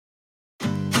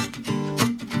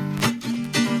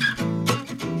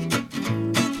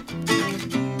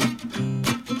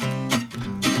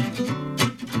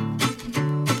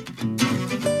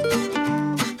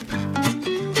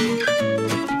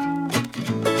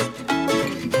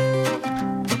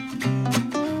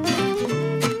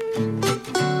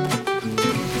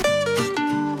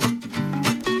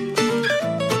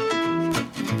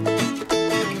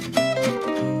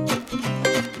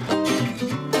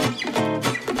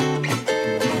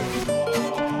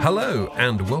Hello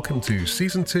and welcome to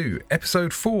Season 2,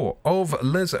 Episode 4 of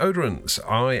Les Odorants.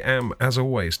 I am, as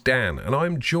always, Dan, and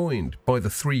I'm joined by the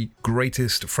three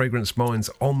greatest fragrance minds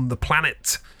on the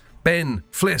planet. Ben,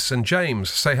 Fliss and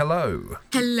James, say hello.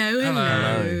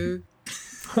 Hello.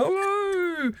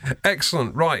 Hello!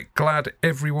 Excellent. Right, glad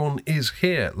everyone is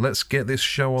here. Let's get this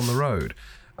show on the road.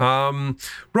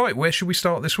 Right, where should we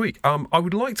start this week? I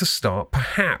would like to start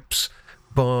perhaps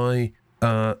by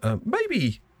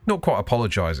maybe not quite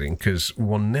apologising, because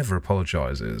one never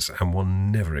apologises and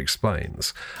one never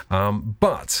explains.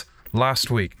 But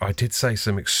last week I did say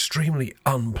some extremely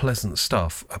unpleasant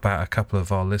stuff about a couple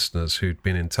of our listeners who'd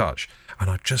been in touch, and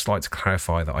I'd just like to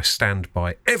clarify that I stand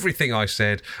by everything I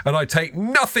said and I take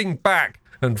nothing back.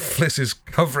 And Fliss is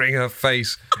covering her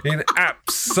face in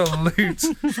absolute,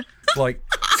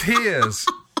 tears.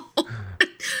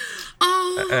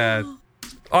 Oh.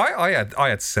 I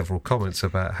had several comments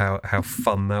about how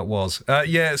fun that was.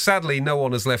 Yeah, sadly, no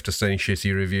one has left us any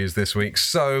shitty reviews this week,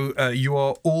 so you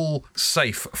are all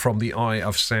safe from the eye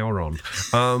of Sauron.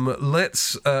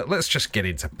 Let's just get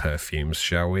into perfumes,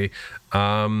 shall we?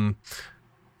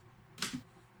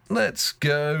 Let's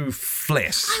go,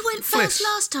 Fliss. I went first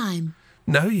last time.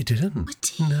 No, you didn't. I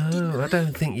did. No, I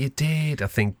don't think you did. I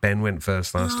think Ben went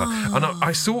first last time. And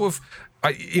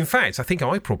in fact, I think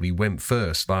I probably went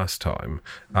first last time.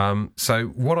 So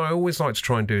what I always like to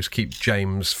try and do is keep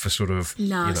James for sort of...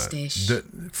 Last-ish.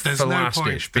 There's no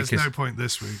point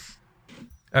this week.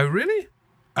 Oh, really?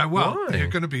 Why? You're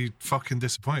going to be fucking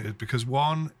disappointed because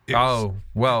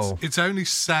it's only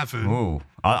 7. Oh,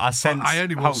 I sense. I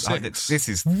only want 6. This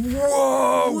is.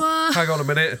 Whoa! Hang on a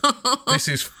minute. This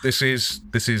is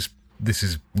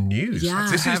news. Yeah.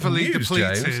 This is heavily news,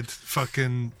 depleted. James.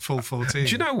 Fucking full 14.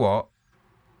 Do you know what?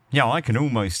 Yeah, I can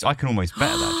almost bet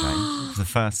that, James. For the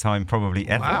first time probably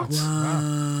ever. Wow.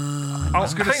 I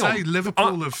was going to say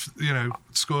Liverpool have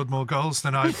scored more goals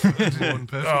than I've won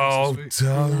personally.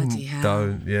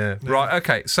 Don't. Yeah. Right.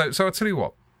 Okay. So I tell you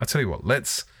what.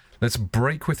 Let's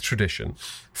break with tradition.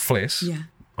 Fliss. Yeah.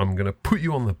 I'm going to put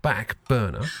you on the back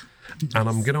burner, and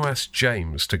I'm going to ask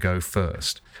James to go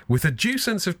first with a due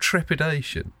sense of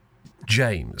trepidation.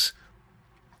 James,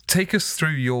 take us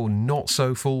through your not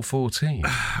so full 14.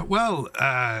 Well,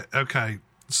 okay.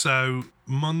 So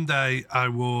Monday I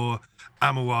wore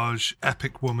Amouage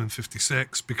Epic Woman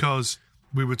 56 because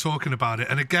we were talking about it.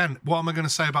 And again, what am I going to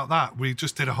say about that? We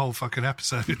just did a whole fucking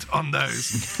episode on those.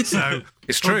 So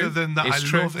it's true. Other than that, it's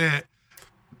true. Love it.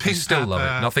 Pink still pepper, love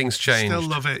it. Nothing's changed. Still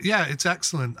love it. Yeah, it's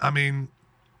excellent. I mean,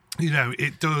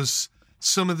 it does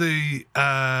some of the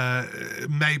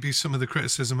maybe some of the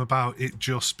criticism about it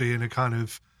just being a kind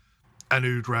of an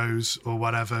oud rose or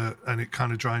whatever, and it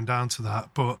kind of drying down to that.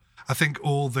 But I think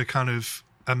all the kind of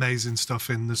amazing stuff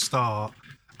in the start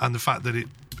and the fact that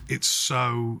it's a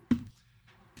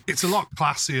lot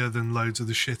classier than loads of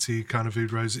the shitty kind of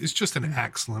oud roses. It's just an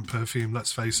excellent perfume,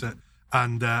 let's face it,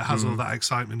 and has all that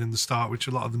excitement in the start, which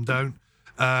a lot of them don't.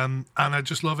 And I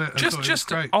just love it. Just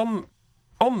great. on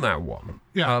that one.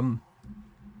 Yeah.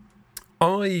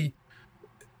 I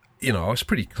was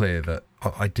pretty clear that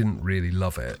I didn't really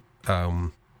love it.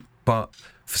 But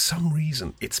for some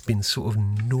reason, it's been sort of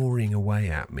gnawing away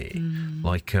at me,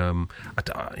 like a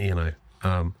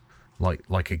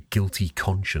guilty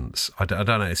conscience. I don't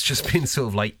know. It's just been sort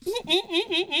of like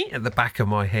at the back of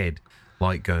my head,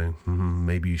 like going,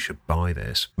 maybe you should buy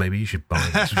this. Maybe you should buy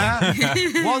this.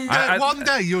 One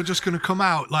day you're just going to come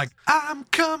out like, I'm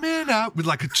coming out with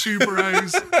like a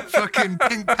tuberose fucking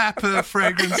pink pepper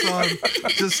fragrance on,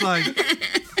 just like.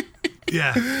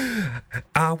 Yeah,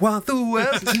 I want the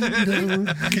world to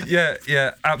know.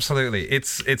 Yeah, absolutely.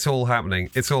 It's all happening.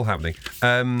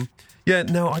 No,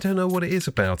 I don't know what it is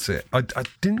about it. I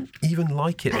didn't even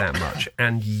like it that much,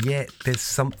 and yet there's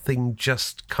something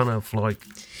just kind of like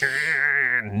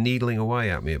needling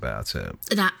away at me about it.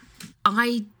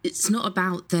 It's not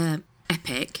about the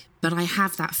Epic, but I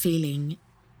have that feeling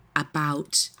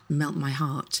about Melt My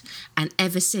Heart, and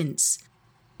ever since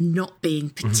not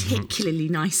being particularly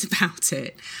nice about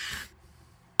it,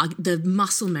 the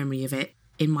muscle memory of it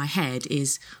in my head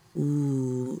is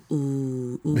you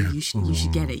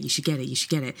should get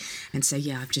it. And so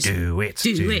yeah, I've just do it.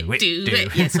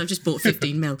 Yeah, so I've just bought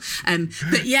 15 mil.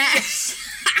 But yes.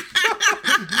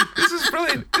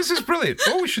 This is brilliant.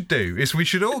 What we should do is we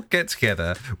should all get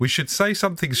together. We should say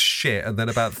something's shit, and then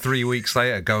about 3 weeks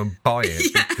later go and buy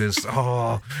it because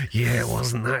it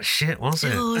wasn't that shit, was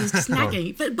it? Oh, it's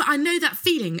snagging. But I know that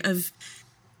feeling of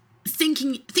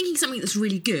thinking something that's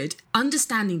really good,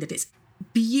 understanding that it's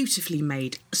beautifully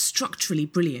made, structurally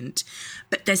brilliant,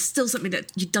 but there's still something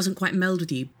that doesn't quite meld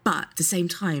with you. But at the same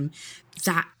time,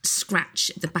 that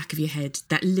scratch at the back of your head,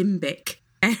 that limbic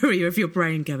area of your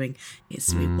brain going, it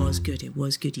was good,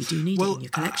 you do need it in your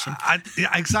collection. Yeah,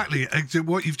 exactly.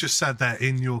 What you've just said there,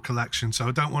 in your collection. So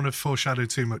I don't want to foreshadow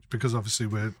too much, because obviously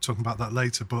we're talking about that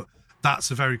later, but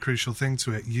that's a very crucial thing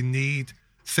to it. You need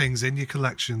things in your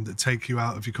collection that take you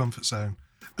out of your comfort zone.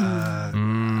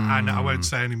 And I won't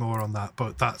say any more on that,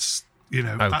 but that's,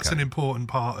 that's an important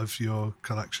part of your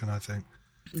collection, I think.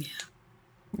 Yeah.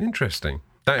 Interesting.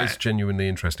 That is genuinely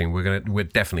interesting. We're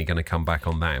definitely going to come back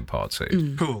on that in part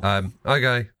 2. Cool.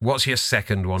 Okay. What's your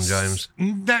second one, James?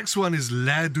 Next one is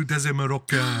Les du Désert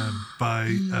Marocain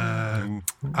by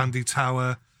Andy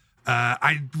Tower.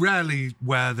 I rarely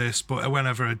wear this, but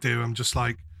whenever I do, I'm just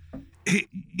like,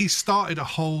 he started a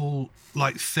whole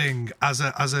thing as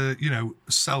a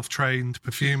self-trained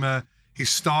perfumer. He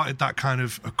started that kind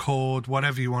of accord,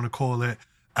 whatever you want to call it.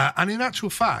 And in actual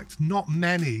fact, not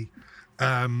many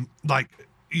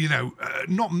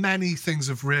not many things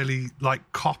have really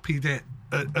copied it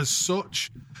as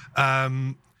such,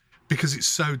 because it's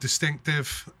so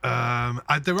distinctive.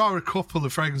 There are a couple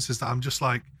of fragrances that I'm just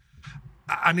like,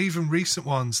 and even recent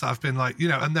ones that I've been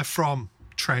and they're from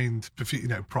trained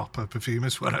proper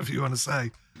perfumers, whatever you want to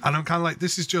say, and I'm kind of like,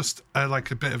 this is just a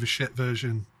bit of a shit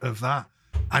version of that.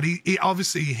 And he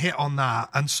obviously hit on that,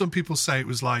 and some people say it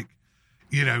was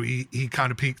he kind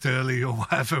of peaked early or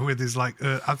whatever with his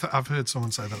I've heard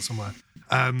someone say that somewhere.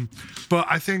 But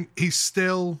I think he's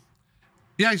still,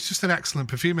 he's just an excellent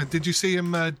perfumer. Did you see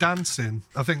him dancing?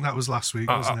 I think that was last week,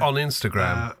 wasn't it? On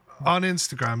Instagram. On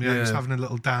Instagram, he was having a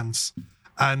little dance.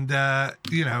 And,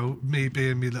 me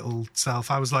being me little self,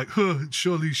 I was like,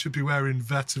 surely you should be wearing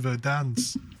Vetiver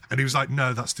Dance. And he was like,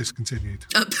 no, that's discontinued.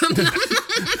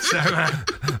 So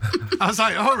I was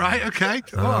like, all right, okay.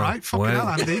 All right, fucking hell,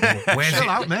 Andy. Chill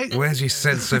out, mate. Where's your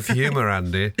sense of humour,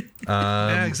 Andy?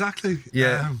 Yeah, exactly.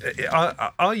 Yeah.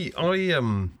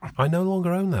 I no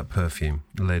longer own that perfume,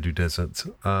 Les du Desert.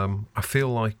 I feel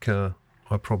like I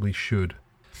probably should.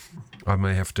 I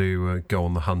may have to go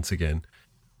on the hunt again.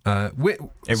 It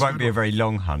won't be a very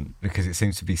long hunt, because it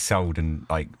seems to be sold and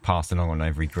passed along on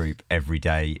every group every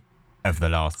day of the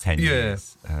last 10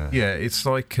 years. It's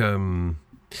like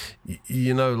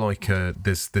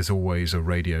there's always a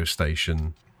radio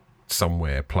station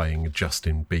somewhere playing a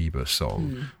Justin Bieber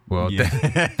song. Well,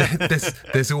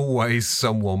 there's always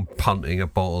someone punting a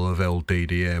bottle of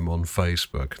LDDM on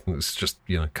Facebook. It's just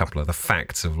a couple of the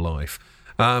facts of life.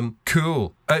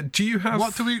 Cool. Do you have?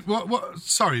 What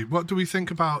do we think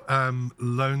about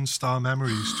Lone Star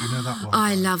Memories? Do you know that one?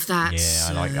 I love that. Yeah,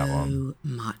 I like that one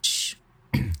much.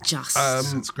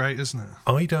 It's great, isn't it?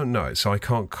 I don't know, so I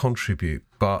can't contribute,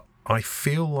 but I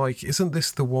feel like, isn't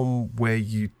this the one where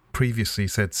you previously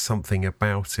said something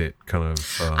about it, kind of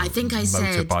I think I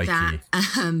said motorbikey?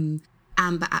 that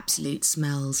Amber Absolute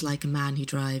smells like a man who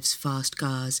drives fast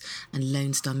cars, and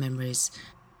Lone Star Memories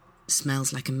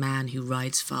smells like a man who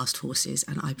rides fast horses,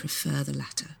 and I prefer the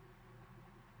latter.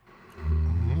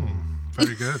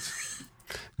 Very good.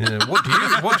 Yeah.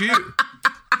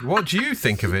 What do you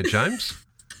think of it, James?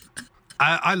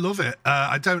 I love it.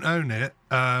 I don't own it,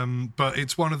 but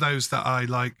it's one of those that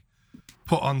I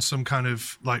put on some kind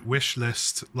of wish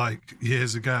list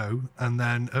years ago, and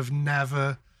then have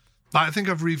never. I think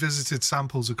I've revisited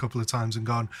samples a couple of times and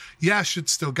gone, yeah, I should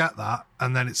still get that,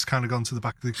 and then it's kind of gone to the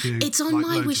back of the queue. It's on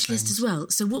my wish list as well.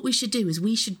 So what we should do is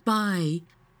we should buy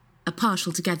a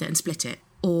partial together and split it,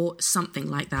 or something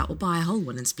like that, or buy a whole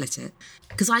one and split it.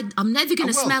 Because I'm never going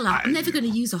to smell it. I'm never going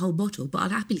to use a whole bottle, but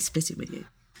I'd happily split it with you.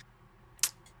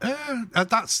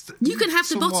 That's you can have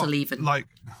the bottle even. Really?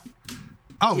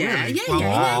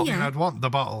 Yeah. I'd want the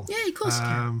bottle. Yeah, of course you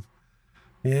can.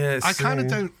 Yeah, I kind of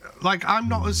don't I'm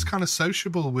not as kind of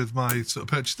sociable with my sort of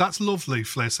purchase. That's lovely,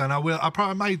 Fliss, and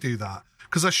I may do that,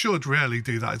 because I should really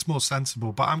do that. It's more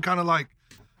sensible, but I'm kind of I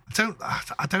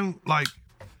don't like.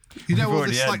 All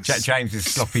this James's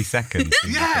sloppy seconds.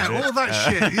 All that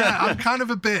shit. Yeah, I'm kind of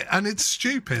a bit, and it's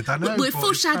stupid. I know. We're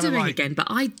foreshadowing again, but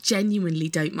I genuinely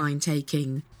don't mind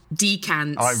taking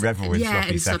decants. I revel with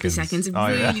sloppy seconds. It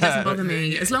really doesn't bother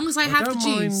me. As long as I have the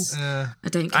juice, I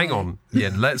don't care. Hang on.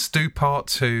 Yeah, let's do part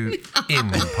 2 in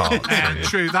part 2. Yeah,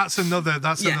 true. That's another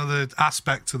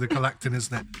aspect to the collecting,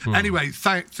 isn't it? Anyway,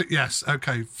 yes,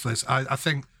 okay, Fliss. I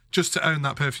think just to own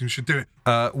that perfume should do it.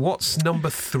 What's number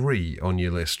 3 on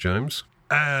your list, James?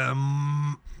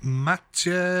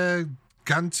 Mathieu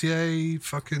Gantier,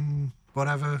 fucking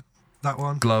whatever. that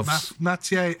one. Gloves.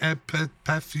 Matier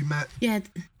Perfume. Yeah.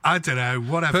 I don't know,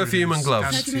 whatever. Perfume and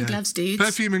gloves. Perfume and gloves, dudes.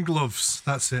 Perfume and gloves,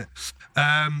 that's it.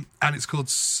 And it's called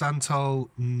Santal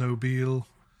Nobile.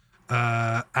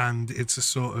 And it's a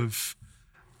sort of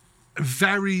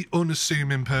very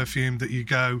unassuming perfume that you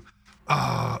go,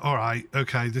 oh, all right,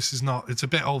 okay, this is not, it's a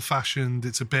bit old-fashioned,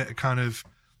 it's a bit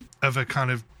of a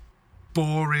kind of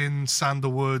boring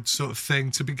sandalwood sort of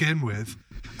thing to begin with.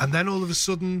 And then all of a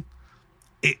sudden,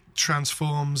 it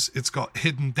transforms, it's got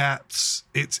hidden depths.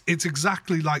 It's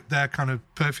exactly like their kind of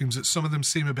perfumes, that some of them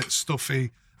seem a bit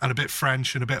stuffy and a bit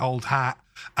French and a bit old hat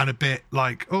and a bit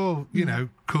like, oh, you know,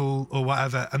 cool or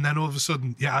whatever. And then all of a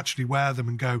sudden, you actually wear them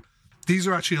and go, these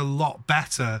are actually a lot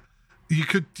better. You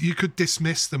could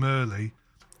dismiss them early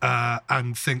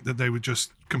and think that they were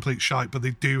just complete shite, but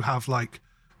they do have like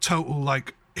total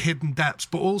like hidden depths.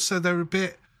 But also they're a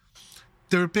bit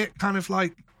kind of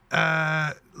like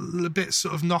a bit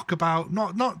sort of knockabout,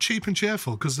 not cheap and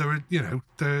cheerful, because they're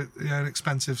an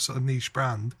expensive sort of niche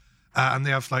brand, and they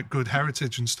have like good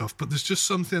heritage and stuff. But there's just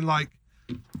something like,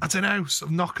 I don't know,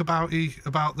 sort of knockabouty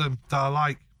about them that I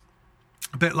like.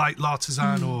 A bit like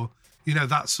L'Artisan or, you know,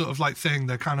 that sort of like thing.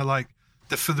 They're kind of like,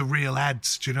 they're for the real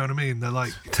heads. Do you know what I mean? They're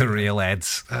like... The real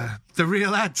heads. The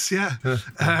real heads, yeah.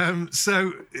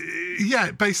 So,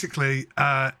 yeah, basically.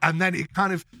 And then it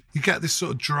kind of, you get this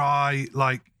sort of dry,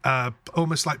 like,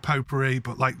 almost like potpourri,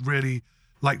 but like really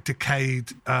like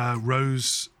decayed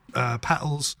rose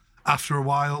petals after a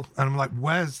while. And I'm like,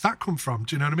 where's that come from?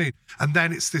 Do you know what I mean? And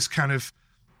then it's this kind of,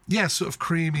 yeah, sort of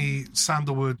creamy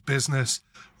sandalwood business.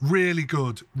 Really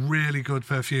good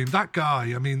perfume. That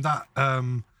guy, I mean, that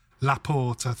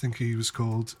Laporte, I think he was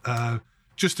called,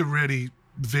 just a really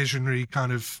visionary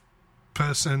kind of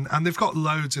person. And they've got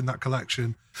loads in that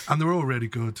collection, and they're all really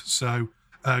good. So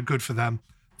good for them.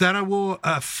 Then I wore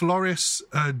Floris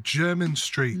German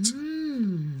Street,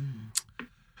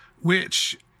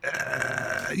 which,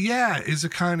 is a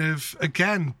kind of,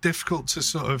 again, difficult to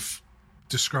sort of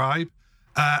describe.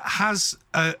 Has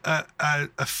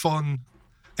a fun...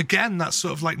 Again, that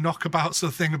sort of like knockabout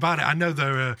sort of thing about it. I know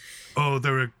they're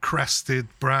a crested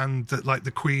brand that like the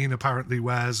Queen apparently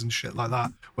wears and shit like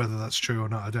that. Whether that's true or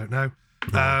not, I don't know.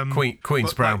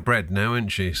 Queen's brown bread now, isn't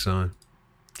she? So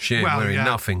she ain't wearing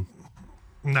nothing.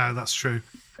 No, that's true.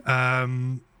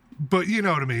 But you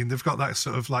know what I mean. They've got that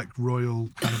sort of like royal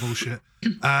kind of bullshit.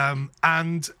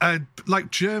 And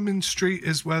like German Street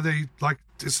is where they like,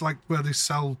 it's like where they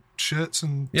sell shirts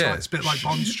and it's a bit like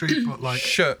Bond Street, but like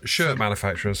shirt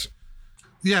manufacturers.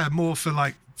 Yeah, more for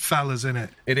like fellas in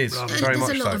it. It is very much so.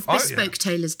 There's a lot of bespoke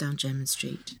tailors down German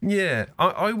Street. Yeah,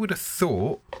 I would have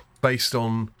thought, based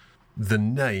on the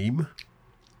name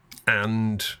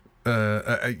and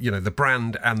the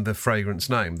brand and the fragrance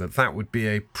name, that would be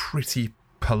a pretty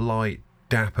polite,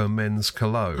 dapper men's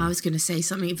cologne. I was going to say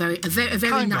something a very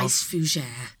nice fougere.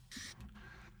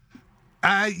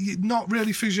 Not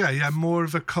really fougere, yeah, more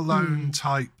of a cologne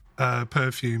type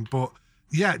perfume, but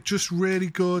yeah, just really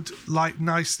good, like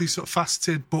nicely sort of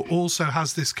faceted, but also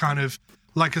has this kind of,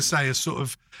 like I say, a sort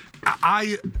of,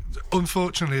 I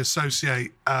unfortunately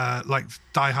associate like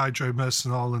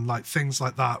dihydromercenol and like things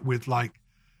like that with like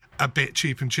a bit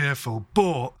cheap and cheerful,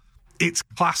 but it's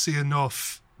classy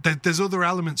enough. There's other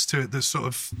elements to it that sort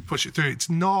of push it through.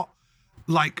 It's not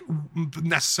like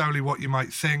necessarily what you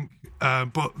might think,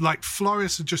 but like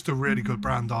Floris are just a really good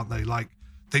brand, aren't they? Like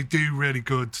they do really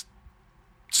good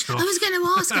stuff. I was going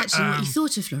to ask actually what you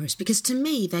thought of Floris, because to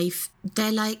me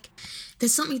they're like,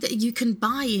 there's something that you can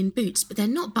buy in Boots, but they're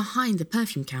not behind the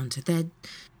perfume counter.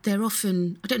 They're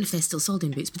often, I don't know if they're still sold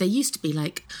in Boots, but they used to be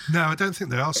like, no, I don't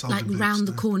think they are sold like in Boots, round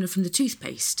the corner from the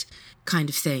toothpaste kind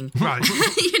of thing, right?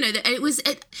 You know,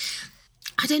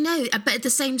 I don't know, but at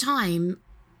the same time,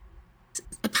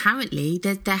 apparently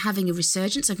they're having a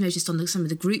resurgence. I've noticed on some of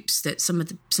the groups that some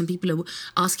people are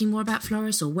asking more about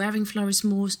Floris or wearing Floris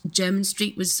more. German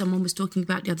Street someone was talking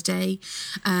about the other day.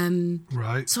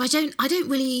 Right. So I don't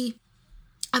really.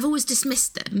 I've always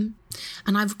dismissed them,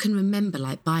 and I can remember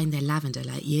like buying their lavender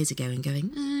like years ago and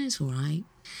going, it's all right,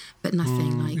 but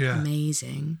nothing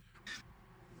amazing.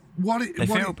 But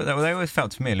they always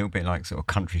felt to me a little bit like sort of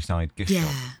countryside gift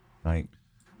shop. Like,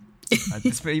 I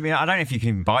don't know if you can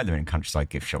even buy them in countryside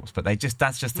gift shops, but that's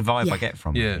just the vibe I get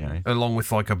from them. You know? Along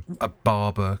with like a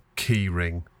barber key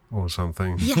ring or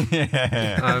something.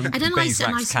 Yeah. And a nice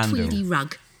tweedy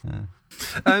rug.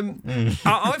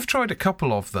 I've tried a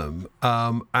couple of them,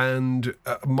 and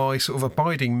my sort of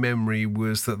abiding memory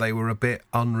was that they were a bit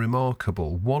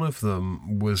unremarkable. One of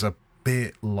them was a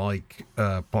bit like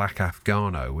Black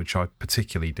Afghano, which I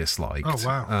particularly disliked. Oh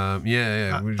wow!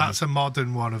 That's a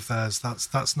modern one of theirs.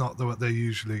 That's not what they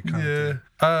usually kind of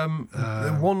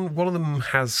do. One of them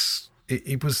has.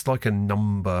 It was like a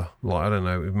number, like I don't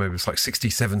know, maybe it's like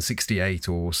 67, 68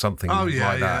 or something like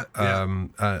that.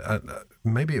 Yeah.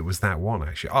 Maybe it was that one,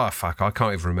 actually. Oh, fuck, I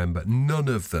can't even remember. None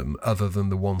of them, other than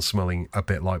the one smelling a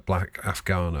bit like Black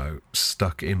Afghano,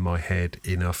 stuck in my head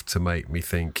enough to make me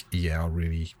think, yeah,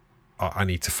 I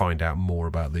need to find out more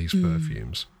about these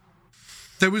perfumes.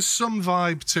 There was some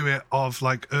vibe to it of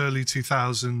like early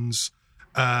 2000s,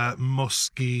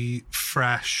 musky,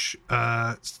 fresh,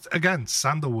 again,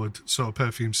 sandalwood sort of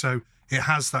perfume. So it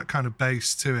has that kind of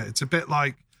base to it. It's a bit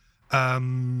like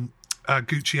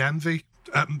Gucci Envy,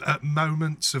 at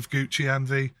moments of Gucci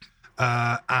Envy,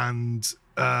 and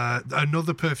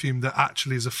another perfume that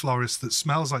actually is a florist that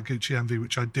smells like Gucci Envy,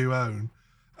 which I do own,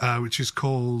 which is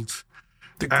called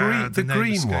the green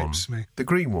one. Me. The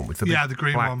green one with the the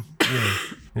green black, one.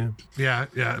 Yeah.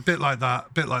 Yeah, a bit like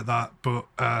that, but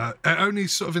only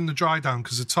sort of in the dry down,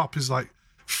 because the top is like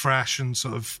fresh and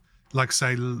sort of like,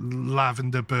 say,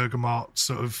 lavender, bergamot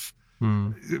sort of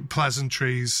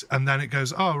pleasantries, and then it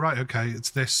goes, oh right, okay, it's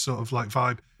this sort of like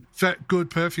vibe. Good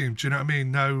perfume, do you know what I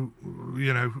mean? No,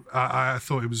 I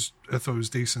thought it was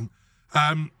decent.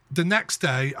 The next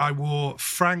day I wore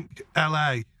Frank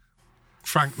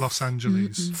Los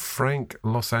Angeles. Frank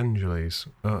Los Angeles.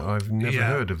 I've never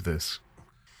heard of this.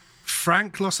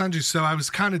 Frank Los Angeles. So I was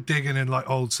kind of digging in like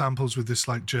old samples with this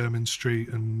like German Street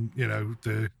and,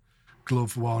 the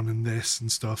glove one and this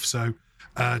and stuff. So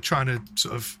trying to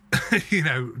sort of,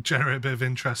 generate a bit of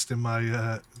interest in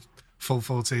my full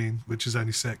 14, which is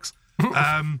only 6.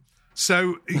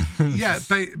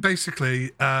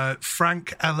 Basically,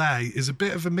 Frank LA is a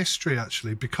bit of a mystery,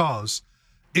 actually, because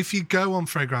if you go on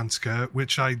Fragrantica,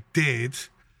 which I did,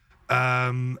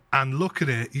 and look at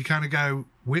it, you kind of go,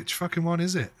 which fucking one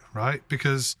is it, right?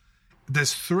 Because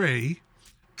there's 3.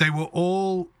 They were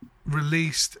all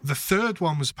released. The third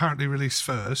one was apparently released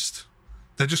first.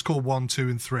 They're just called 1, 2,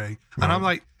 and 3. Right. And I'm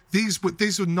like, these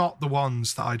were not the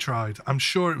ones that I tried. I'm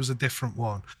sure it was a different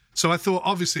one. So I thought,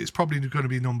 obviously, it's probably going to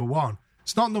be number 1.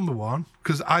 It's not number 1,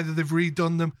 because either they've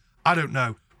redone them, I don't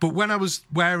know. But when I was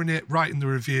wearing it, writing the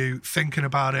review, thinking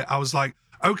about it, I was like,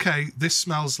 okay, this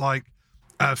smells like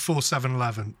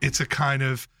 4711. It's a kind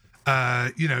of,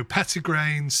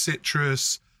 petitgrain,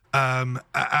 citrus, and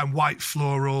white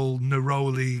floral,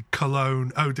 neroli,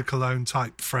 cologne, eau de cologne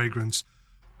type fragrance.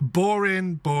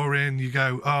 Boring. You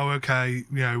go, oh, okay,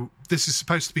 this is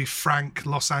supposed to be Frank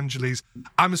Los Angeles.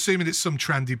 I'm assuming it's some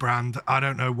trendy brand. I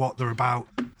don't know what they're about.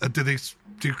 Do they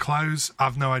do clothes?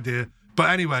 I've no idea.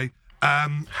 But anyway...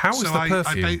 How is the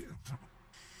perfume?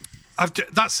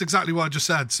 That's exactly what I just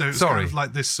said. So it's kind of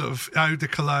like this sort of eau de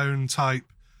cologne type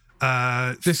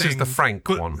This thing. is the Frank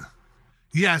one.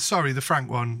 Yeah, sorry, the Frank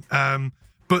one.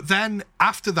 But then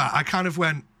after that, I kind of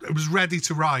was ready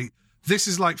to write, this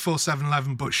is like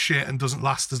 4711, but shit and doesn't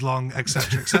last as long,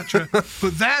 etc., etc.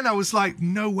 But then I was like,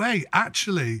 no way,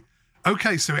 actually.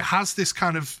 Okay, so it has this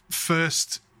kind of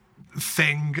first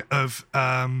thing of...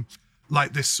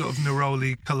 like this sort of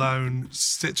neroli cologne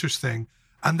citrus thing,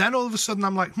 and then all of a sudden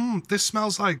I'm like, this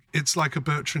smells like it's like a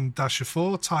Bertrand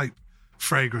Dachaufour type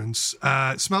fragrance.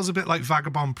 It smells a bit like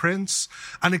Vagabond Prince,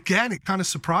 and again it kind of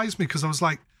surprised me, because I was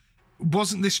like,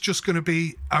 wasn't this just going to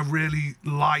be a really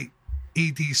light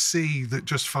EDC that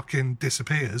just fucking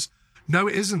disappears? No,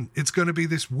 it isn't. It's going to be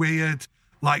this weird,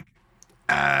 like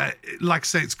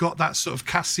say, it's got that sort of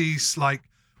cassis, like,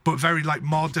 but very like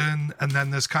modern, and then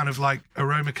there's kind of like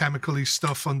aroma chemical-y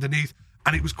stuff underneath,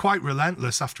 and it was quite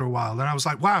relentless after a while. And I was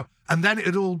like, wow. And then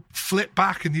it'd all flip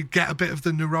back and you'd get a bit of the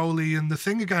neroli and the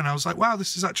thing again. I was like, wow,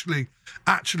 this is actually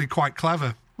quite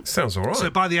clever. Sounds all right.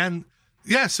 So by the end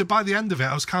of it,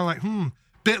 I was kind of like,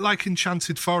 bit like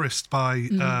Enchanted Forest by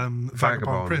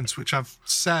Vagabond Prince, which I've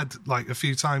said like a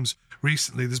few times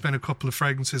recently. There's been a couple of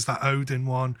fragrances, that Odin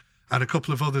one, and a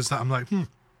couple of others that I'm like,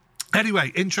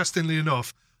 Anyway, interestingly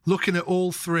enough, looking at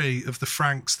all 3 of the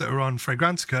Franks that are on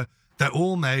Fragrantica, they're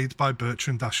all made by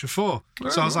Bertrand Dachaufour.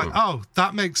 So I was like, oh,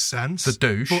 that makes sense. The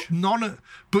douche.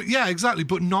 But yeah, exactly.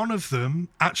 But none of them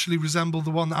actually resemble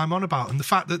the one that I'm on about. And the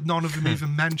fact that none of them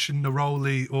even mention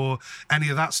neroli or any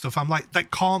of that stuff, I'm like,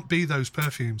 that can't be those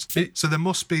perfumes. So there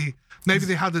must be, maybe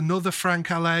they had another Frank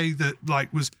LA that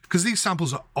like was, because these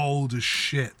samples are old as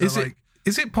shit. Is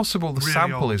it possible the really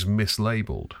sample old. Is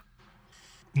mislabeled?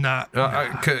 Nah.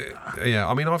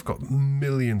 I mean, I've got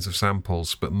millions of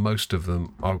samples, but most of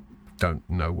them are don't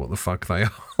know what the fuck they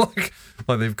are. like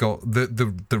they've got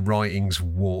the writings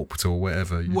warped or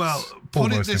whatever. Well,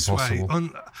 put it this way.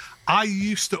 I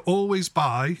used to always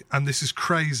buy, and this is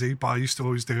crazy, but I used to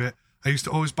always do it. I used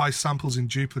to always buy samples in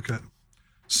duplicate.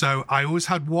 So I always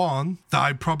had one that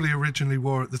I probably originally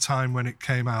wore at the time when it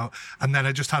came out, and then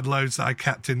I just had loads that I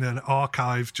kept in an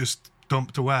archive, just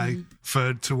dumped away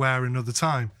to wear another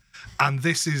time. And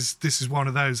this is one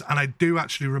of those. And I do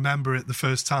actually remember it the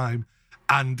first time,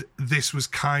 and this was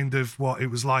kind of what it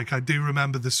was like. I do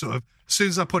remember the sort of, as soon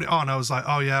as I put it on, I was like,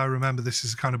 oh yeah, I remember this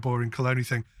is a kind of boring cologne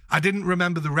thing. I didn't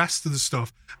remember the rest of the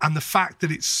stuff. And the fact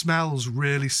that it smells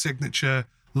really signature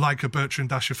like a Bertrand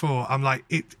d'Achefour, I'm like,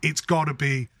 it's got to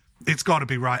be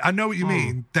right. I know what you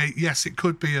mean. Yes, it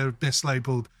could be a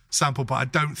mislabeled sample, but I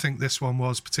don't think this one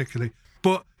was particularly.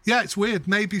 But yeah, it's weird.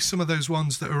 Maybe some of those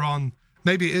ones that are on,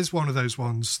 maybe it is one of those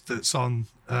ones that's on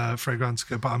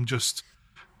Fragrantica, but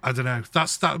I don't know.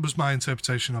 That was my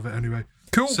interpretation of it anyway.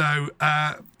 Cool. So,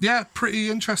 yeah, pretty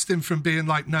interesting from being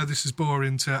like, no, this is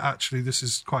boring to actually, this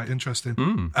is quite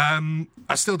interesting.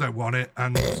 I still don't want it,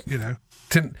 and, you know.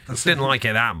 Didn't like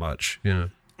it that much, you know.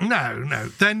 No.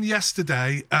 Then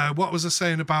yesterday, what was I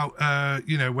saying about,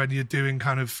 you know, when you're doing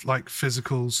kind of like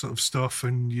physical sort of stuff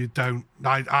and you don't,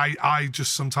 I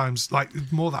just sometimes, like,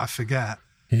 more that I forget.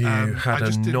 You had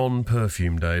a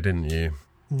non-perfume day, didn't you?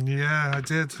 Yeah, I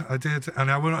did.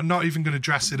 And I'm not even going to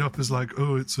dress it up as like,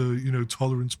 oh, it's a, you know,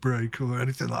 tolerance break or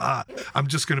anything like that. I'm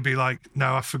just going to be like,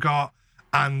 no, I forgot.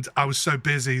 And I was so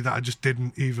busy that I just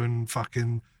didn't even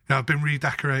fucking, you know, I've been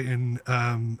redecorating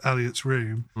Elliot's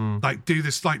room, like do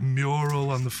this like mural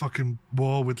on the fucking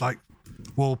wall with like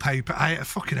wallpaper. I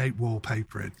fucking hate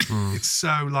wallpapering. It's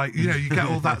so like, you know, you get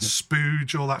all that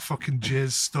spooge, all that fucking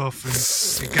jizz stuff, and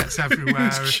it gets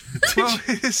everywhere. Well,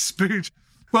 it is spooge.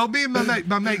 Well, me and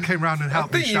my mate came round and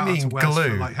helped me. Shout out to Wes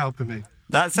for like helping me.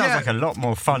 That sounds like a lot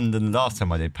more fun than the last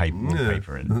time I did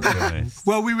wallpaper. To be honest.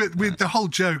 Well, the whole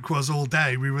joke was all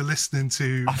day we were listening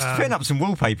to. I was putting up some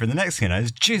wallpaper, and the next thing I know,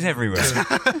 there's jizz everywhere.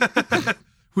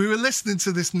 We were listening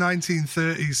to this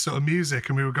 1930s sort of music,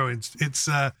 and we were going, it's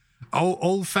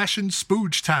old-fashioned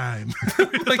spooge time.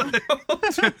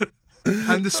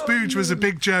 And the spooge was a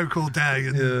big joke all day,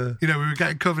 and you know, we were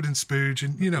getting covered in spooge,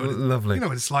 and you know, lovely. You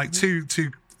know, it's like two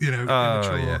you know,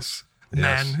 immature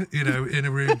men, you know, in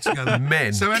a room together.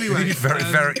 Men. So anyway,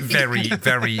 very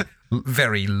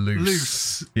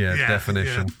loose. Yeah,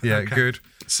 definition. Yeah, okay. Good.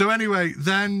 So anyway,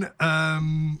 then I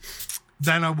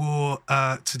wore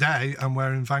today. I'm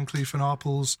wearing Van Cleef &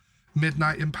 Arpels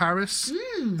Midnight in Paris.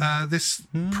 This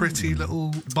pretty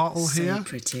little bottle so here.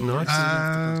 Pretty.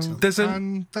 Nice. There's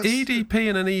an EDP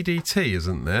and an EDT,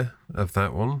 isn't there, of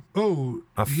that one? Oh,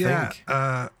 I think.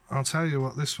 I'll tell you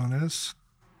what this one is.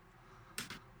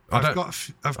 I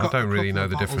don't really know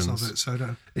the bottles difference. Of it,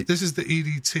 so this is the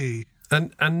EDT.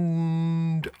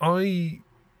 And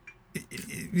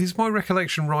is my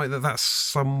recollection right that that's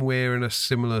somewhere in a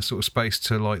similar sort of space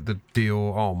to like the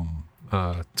Dior Homme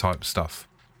type stuff?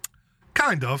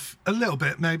 Kind of, a little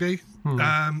bit maybe.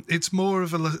 It's more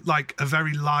of a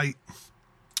very light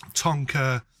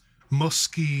tonka,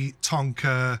 musky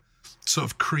tonka, sort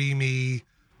of creamy,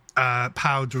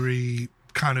 powdery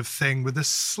kind of thing with a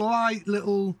slight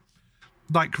little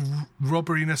like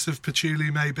rubberiness of patchouli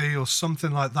maybe or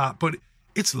something like that. But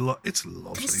it's lovely.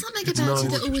 There's something about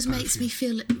it that always makes me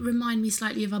remind me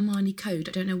slightly of Armani Code.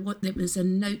 I don't know what, there was a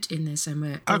note in there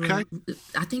somewhere. Okay.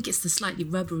 I think it's the slightly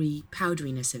rubbery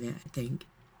powderiness of it, I think.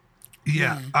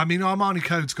 Yeah. I mean, Armani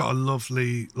Code's got a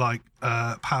lovely like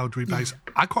powdery base.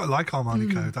 I quite like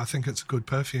Armani Code. I think it's a good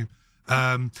perfume.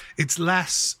 It's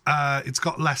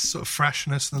got less sort of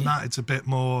freshness than that. It's a bit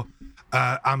more,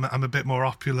 I'm a bit more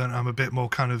opulent. I'm a bit more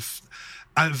kind of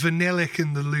vanillic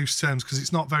in the loose terms, because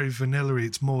it's not very vanilla-y.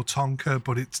 It's more tonka,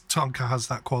 but tonka has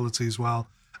that quality as well.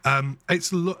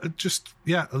 It's just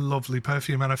a lovely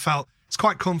perfume, and I felt it's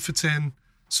quite comforting,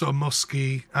 sort of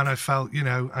musky, and I felt, you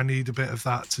know, I need a bit of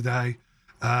that today.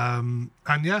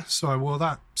 So I wore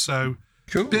that. So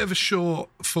cool. Bit of a short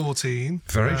 14.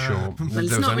 Very short. Well, there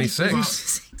was only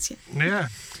 6. Yeah.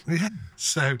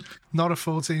 So not a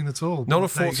 14 at all. Not a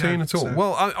 14 at all. So.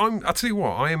 Well, I'll tell you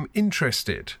what, I am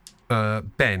interested,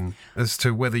 Ben, as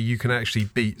to whether you can actually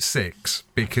beat 6,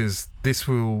 because this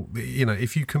will, you know,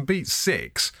 if you can beat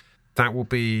 6, that will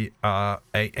be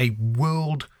a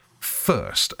world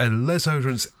first, a Les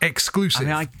Odorants exclusive. I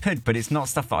mean, I could, but it's not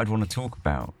stuff that I'd want to talk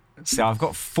about. So I've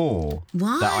got 4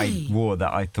 that I wore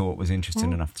that I thought was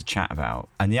interesting enough to chat about,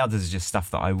 and the others are just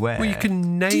stuff that I wear. Well, you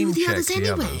can name check the others the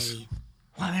anyway. others.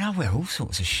 Well, I mean, I wear all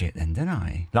sorts of shit then, don't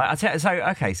I? Like,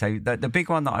 so the big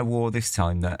one that I wore this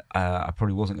time that I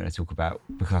probably wasn't going to talk about,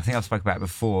 because I think I've spoken about it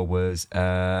before, was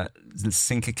the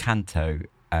Cinque Canto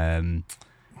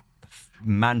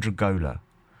Mandragola,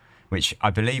 which I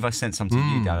believe I sent some to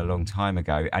you, Dan, a long time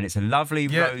ago. And it's a lovely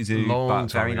rosy, but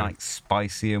very like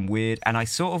spicy and weird. And I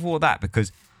sort of wore that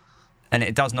because, and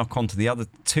it does knock on to the other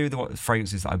two of the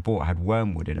fragrances that I bought had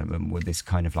wormwood in them and with this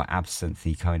kind of like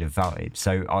absinthe kind of vibe.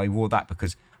 So I wore that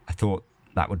because I thought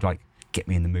that would like get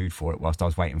me in the mood for it whilst I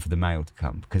was waiting for the mail to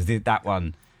come. Because that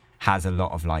one has a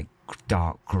lot of like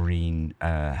dark green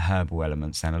herbal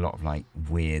elements and a lot of like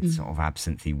weird sort of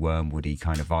absinthe wormwoody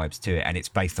kind of vibes to it. And it's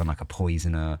based on like a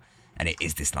poisoner. And it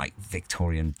is this like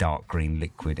Victorian dark green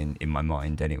liquid in my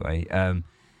mind anyway.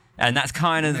 And that's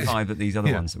kind of the vibe that these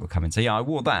other ones that were coming. So yeah, I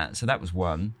wore that. So that was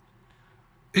one.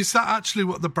 Is that actually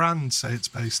what the brand say it's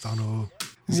based on, or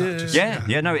is that just,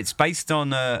 no, it's based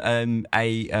on a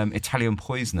Italian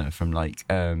poisoner from like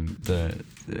the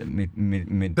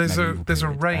mid. There's a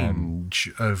period.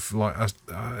 range of like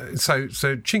so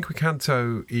Cinque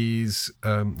Canto is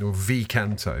or V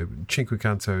Canto. Cinque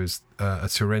Canto is a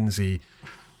Terenzi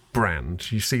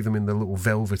brand. You see them in the little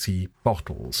velvety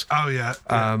bottles. Oh yeah.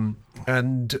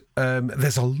 And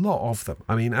there's a lot of them.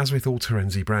 I mean, as with all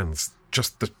Terenzi brands,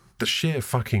 just the sheer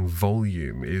fucking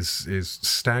volume is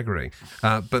staggering.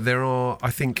 But there are,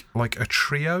 I think, like a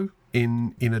trio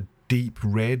in a deep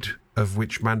red, of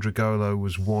which Mandragola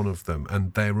was one of them,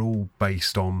 and they're all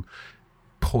based on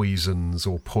poisons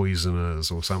or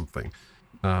poisoners or something.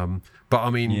 But I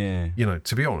mean, you know,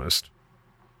 to be honest,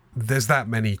 there's that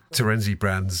many Terenzi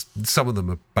brands. Some of them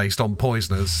are based on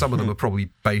poisoners. Some of them are probably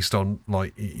based on,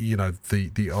 like, you know, the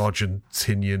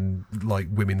Argentinian like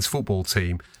women's football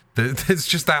team. There's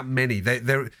just that many.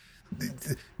 There's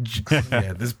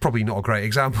probably not a great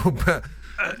example, but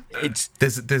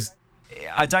there's.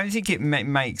 I don't think it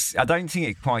makes. I don't think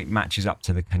it quite matches up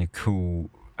to the kind of cool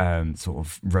sort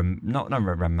of not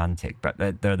romantic, but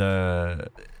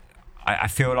I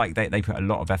feel like they put a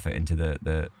lot of effort into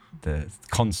the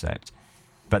concept,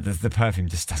 but the perfume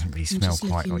just doesn't really smell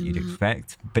quite like you'd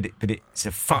expect. But it's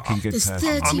a fucking good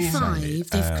perfume. There's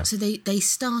 35. So they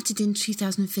started in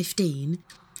 2015,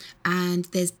 and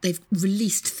they've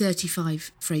released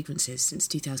 35 fragrances since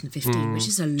 2015, which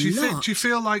is a lot. Do you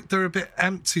feel like they're a bit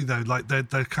empty though? Like they're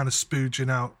kind of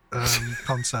spooging out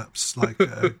concepts like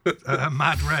a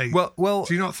mad rate. Well,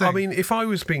 do you not think? I mean, if I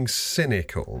was being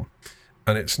cynical,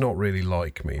 and it's not really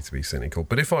like me to be cynical,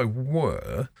 but if I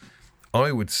were,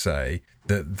 I would say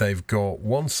that they've got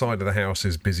one side of the house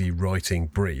is busy writing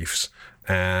briefs,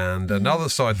 and another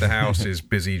side of the house is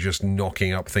busy just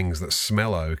knocking up things that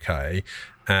smell okay,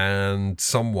 and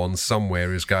someone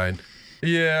somewhere is going,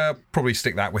 yeah, probably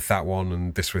stick that with that one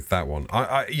and this with that one.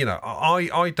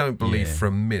 I don't believe for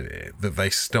a minute that they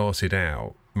started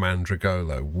out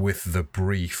Mandragola with the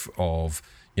brief of,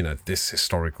 you know, this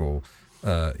historical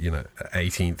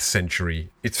 18th century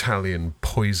Italian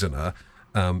poisoner,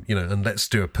 and let's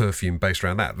do a perfume based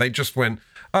around that. They just went,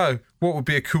 oh, what would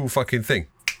be a cool fucking thing?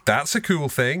 That's a cool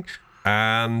thing.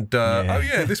 And,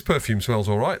 this perfume smells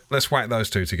all right. Let's whack those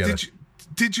two together.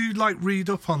 Did you like read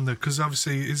up on because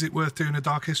obviously, is it worth doing a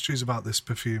dark histories about this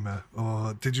perfumer?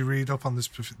 Or did you read up on this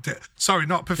sorry,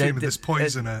 not perfumer, this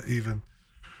poisoner even?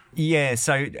 Yeah,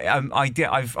 so I did.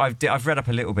 I've read up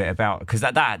a little bit about, because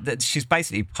that she's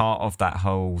basically part of that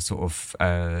whole sort of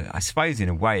I suppose in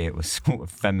a way it was sort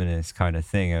of feminist kind of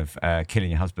thing of killing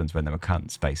your husbands when they were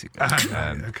cunts, basically.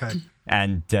 Okay.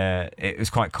 And it was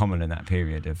quite common in that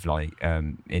period of like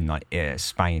in like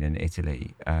Spain and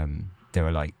Italy. There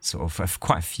were like sort of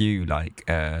quite a few like.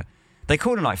 They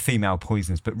called them like female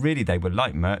poisons, but really they were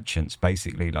like merchants,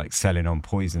 basically like selling on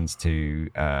poisons to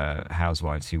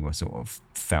housewives who were sort of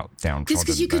felt downtrodden. It's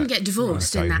because you couldn't get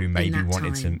divorced in that, who maybe in that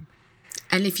wanted time.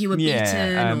 And if you were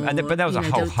beaten, but there was a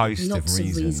whole host of lots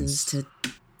reasons. of reasons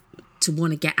to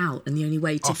want to get out, and the only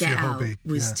way to get out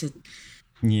was to.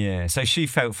 Yeah, so she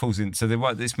falls into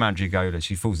this Mandragola.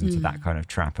 She falls into that kind of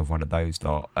trap of one of those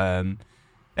lot.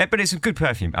 But it's a good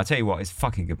perfume. I'll tell you what, it's a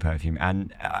fucking good perfume.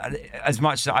 And as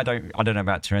much as I don't know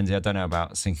about Terenzi, I don't know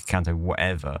about Cinque Canto,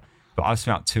 whatever, but I've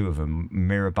smelled two of them,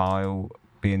 Mirabile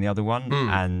being the other one,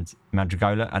 and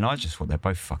Mandragola, and I just thought they're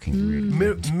both fucking really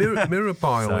good.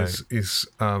 Mirabile is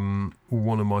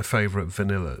one of my favourite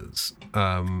vanillas,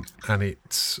 and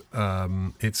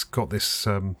it's got this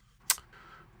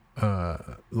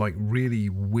like really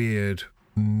weird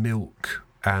milk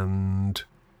and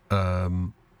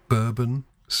bourbon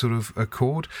sort of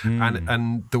accord,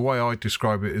 and the way I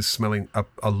describe it is smelling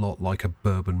a lot like a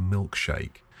bourbon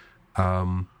milkshake.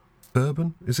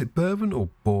 bourbon. Is it bourbon or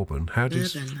bourbon? How do you?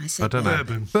 I said don't know.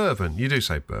 Bourbon. Bourbon. You do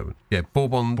say bourbon. Yeah,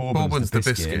 bourbon's the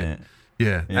biscuit. Isn't it?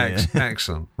 Yeah,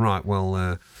 excellent. Right,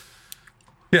 well,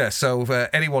 yeah, so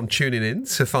anyone tuning in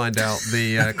to find out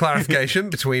the clarification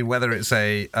between whether it's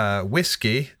a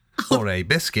whiskey or a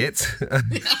biscuit,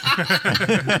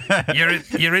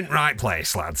 you're in right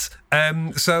place, lads.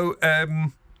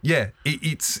 Yeah,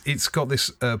 it's got this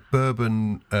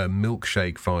bourbon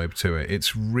milkshake vibe to it.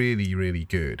 It's really, really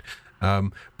good.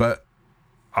 But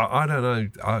I don't know.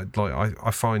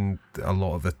 I find a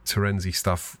lot of the Terenzi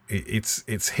stuff.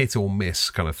 It's hit or miss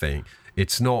kind of thing.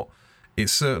 It's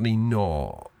certainly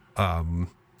not a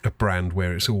brand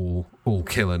where it's all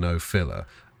killer, no filler.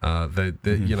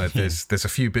 There's a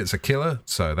few bits of killer,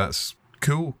 so that's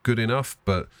cool, good enough.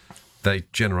 But they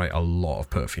generate a lot of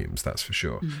perfumes, that's for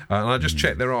sure. And I just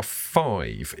checked, there are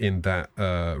 5 in that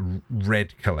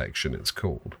red collection. It's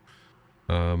called.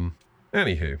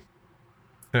 Anywho.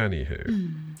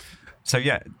 So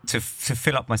yeah, to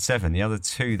fill up my 7, the other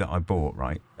 2 that I bought,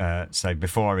 right? So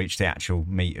before I reached the actual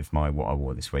meat of what I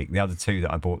wore this week, the other 2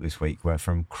 that I bought this week were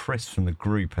from Chris from the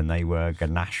group, and they were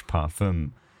Ganache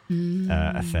Parfum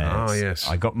affairs. Oh yes.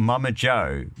 I got Mama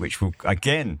Joe, which will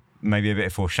again maybe a bit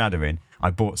of foreshadowing. I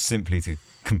bought simply to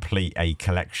complete a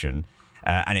collection,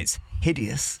 and it's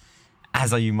hideous.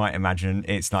 As you might imagine,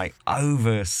 it's like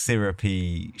over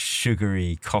syrupy,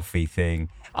 sugary coffee thing.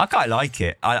 I quite like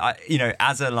it. I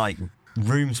as a like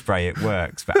room spray, it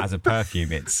works, but as a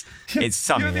perfume, it's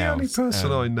something You're the only else.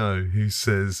 person I know who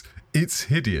says it's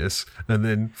hideous and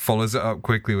then follows it up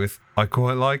quickly with "I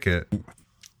quite like it."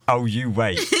 Oh, you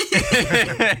wait.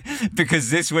 Because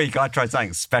this week I tried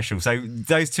something special. So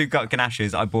those 2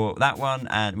 ganaches, I bought that one,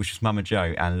 which was Mama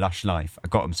Joe, and Lush Life. I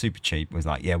got them super cheap. Was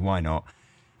like, yeah, why not?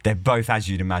 They're both, as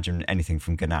you'd imagine, anything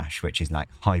from Ganache, which is like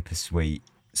hyper sweet,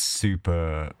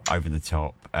 super over the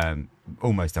top,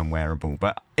 almost unwearable,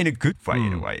 but in a good way.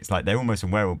 In a way, it's like they're almost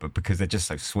unwearable, but because they're just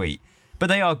so sweet. But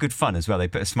they are good fun as well. They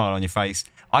put a smile on your face.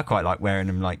 I quite like wearing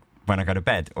them like when I go to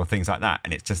bed or things like that,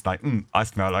 and it's just like, I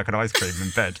smell like an ice cream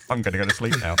in bed. I'm going to go to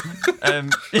sleep now.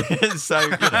 So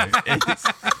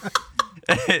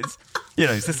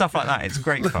it's the stuff like that. It's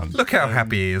great fun. Look how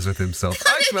happy he is with himself.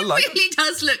 I smell like. He really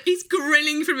does look. He's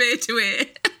grinning from ear to ear.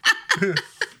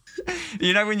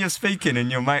 You know when you're speaking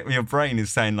and your brain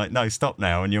is saying like, no, stop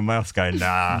now, and your mouth's going,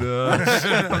 nah.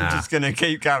 I'm just going to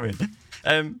keep going.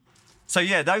 So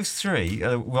yeah, those 3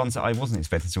 are ones that I wasn't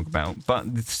expecting to talk about.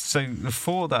 But so the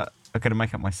 4 that are going to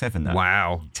make up my 7, though.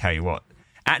 Wow. Tell you what,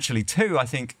 actually 2 I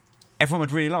think everyone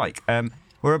would really like.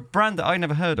 Were a brand that I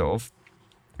never heard of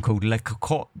called Les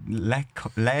Coquettes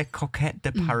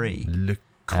de Paris. Le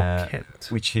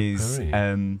Coquette. Which is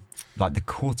like the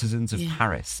courtesans of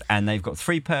Paris. And they've got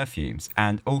 3 perfumes,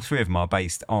 and all 3 of them are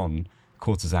based on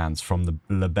courtesans from the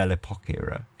La Belle Époque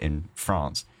era in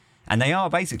France. And they are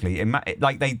basically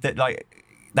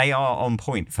they are on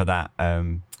point for that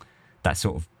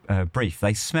sort of brief.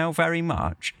 They smell very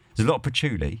much. There's a lot of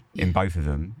patchouli in both of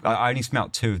them. I only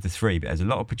smelt 2 of the 3, but there's a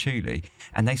lot of patchouli,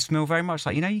 and they smell very much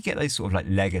like, you get those sort of like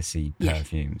legacy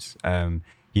perfumes. Sort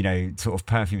of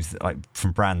perfumes that, like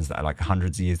from brands that are like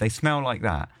hundreds of years. They smell like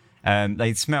that.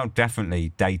 They smell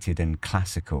definitely dated and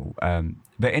classical,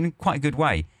 but in quite a good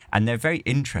way. And they're very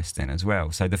interesting as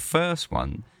well. So the first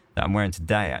one that I'm wearing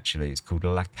today actually is called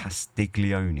La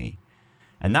Castiglione.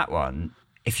 And that one,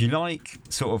 if you like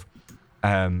sort of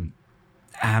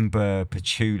amber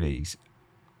patchoulis,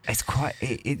 it's quite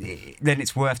then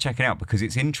it's worth checking out, because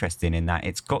it's interesting in that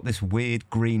it's got this weird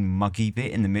green muggy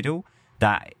bit in the middle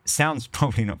that sounds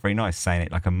probably not very nice saying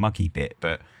it like a muggy bit,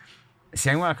 but it's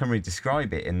the only way I can really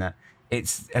describe it, in that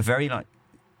it's a very like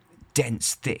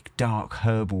dense, thick, dark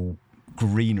herbal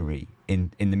greenery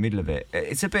in the middle of it.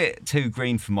 It's a bit too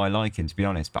green for my liking, to be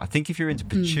honest, but I think if you're into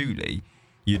patchouli,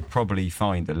 you'd probably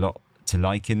find a lot to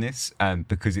like in this,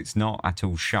 because it's not at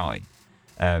all shy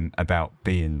about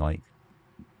being like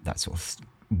that sort of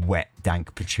wet,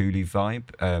 dank patchouli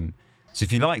vibe. So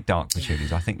if you like dark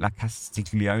patchoulis, I think La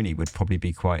Castiglione would probably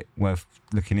be quite worth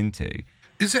looking into.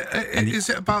 Is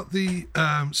it about the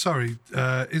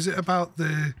is it about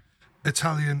the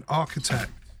Italian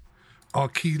architect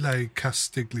Achille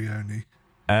Castiglione?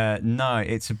 No,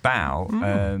 it's about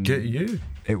get you.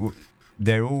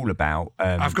 They're all about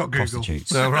I've got Google.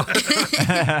 prostitutes. Oh, right.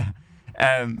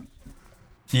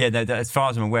 Yeah, as far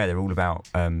as I'm aware, they're all about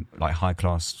like high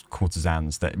class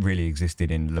courtesans that really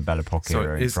existed in La Belle Époque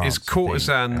era in France.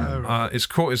 Is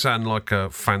courtesan like a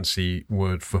fancy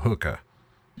word for hooker?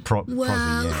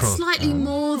 Slightly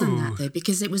more than that, though,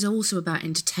 because it was also about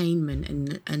entertainment,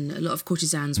 and a lot of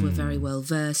courtesans were very well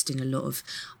versed in a lot of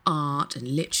art and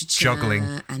literature,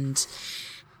 juggling, and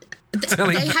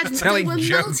They were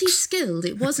jokes. multi-skilled.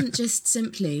 It wasn't just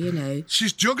simply,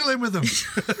 She's juggling with them.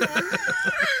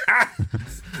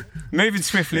 Moving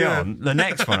swiftly on, the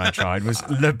next one I tried was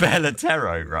La Bella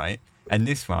Terro, right? And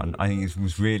this one, I think,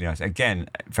 was really nice. Again,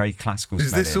 very classical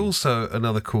smelling. Is this also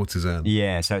another courtesan?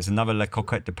 Yeah, so it's another La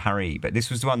Coquette de Paris, but this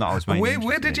was the one that I was mainly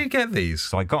Where did you get these?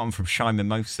 So I got them from Shy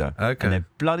Mimosa. Okay. And they're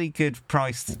bloody good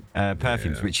priced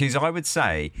perfumes, which is, I would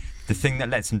say, the thing that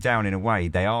lets them down in a way.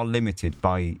 They are limited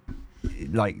by,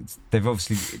 they've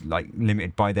obviously,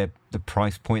 limited by the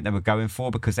price point they were going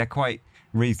for, because they're quite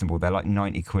reasonable. They're like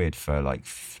 90 quid for,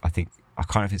 I think, I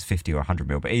can't know if it's 50 or 100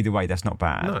 mil, but either way, that's not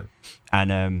bad. No.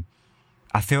 And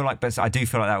I feel like, but I do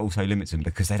feel like that also limits them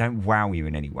because they don't wow you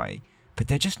in any way, but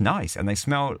they're just nice and they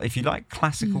smell. If you like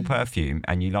classical perfume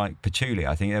and you like patchouli,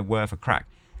 I think they're worth a crack.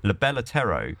 La Bella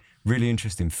Terro, really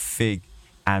interesting fig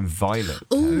and violet.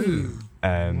 Ooh.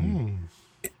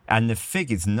 And the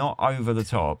fig is not over the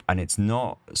top and it's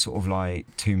not sort of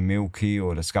like too milky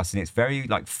or disgusting. It's very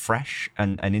fresh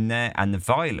and in there. And the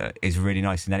violet is really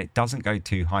nice in that it doesn't go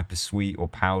too hyper sweet or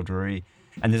powdery.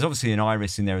 And there's obviously an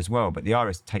iris in there as well, but the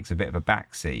iris takes a bit of a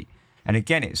backseat. And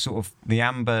again, it's sort of the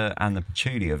amber and the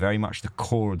patchouli are very much the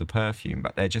core of the perfume,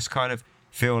 but they just kind of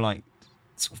feel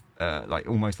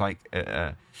almost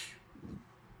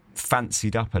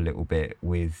fancied up a little bit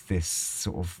with this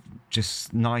sort of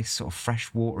just nice sort of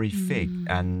fresh watery fig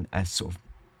and a sort of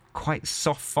quite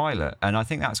soft violet. And I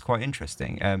think that's quite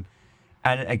interesting. And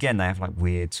again, they have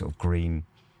weird sort of green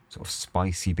sort of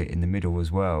spicy bit in the middle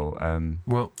as well.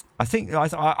 Well,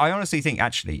 I honestly think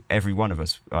actually every one of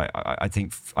us, I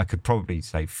think I could probably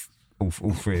say all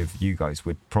three of you guys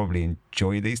would probably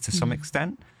enjoy these to some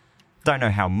extent. Don't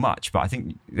know how much, but I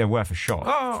think they're worth a shot.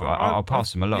 I'll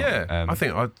pass them along. Yeah, I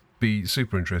think I'd be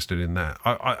super interested in that.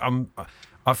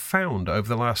 I've found over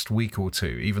the last week or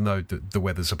two, even though the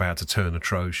weather's about to turn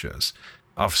atrocious,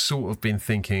 I've sort of been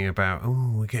thinking about,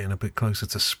 we're getting a bit closer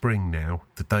to spring now.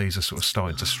 The days are sort of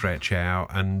starting to stretch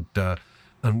out, and I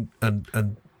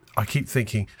keep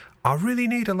thinking, I really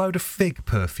need a load of fig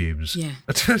perfumes. Yeah.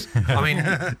 I mean,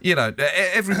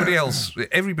 everybody else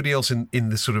in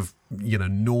the sort of,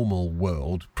 normal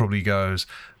world probably goes,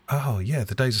 oh, yeah,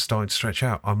 the days are starting to stretch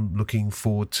out. I'm looking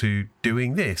forward to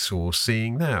doing this or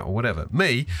seeing that or whatever.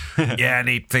 Me, yeah, I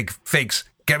need figs.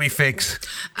 Get me figs.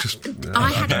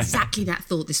 I had exactly that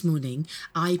thought this morning.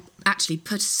 I actually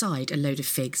put aside a load of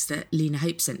figs that Lena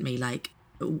Hope sent me,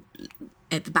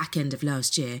 at the back end of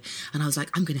last year, and I was like,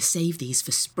 I'm going to save these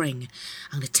for spring.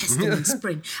 I'm going to test them in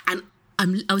spring. And I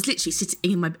was literally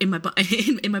sitting in my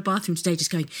bathroom today,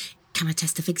 just going, can I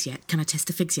test the figs yet? Can I test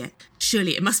the figs yet?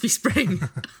 Surely it must be spring.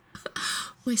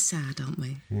 We're sad, aren't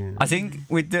we? Yeah. I think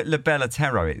with the La Bella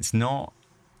Terro, it's not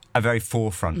a very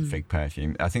forefront fig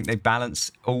perfume. I think they balance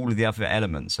all of the other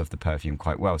elements of the perfume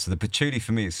quite well. So the patchouli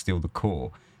for me is still the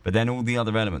core, but then all the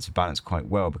other elements are balanced quite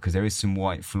well because there is some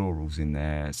white florals in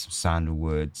there, some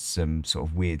sandalwood, some sort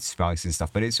of weird spices and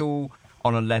stuff, but it's all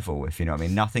on a level, if you know what I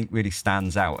mean. Nothing really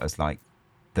stands out as the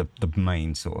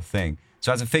main sort of thing.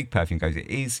 So as a fig perfume goes, it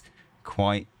is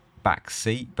quite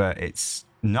backseat, but it's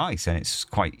nice and it's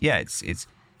quite, it's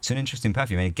an interesting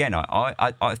perfume. And again,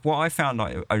 I what I found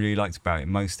I really liked about it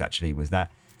most actually was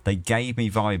that they gave me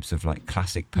vibes of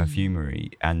classic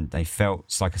perfumery, and they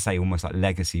felt, like I say, almost like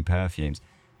legacy perfumes,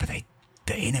 but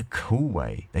they're in a cool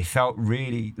way. They felt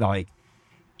really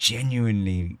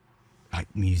genuinely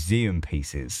museum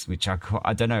pieces, which I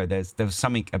don't know. There was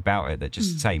something about it that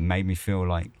just made me feel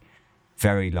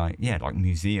very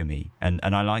museum-y, and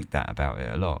I like that about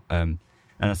it a lot. And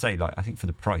I say, I think for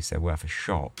the price, they're worth a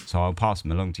shot. So I'll pass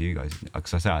them along to you guys.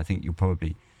 Because I say, I think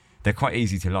they're quite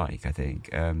easy to like, I think.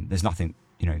 There's nothing,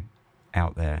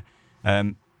 out there.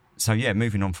 So, yeah,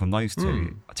 moving on from those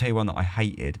two, I'll tell you one that I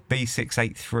hated.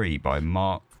 B683 by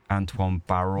Marc-Antoine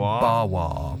Barrois.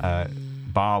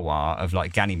 Barrois of,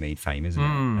 Ganymede fame, isn't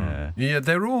it? Yeah,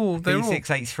 they're all...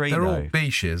 B683, they're all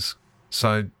biches.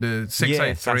 So, the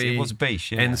 683, it was a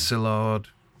biche, yeah. Encelade...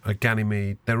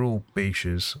 Ganymede, they're all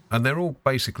biches, and they're all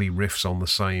basically riffs on the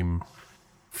same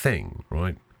thing,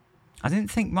 right? I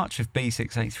didn't think much of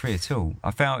B683 at all.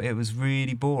 I felt it was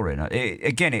really boring.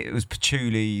 It was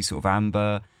patchouli, sort of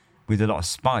amber, with a lot of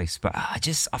spice, but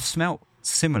I've smelt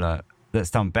similar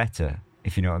that's done better,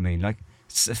 if you know what I mean. A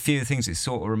few things it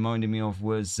sort of reminded me of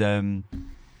was the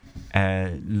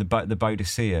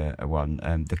Bodicea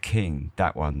one, the King,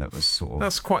 that one that was sort of...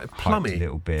 That's quite plummy. A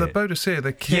little bit. The Bodicea,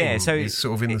 the King, is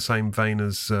sort of in the same vein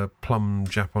as Plum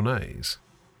Japonaise.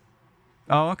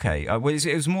 Oh, okay. It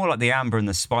was more like the amber and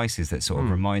the spices that sort of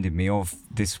reminded me of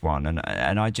this one,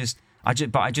 and I just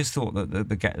thought that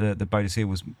the Bodicea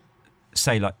was,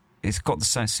 say, it's got the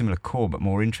same similar core but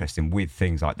more interesting with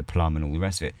things like the plum and all the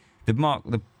rest of it.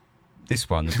 This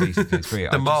one, the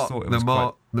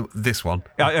B683, this one.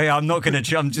 I'm not going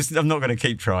to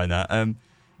keep trying that.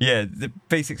 The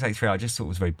B683 I just thought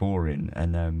was very boring,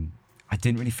 and I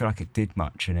didn't really feel like it did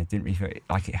much, and I didn't really feel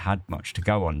like it had much to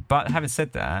go on. But having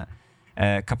said that,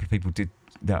 a couple of people did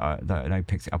that I know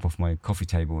picked it up off my coffee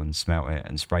table and smelt it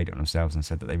and sprayed it on themselves and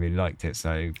said that they really liked it.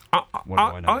 So what do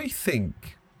I know? I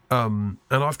think, and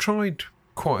I've tried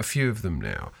quite a few of them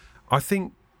now. I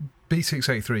think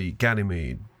B683,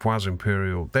 Ganymede, Bois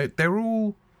Imperial, they're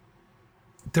all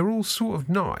sort of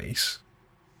nice,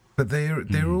 but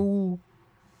they're all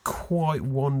quite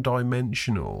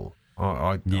one-dimensional.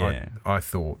 I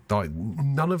thought, like,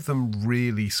 none of them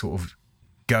really sort of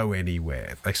go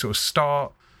anywhere. They sort of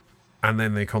start and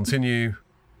then they continue,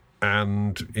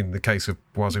 and in the case of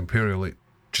Bois Imperial, it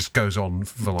just goes on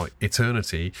for like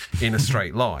eternity in a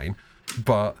straight line,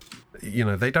 but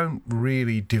they don't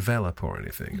really develop or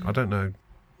anything. I don't know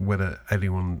whether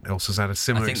anyone else has had a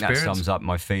similar experience. I think that sums up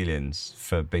my feelings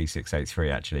for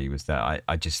B683, actually, was that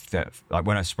I just, like,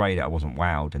 when I sprayed it, I wasn't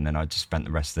wowed, and then I just spent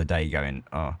the rest of the day going,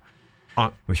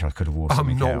 wish I could have worn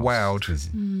something else. I'm not wowed.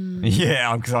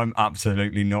 Yeah, because I'm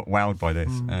absolutely not wowed by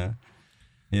this.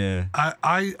 Yeah.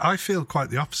 I feel quite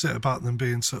the opposite about them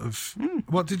being sort of...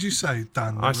 What did you say,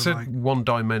 Dan? I said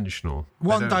one-dimensional.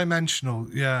 One-dimensional,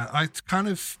 yeah. I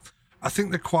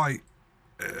think they're quite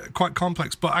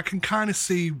complex, but I can kind of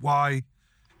see why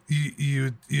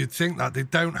you'd think that. They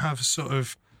don't have a sort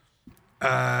of...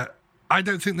 I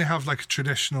don't think they have like a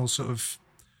traditional sort of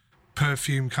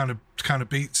perfume kind of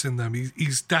beats in them.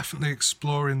 He's definitely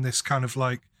exploring this kind of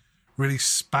like really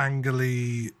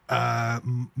spangly...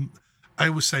 I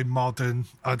always say modern.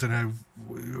 I don't know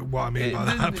what I mean by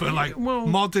that, but like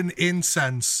modern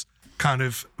incense kind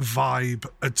of vibe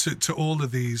to all of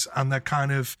these, and they're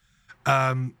kind of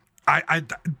I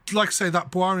like to say that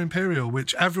Bois Imperial,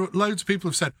 which loads of people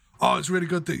have said, oh, it's really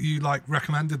good that you like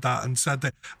recommended that and said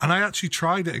that, and I actually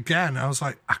tried it again. I was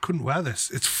like, I couldn't wear this.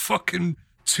 It's fucking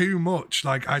too much.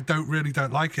 Like, I don't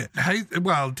like it.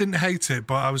 Didn't hate it,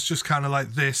 but I was just kind of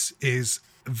like, this is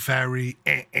very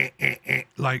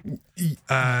like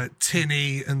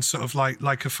tinny and sort of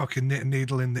like a fucking knit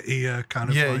needle in the ear kind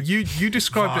of. Yeah, like you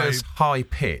described it as high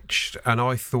pitched, and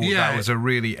I thought that was a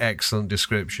really excellent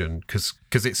description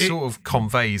because it sort of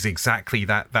conveys exactly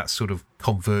that sort of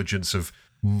convergence of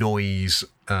noise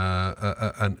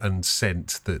and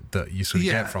scent that you sort of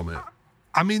get from it.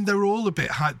 I mean, they're all a bit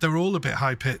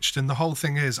high pitched, and the whole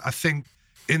thing is, I think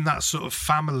in that sort of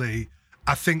family,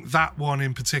 I think that one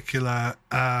in particular,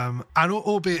 and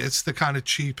albeit it's the kind of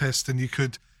cheapest, and you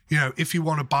could, if you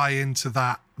want to buy into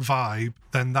that vibe,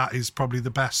 then that is probably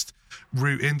the best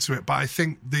route into it. But I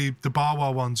think the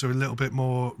Barwa ones are a little bit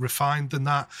more refined than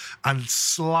that, and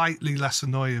slightly less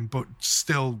annoying, but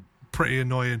still pretty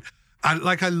annoying. I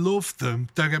loved them.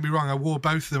 Don't get me wrong. I wore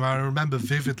both of them. I remember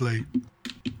vividly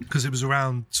because it was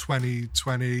around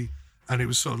 2020, and it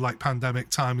was sort of like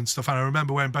pandemic time and stuff. And I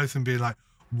remember wearing both of them, being like,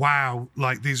 wow,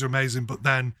 like these are amazing, but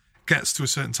then gets to a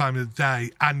certain time of the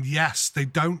day, and yes, they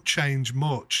don't change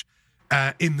much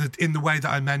in the way that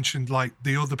I mentioned, like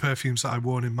the other perfumes that I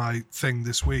worn in my thing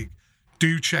this week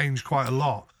do change quite a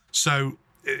lot. So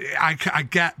I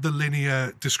get the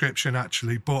linear description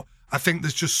actually, but I think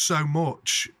there's just so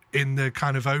much in the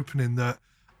kind of opening that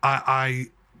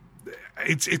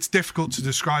it's difficult to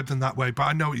describe them that way, but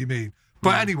I know what you mean.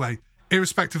 But anyway,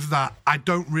 irrespective of that, I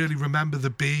don't really remember the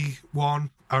B one.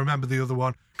 I remember the other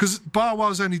one. Because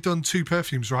Barwa's only done 2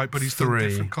 perfumes, right? But he's done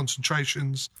different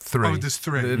concentrations. 3. Oh, there's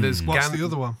 3. What's the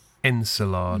other one?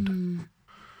 Encelade.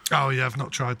 Oh, yeah, I've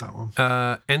not tried that one.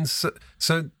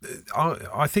 So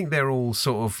I think they're all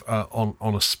sort of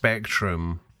on a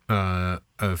spectrum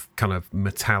of kind of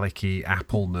metallic-y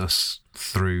appleness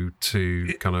through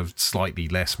to kind of slightly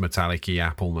less metallic-y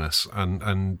appleness,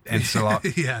 and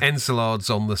Encelade's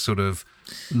on the sort of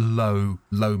low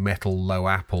metal, low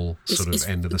apple sort of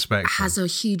end of the spectrum. It has a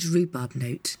huge rhubarb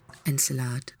note,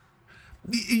 Encelade.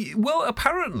 Well,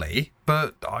 apparently,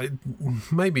 but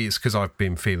maybe it's because I've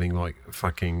been feeling like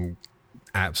fucking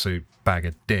absolute bag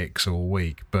of dicks all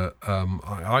week, but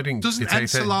I didn't... Doesn't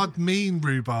Encelade mean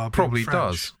rhubarb? Probably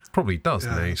does. Probably does,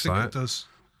 yeah, I think it does.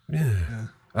 Yeah.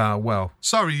 Well,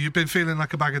 sorry, you've been feeling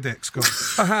like a bag of dicks. Go on.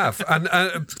 I have, and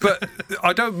but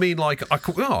I don't mean like I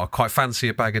quite fancy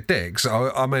a bag of dicks.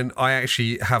 I mean I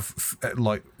actually have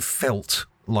felt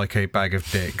like a bag of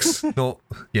dicks.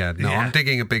 I'm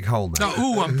digging a big hole now.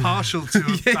 I'm partial to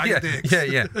a bag of dicks.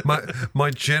 Yeah.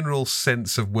 My general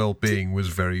sense of well-being was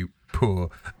very poor.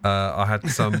 I had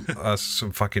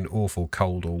some fucking awful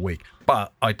cold all week.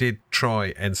 But I did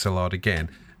try Encelade again,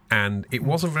 and it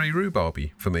wasn't very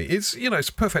rhubarby for me. It's it's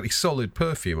a perfectly solid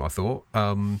perfume, I thought,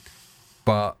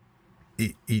 but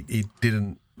it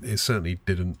didn't. It certainly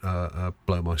didn't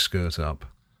blow my skirt up.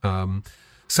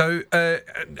 So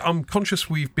I'm conscious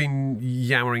we've been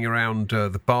yammering around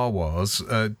the Barwars.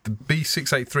 The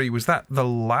B683, was that the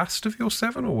last of your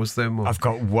 7, or was there more? I've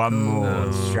got one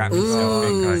more. Strap yourself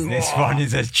in, guys. This one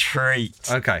is a treat.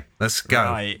 Okay, let's go.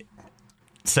 Right.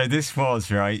 So this was,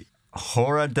 right,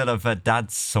 Hora de la Verdad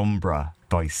Sombra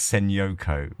by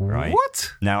Senyoko, right?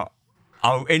 What? Now,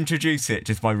 I'll introduce it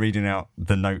just by reading out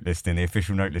the note listing, the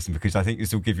official note listing, because I think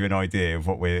this will give you an idea of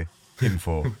what we're in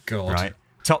for. God. Right?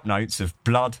 Top notes of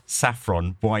blood,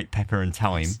 saffron, white pepper and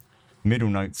thyme. Middle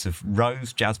notes of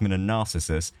rose, jasmine and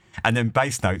narcissus. And then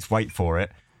base notes, wait for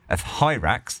it, of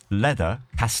hyrax, leather,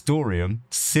 castoreum,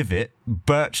 civet,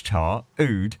 birch tar,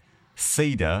 oud,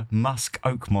 cedar, musk,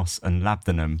 oak moss and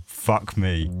labdanum. Fuck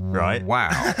me, right?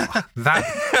 Wow.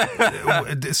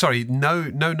 That. Sorry, no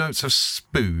notes of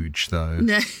spooge, though.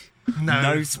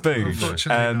 No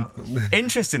spooge.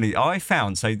 Interestingly, I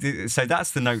found so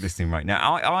that's the note listing right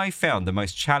now. I found the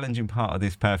most challenging part of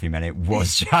this perfume, and it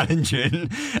was challenging,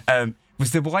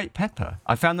 was the white pepper.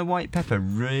 I found the white pepper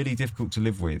really difficult to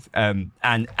live with, and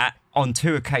on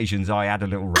 2 occasions I had a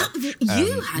little rush.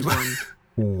 You had one.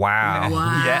 Wow.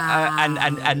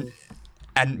 Yeah,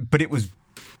 and but it was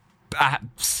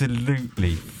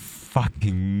absolutely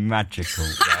fucking magical,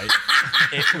 right?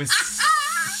 It was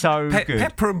so good.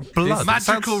 Pepper and blood.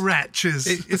 Magical wretches.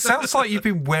 It sounds like you've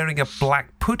been wearing a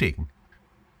black pudding.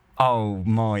 Oh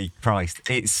my Christ.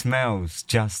 It smells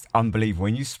just unbelievable.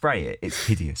 When you spray it, it's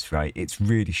hideous, right? It's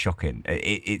really shocking.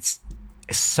 It's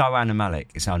so animalic,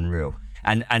 it's unreal.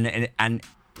 And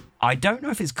I don't know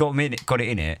if it's got it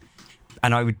in it,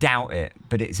 and I would doubt it,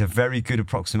 but it's a very good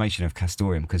approximation of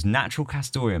castoreum, because natural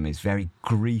castoreum is very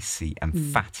greasy and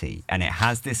fatty, and it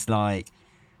has this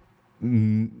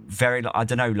very, I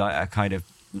don't know, like a kind of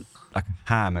like a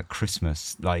ham at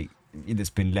Christmas, like that's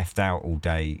been left out all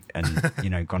day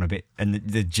and gone a bit, and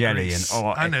the jelly grease. And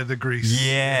I know the grease.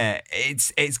 Yeah,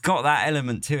 it's got that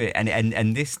element to it,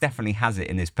 and this definitely has it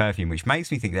in this perfume, which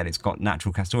makes me think that it's got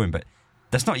natural castoreum, but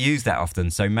that's not used that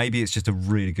often, so maybe it's just a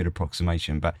really good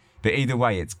approximation. But either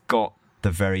way, it's got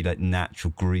the very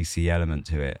natural greasy element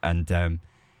to it, and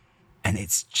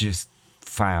it's just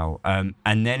foul. And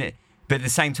then but at the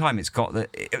same time, it's got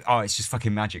it's just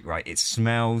fucking magic, right? It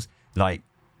smells like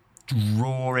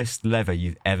rawest leather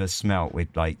you've ever smelt, with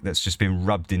that's just been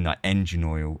rubbed in engine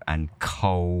oil and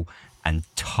coal and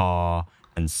tar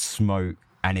and smoke,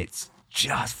 and it's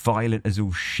just violent as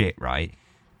all shit, right?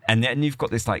 And then you've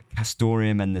got this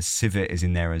castoreum, and the civet is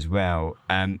in there as well,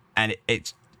 and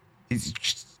it's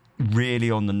just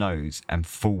really on the nose and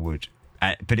forward,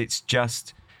 but it's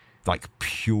just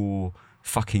pure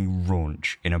fucking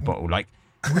raunch in a bottle.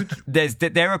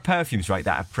 There are perfumes, right,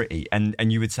 that are pretty, and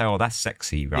you would say, oh, that's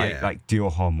sexy, right? Yeah. Like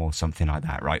Dior Homme or something like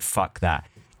that, right? Fuck that.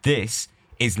 This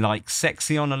is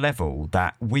sexy on a level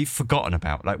that we've forgotten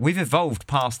about. We've evolved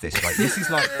past this. This is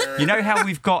how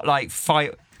we've got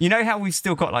fight. You know how we've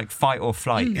still got fight or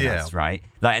flight in us, right?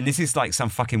 And this is some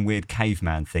fucking weird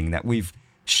caveman thing that we've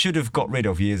should have got rid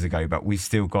of years ago, but we've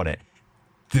still got it.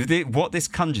 What this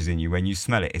conjures in you when you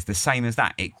smell it is the same as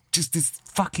that. It just this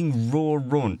fucking raw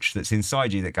raunch that's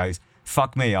inside you that goes,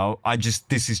 fuck me, I just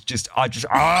do you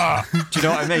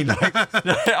know what I mean?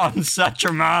 I'm such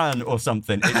a man or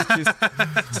something.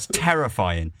 It's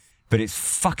terrifying, but it's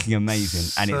fucking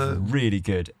amazing, and it's really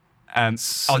good.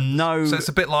 So it's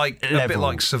a bit like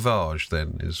Sauvage,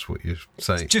 then, is what you're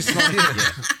saying. Just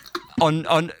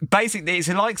on basically, it's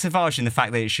like Sauvage in the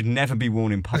fact that it should never be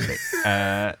worn in public.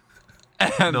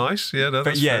 Nice, yeah, no,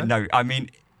 that's fair. No, I mean,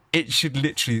 it should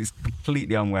literally, it's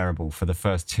completely unwearable for the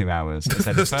first 2 hours.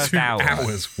 So the first 2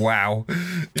 hours, wow.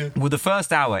 Yeah. Well, the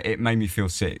first hour, it made me feel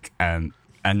sick, and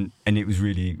it was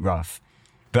really rough.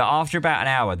 But after about an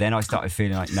hour, then I started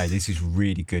feeling no, this is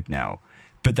really good now.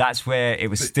 But that's where it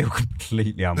was still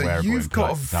completely unwearable. But you've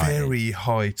got a very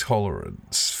high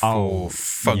tolerance for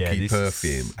funky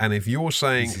perfume, and if you're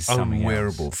saying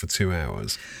unwearable for 2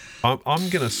 hours, I'm going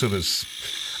to sort of.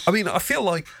 I mean, I feel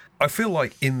like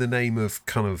in the name of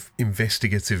kind of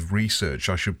investigative research,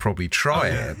 I should probably try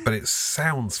it, but it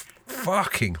sounds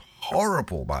fucking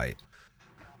horrible, mate.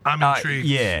 I'm intrigued.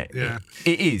 Yeah.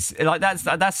 It is. Like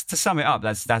that's to sum it up.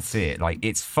 That's it. Like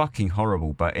it's fucking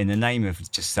horrible, but in the name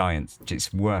of just science,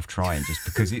 it's worth trying. Just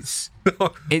because it's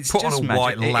Put just on a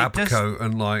white lab coat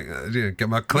and get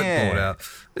my clipboard out.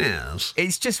 Yes,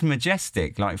 it's just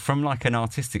majestic. Like from like an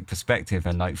artistic perspective,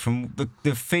 and like from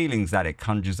the feelings that it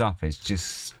conjures up, is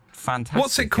just fantastic.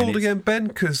 What's it called again, Ben?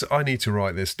 Because I need to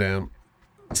write this down.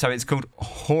 So it's called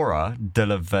Hora de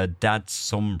la Verdad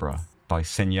Sombra by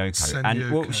Senyoko.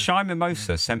 And Shy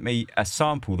Mimosa sent me a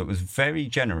sample that was very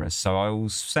generous, so I'll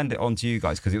send it on to you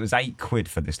guys because it was £8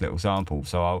 for this little sample.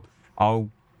 So I'll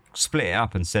split it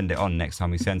up and send it on next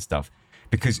time we send stuff,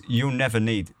 because you'll never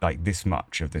need like this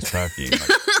much of this perfume.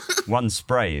 Like, one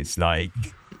spray is like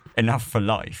enough for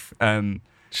life.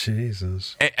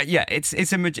 Jesus.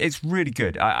 It's really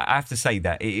good. I have to say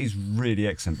that it is really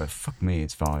excellent, but fuck me,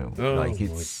 it's vile. Oh like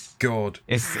my God.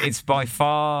 It's by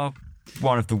far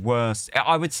one of the worst.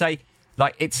 I would say,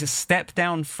 like, it's a step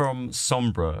down from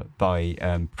Sombra by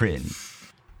Prin.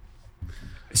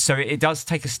 So it does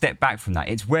take a step back from that.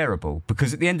 It's wearable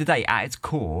because at the end of the day, at its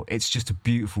core, it's just a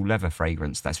beautiful leather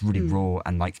fragrance that's really raw.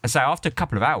 And like I say, after a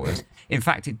couple of hours, in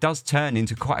fact, it does turn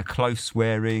into quite a close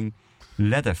wearing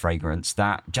leather fragrance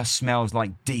that just smells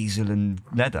like diesel and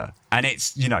leather. And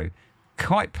it's,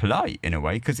 quite polite in a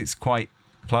way because it's quite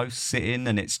close sitting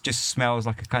and it just smells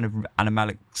like a kind of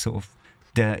animalic sort of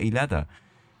dirty leather.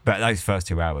 But those first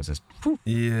 2 hours are...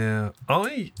 Yeah.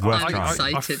 I'm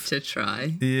excited to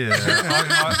try. Yeah.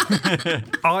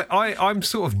 I'm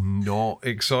sort of not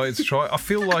excited to try. I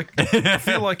feel like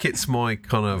it's my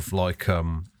kind of like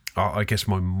I guess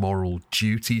my moral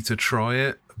duty to try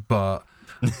it, but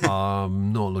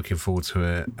I'm not looking forward to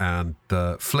it. And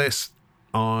Fliss,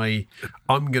 I'm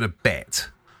gonna bet,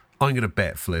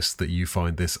 Fliss, that you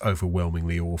find this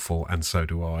overwhelmingly awful, and so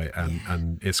do I,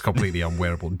 and it's completely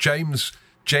unwearable.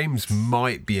 James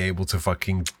might be able to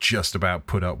fucking just about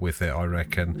put up with it, I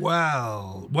reckon.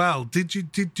 Well, did you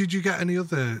get any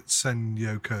other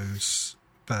Senyokos,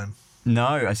 Ben?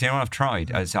 No, it's the only one I've tried.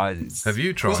 Have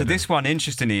you tried? So this one,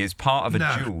 interestingly, is part of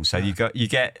a duel. So you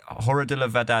get Hora de la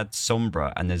Verdad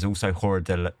Sombra, and there's also Hora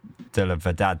de la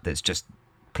Verdad that's just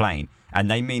plain, and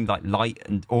they mean like light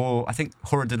or I think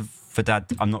Hora de la Verdad,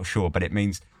 I'm not sure, but it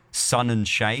means sun and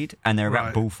shade, and they're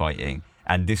about bullfighting.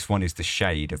 And this one is the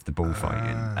shade of the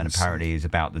bullfighting, and apparently is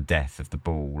about the death of the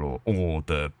bull or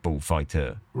the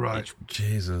bullfighter. Right.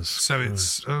 Jesus. So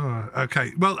it's...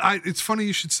 okay. Well, it's funny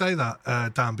you should say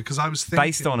that, Dan, because I was thinking...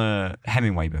 Based on a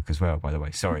Hemingway book as well, by the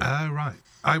way. Sorry. Right.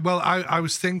 I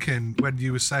was thinking when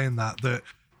you were saying that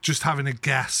just having a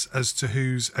guess as to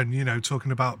who's... And,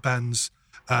 talking about Ben's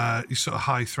sort of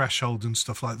high threshold and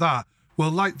stuff like that. Well,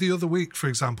 like the other week, for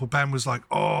example, Ben was like,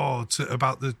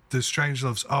 about the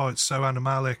Strangeloves. Oh, it's so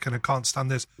animalic and I can't stand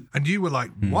this. And you were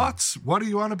like, what? What are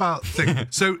you on about?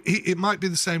 So it might be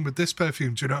the same with this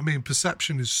perfume. Do you know what I mean?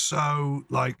 Perception is so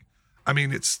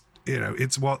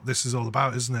it's what this is all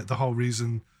about, isn't it? The whole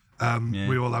reason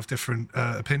we all have different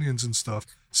opinions and stuff.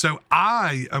 So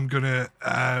I am going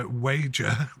to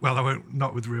wager, well, I won't,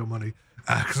 not with real money,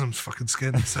 because I'm fucking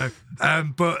skinned. So,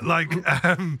 but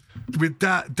with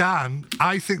Dan,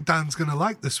 I think Dan's going to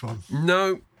like this one.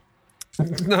 No.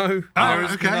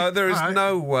 There is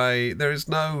no way. There is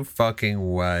no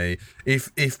fucking way.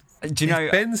 If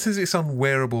Ben says it's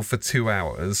unwearable for 2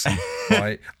 hours,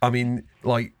 right? I mean,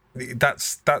 like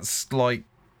that's like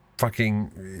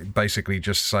fucking basically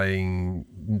just saying,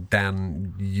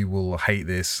 Dan, you will hate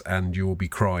this and you will be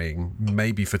crying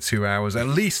maybe for 2 hours, at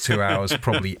least 2 hours,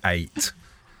 probably 8.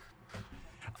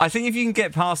 I think if you can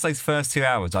get past those first 2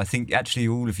 hours, I think actually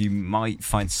all of you might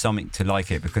find something to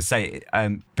like it, because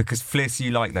Fliss,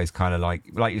 you like those kind of like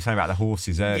you were saying about the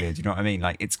horses earlier. Do you know what I mean?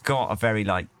 Like it's got a very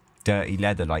like dirty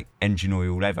leather, like engine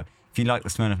oil leather. If you like the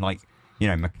smell of like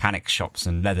mechanic shops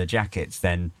and leather jackets,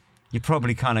 then you're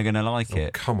probably kind of going to like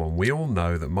it. Come on, we all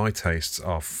know that my tastes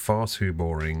are far too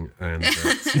boring, and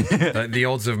the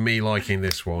odds of me liking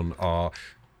this one are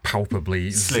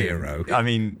palpably zero. I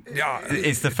mean,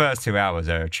 it's the first 2 hours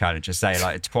are a challenge. I say,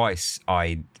 like twice,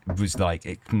 I was like,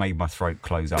 it made my throat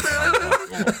close up.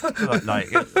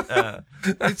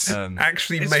 It's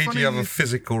actually made you have a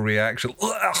physical reaction.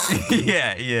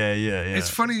 Yeah. It's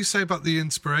funny you say about the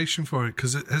inspiration for it,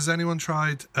 because has anyone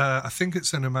tried? I think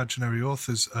it's an imaginary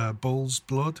author's Bull's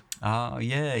Blood. Oh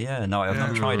yeah. No, I've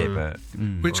not tried it, but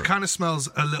which kind of smells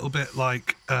a little bit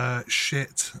like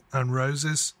shit and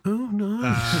roses. Oh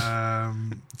no.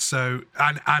 So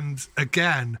and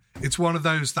again, it's one of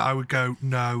those that I would go,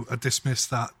 no, I dismiss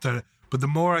that. But the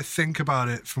more I think about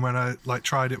it from when I like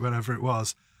tried it, whenever it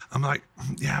was, I'm like,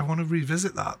 yeah, I want to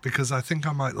revisit that because I think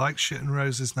I might like Shit and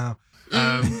Roses now.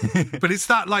 But it's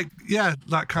that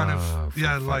that kind of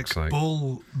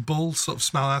bull sort of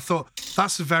smell. And I thought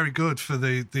that's very good for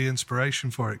the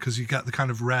inspiration for it because you get the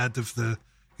kind of red of the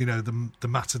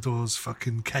matador's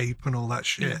fucking cape and all that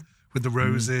shit with the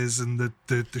roses and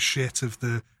the shit of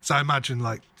the. So I imagine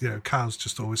cows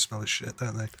just always smell of shit,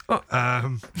 don't they?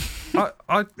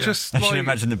 I just I should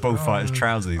imagine the bullfighter's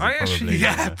trousers.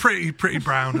 Pretty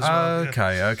brown as well.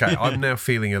 Okay. I'm now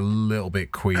feeling a little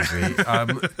bit queasy.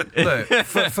 Look,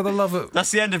 for the love of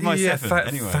that's the end of my seven.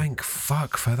 Anyway, thank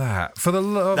fuck for that. For the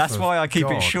love. That's of why I keep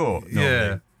God. it short. Normally.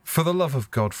 Yeah. For the love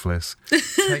of God, Fliss,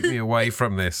 take me away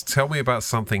from this. Tell me about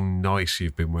something nice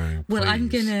you've been wearing. Well,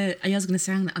 please. I was gonna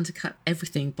say I'm gonna undercut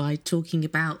everything by talking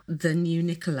about the new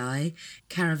Nikolai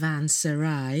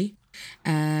Caravanserai.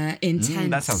 Intense.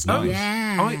 That sounds nice.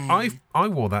 Yeah. I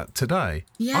wore that today.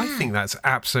 Yeah. I think that's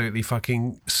absolutely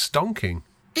fucking stonking.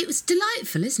 It was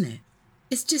delightful, isn't it?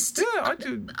 It's just... Yeah, I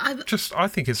do. I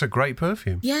think it's a great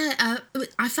perfume. Yeah,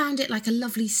 I found it like a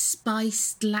lovely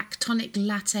spiced lactonic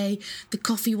latte. The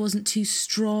coffee wasn't too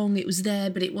strong. It was there,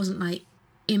 but it wasn't like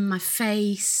in my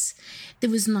face. There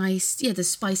was nice, the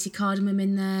spicy cardamom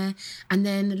in there. And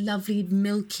then a lovely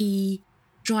milky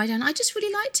dry down. I just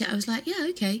really liked it. I was like, yeah,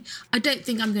 okay. I don't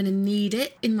think I'm going to need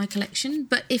it in my collection.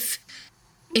 But if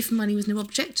money was no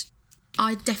object,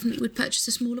 I definitely would purchase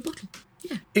a smaller bottle.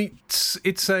 Yeah.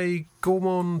 It's a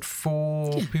gourmand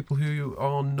for people who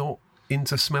are not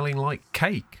into smelling like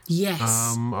cake.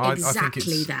 Yes,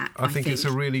 exactly that. I think it's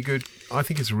a really good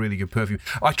perfume.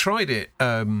 I tried it.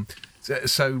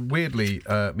 So weirdly,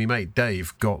 my mate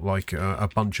Dave got like a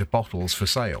bunch of bottles for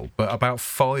sale, but about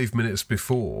 5 minutes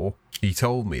before he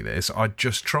told me this, I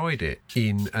just tried it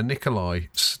in a Nikolai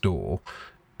store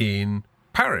in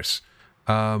Paris.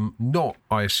 Not,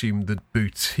 I assume, the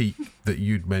boutique that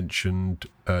you'd mentioned,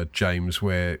 James,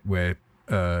 where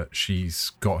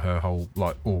she's got her whole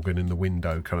like organ in the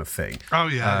window kind of thing. Oh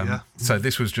yeah. So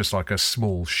this was just like a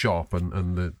small shop,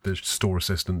 and the store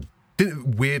assistant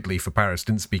weirdly for Paris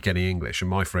didn't speak any English, and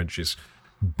my French is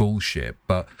bullshit,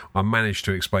 but I managed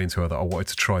to explain to her that I wanted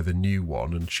to try the new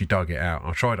one, and she dug it out.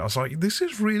 I tried it. I was like, this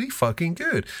is really fucking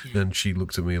good. And she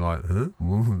looked at me like, huh?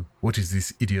 What is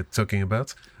this idiot talking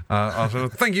about? I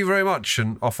said, thank you very much,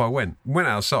 and off I went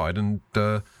outside, and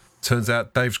turns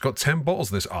out Dave's got 10 bottles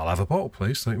of this. I'll have a bottle,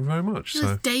 please. Thank you very much. No,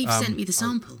 so Dave sent me the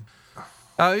sample.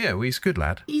 Oh yeah, well, he's a good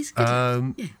lad. He's a good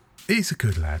lad. Yeah. He's a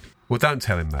good lad. Well, don't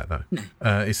tell him that, though. No.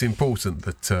 It's important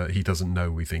that he doesn't know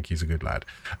we think he's a good lad.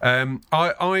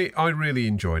 I really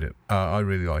enjoyed it. I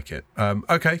really like it.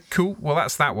 Okay, cool. Well,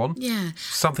 that's that one. Yeah.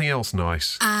 Something else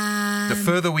nice. The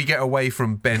further we get away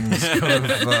from Ben's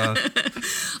kind of...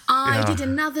 I did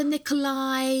another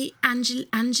Nikolai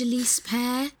Angelis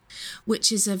pear,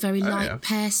 which is a very light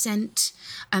pear scent.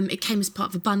 It came as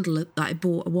part of a bundle that I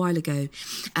bought a while ago.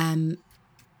 And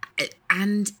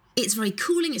it's very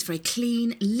cooling, it's very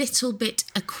clean, little bit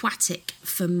aquatic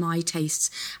for my tastes,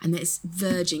 and it's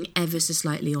verging ever so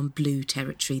slightly on blue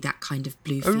territory, that kind of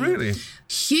blue feel. Oh, really?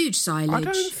 Huge silage.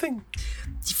 I don't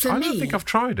think I've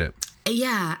tried it.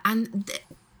 Yeah, and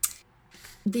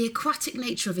the aquatic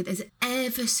nature of it, there's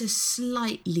ever so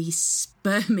slightly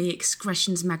spermy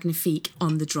excretions magnifique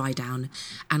on the dry down.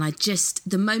 And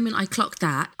the moment I clocked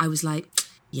that, I was like,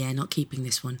 yeah, not keeping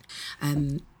this one.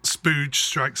 Spooge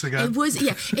strikes again. It was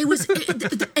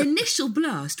the initial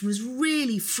blast was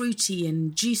really fruity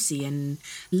and juicy and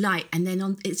light, and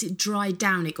then as it dried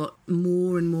down, it got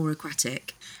more and more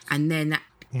aquatic, and then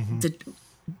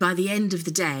by the end of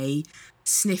the day,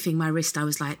 sniffing my wrist, I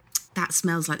was like, that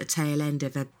smells like the tail end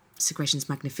of a Secretions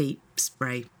Magnifique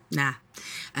spray. Nah.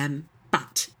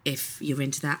 But if you're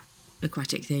into that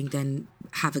aquatic thing, then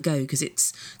have a go,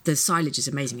 because the silage is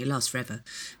amazing. It lasts forever.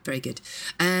 Very good.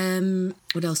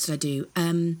 What else did I do?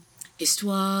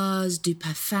 Histoires du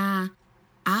Parfum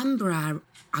Ambra.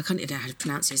 I can't know how to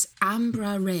pronounce this.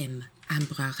 Ambrarem.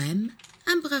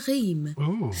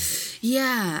 Ooh.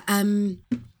 Yeah.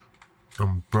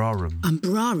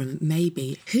 Umbrarum,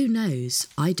 maybe. Who knows?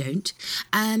 I don't.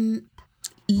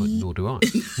 Nor do I.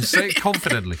 Say it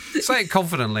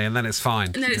confidently. And then it's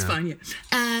fine. And then it's fine,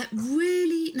 yeah.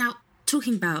 Really, now,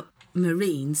 talking about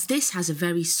marines, this has a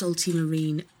very salty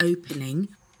marine opening,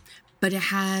 but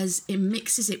it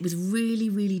mixes it with really,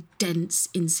 really dense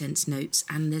incense notes,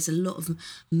 and there's a lot of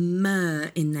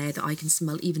myrrh in there that I can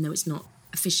smell, even though it's not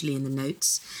officially in the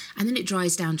notes. And then it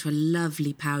dries down to a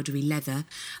lovely powdery leather.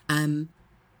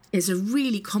 It's a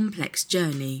really complex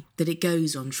journey that it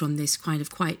goes on, from this kind of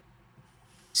quite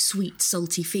sweet,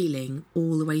 salty feeling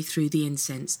all the way through the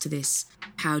incense to this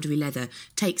powdery leather.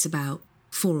 Takes about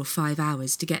 4 or 5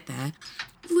 hours to get there.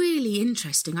 Really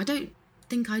interesting. I don't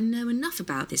think I know enough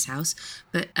about this house,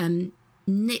 but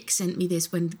Nick sent me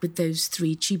this with those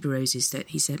 3 tuberoses that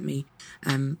he sent me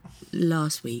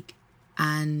last week,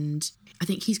 and I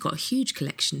think he's got a huge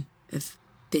collection of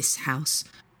this house,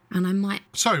 and I might...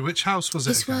 Sorry, which house was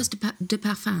it? Histoire de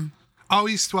Parfum. Oh,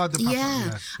 Histoire de Parfum.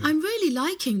 Yeah. I'm really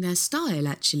liking their style,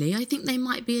 actually. I think they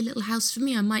might be a little house for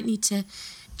me. I might need to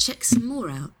check some more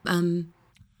out.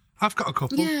 I've got a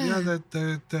couple. Yeah.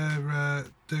 They're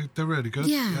really good.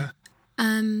 Yeah.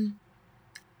 I'm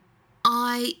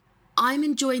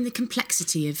enjoying the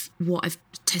complexity of what I've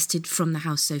tested from the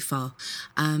house so far.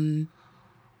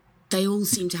 They all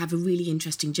seem to have a really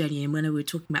interesting journey. And when we were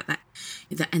talking about that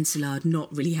Encelade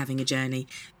not really having a journey,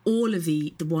 all of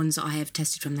the ones that I have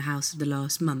tested from the house of the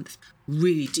last month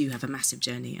really do have a massive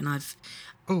journey. And I've...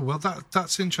 Oh, well,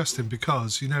 that's interesting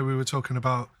because, we were talking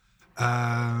about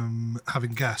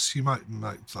having guests. You might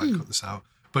cut this out.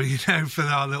 But, for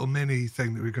our little mini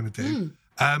thing that we're going to do,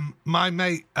 my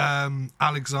mate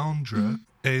Alexandra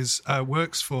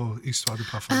works for Histoire de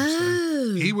Parfum. Oh.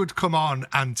 So he would come on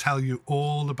and tell you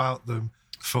all about them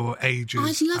for ages.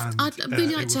 I'd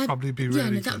really like to have... probably be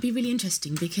really that would be really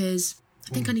interesting because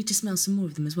I think I need to smell some more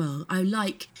of them as well. I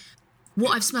like...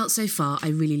 What I've smelt so far, I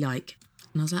really like.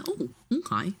 And I was like, oh,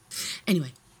 okay.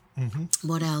 Anyway,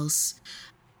 what else?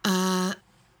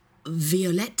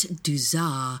 Violette du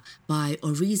Tsar by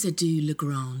Orisa du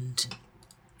Legrand.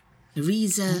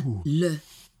 Orisa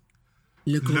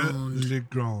Legrand.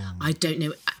 I don't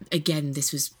know. Again,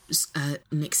 this was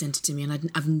Nick sent it to me, and I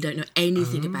don't know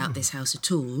anything about this house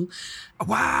at all.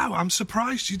 Wow, I'm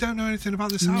surprised you don't know anything about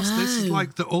this house. No. This is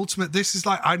like the ultimate. This is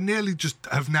like, I nearly just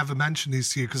have never mentioned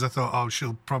these to you because I thought, oh,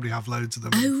 she'll probably have loads of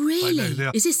them. Oh,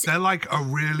 really? They're like a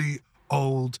really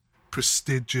old,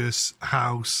 prestigious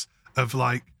house of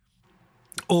like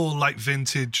all like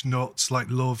vintage nuts, like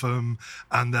love them,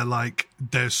 and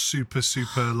they're super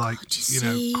like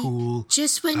cool.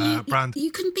 Just when brand.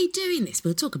 you can be doing this,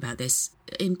 we'll talk about this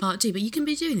in part 2, but you can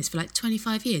be doing this for like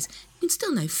 25 years. You can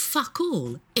still know fuck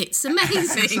all. It's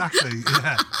amazing. Exactly,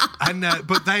 yeah. And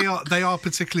but they are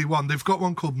particularly one. They've got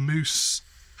one called Moose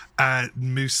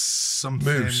something.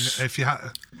 Moose. If you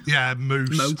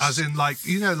Moose, as in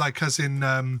as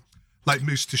in. Like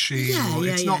Mousse de Chine,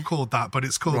 it's not called that, but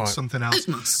it's called something else.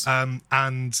 Oatmoss.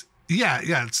 And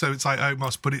so it's like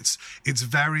oatmoss, but it's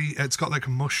got like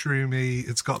a mushroomy,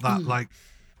 it's got that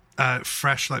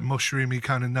fresh, like mushroomy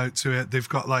kind of note to it. They've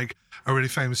got like a really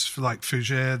famous for like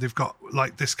fougere. They've got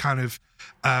like this kind of,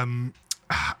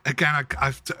 again,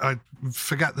 I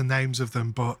forget the names of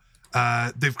them, but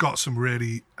they've got some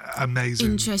really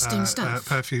amazing, interesting stuff.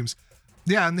 Perfumes.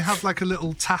 Yeah, and they have like a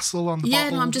little tassel on the bottle. Yeah,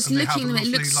 no, I'm just looking at it.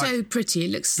 It looks so pretty. It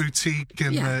looks boutique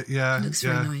in it looks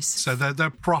very nice. So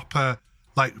they're proper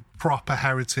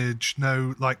heritage,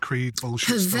 no like creed bullshit.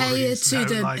 Purveyor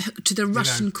stories, to the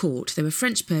Russian court. There were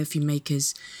French perfume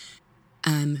makers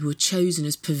who were chosen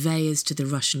as purveyors to the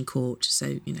Russian court.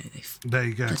 So there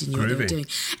you go. Bloody knew what they were doing.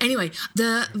 Anyway,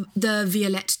 the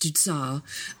Violette du Tsar.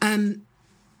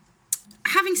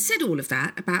 Having said all of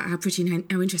that about how pretty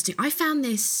and how interesting, I found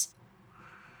this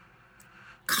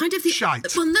kind of the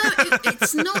shite. Well, no,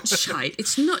 it's not shite.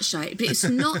 It's not shite, but it's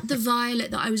not the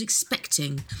violet that I was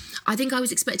expecting. I think I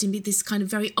was expecting this kind of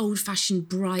very old-fashioned,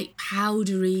 bright,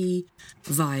 powdery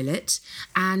violet,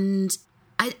 and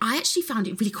I actually found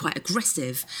it really quite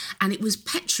aggressive, and it was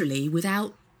petrol-y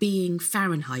without being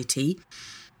Fahrenheit-y,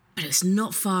 but it's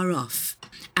not far off.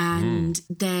 And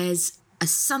there's a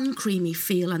sun-creamy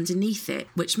feel underneath it,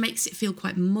 which makes it feel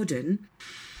quite modern.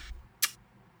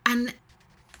 And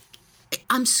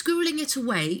I'm squirreling it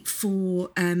away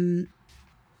for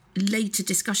later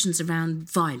discussions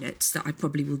around violets that I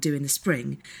probably will do in the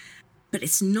spring, but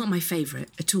it's not my favourite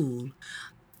at all.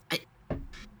 I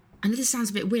know this sounds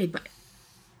a bit weird, but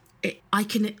the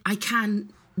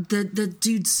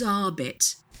du Tsar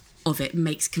bit of it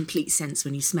makes complete sense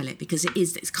when you smell it, because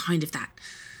it's kind of that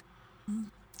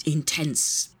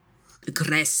intense,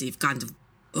 aggressive kind of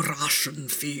Russian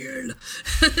feel.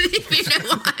 If you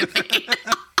know what I mean.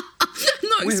 I'm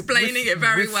not explaining it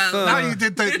very well. Now you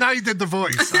did the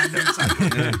voice. I know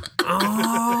exactly.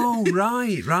 Oh,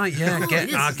 right, yeah.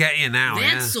 I'll get you now.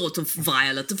 That sort of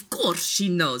violet, of course she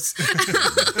knows.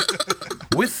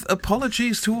 With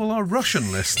apologies to all our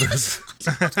Russian listeners.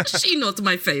 She not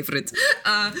my favourite.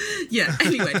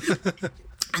 Anyway.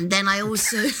 And then I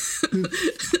also...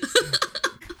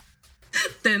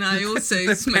 They're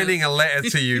penning a letter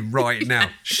to you right now.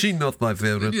 She not my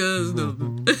favourite. Yes, no.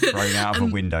 Right out of a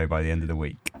window by the end of the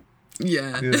week.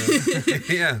 Yeah.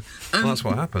 Yeah. Well, that's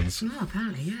what happens. Oh,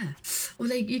 apparently, yeah. Well,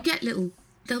 you get little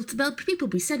people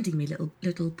be sending me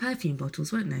little perfume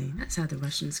bottles, won't they? That's how the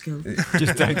Russians kill.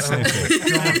 Just don't sniff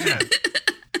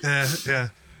it. Yeah.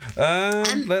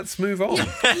 Let's move on.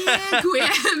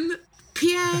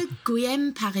 Pierre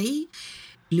Guillaume Paris,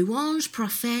 Louange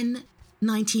Profane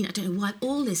 19. I don't know why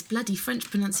all this bloody French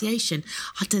pronunciation.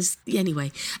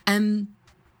 Anyway.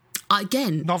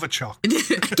 Again, Novichok.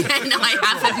 Again, I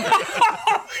haven't.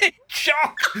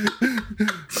 Novichok.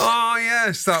 Oh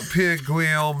yes, that Pierre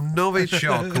Guillaume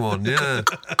Novichok one. Yeah,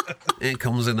 it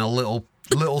comes in a little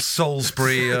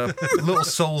Salisbury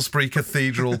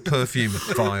Cathedral perfume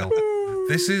vial.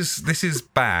 This is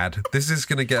bad. This is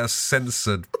going to get us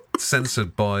censored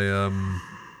by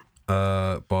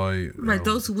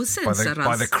those who will censor us.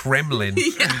 By the Kremlin.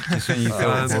 Just when you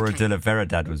thought Aurora de la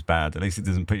Veridad was bad, at least it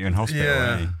doesn't put you in hospital.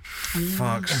 Yeah.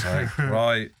 Fuck's sake.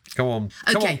 Right. Come on,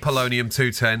 Polonium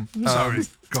 210. Sorry.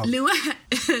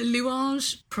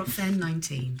 Louange Profane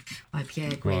 19 by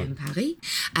Pierre Guillaume Paris.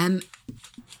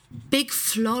 Big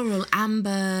floral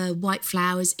amber, white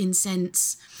flowers,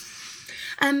 incense.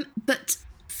 But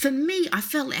for me, I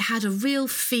felt it had a real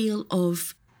feel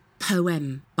of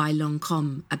Poème by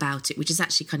Lancôme about it, which is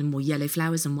actually kind of more yellow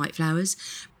flowers and white flowers,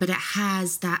 but it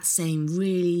has that same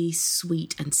really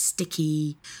sweet and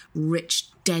sticky, rich,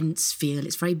 dense feel.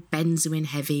 It's very benzoin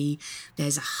heavy.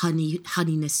 There's a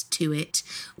honeyness to it,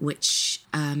 which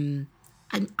I'm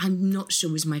not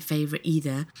sure was my favourite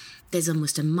either. There's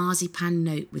almost a marzipan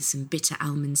note with some bitter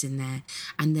almonds in there,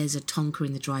 and there's a tonka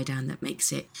in the dry down that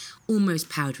makes it almost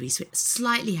powdery, so it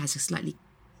has a slightly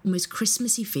almost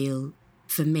Christmassy feel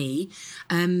for me.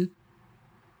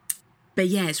 But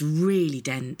yeah, it's really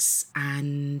dense,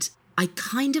 and I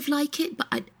kind of like it, but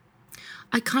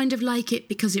I kind of like it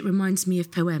because it reminds me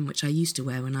of Poème, which I used to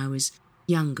wear when I was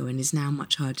younger and is now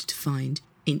much harder to find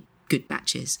in good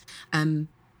batches.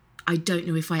 I don't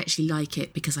know if I actually like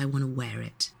it because I want to wear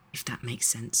it, if that makes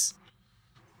sense.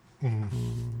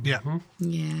 Yeah.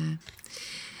 Yeah.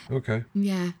 Okay.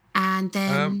 Yeah. And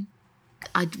then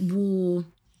I wore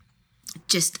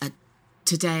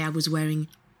today I was wearing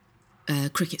a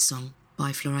Cricket Song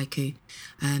by Floraiku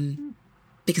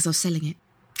because I was selling it.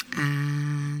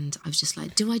 And I was just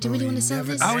like, do I really want to sell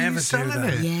this? Oh, you're selling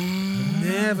it? Yeah.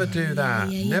 Never do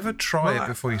that. Yeah. Never try it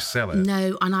before you sell it.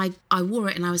 No, and I wore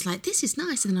it and I was like, this is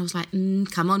nice. And then I was like,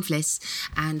 come on, Fliss.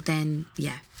 And then,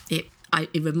 it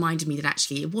reminded me that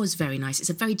actually it was very nice. It's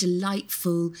a very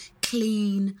delightful,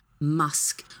 clean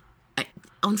musk.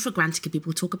 On Fragrantica,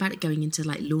 people talk about it going into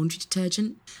like laundry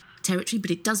detergent territory,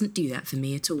 but it doesn't do that for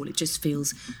me at all. It just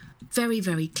feels very,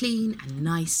 very clean and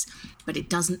nice, but it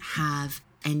doesn't have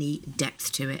any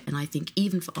depth to it. And I think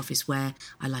even for office wear,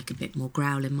 I like a bit more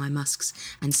growl in my musks.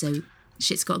 And so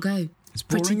shit's got to go. It's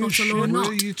pretty boring as bottle or shit. not.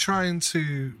 Were you trying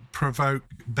to provoke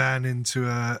Ben into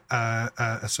a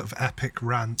sort of epic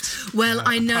rant? Well,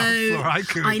 I know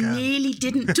Floraiku I again? nearly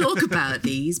didn't talk about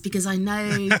these because I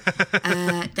know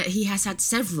that he has had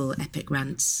several epic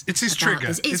rants. It's his about trigger.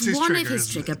 this. It's his one trigger, of his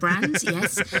isn't it? trigger brands,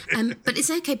 yes. But it's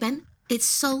okay, Ben. It's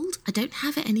sold. I don't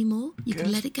have it anymore. You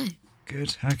can let it go.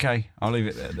 Good. Okay, I'll leave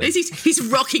it there then. He's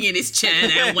rocking in his chair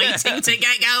now, waiting to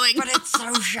get going. But it's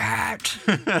so shit.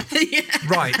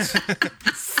 Right.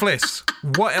 Fliss,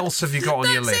 what else have you got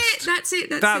on your list? That's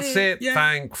it. That's it. Yeah.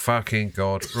 Thank fucking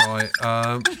God. Right.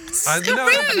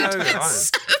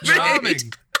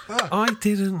 Charming. I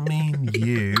didn't mean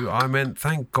you. I meant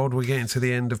thank God we're getting to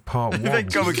the end of part one.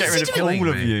 Thank God we're getting rid of all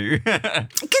of you.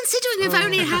 Considering we've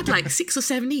only had like 6 or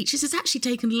 7 each, this has actually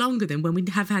taken longer than when we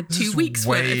have had 2 weeks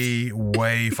worth.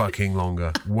 Way fucking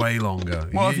longer. Way longer.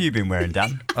 What have you been wearing,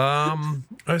 Dan?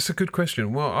 That's a good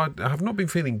question. Well, I have not been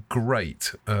feeling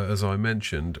great, as I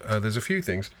mentioned. There's a few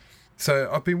things. So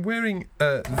I've been wearing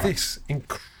this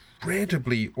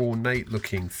incredibly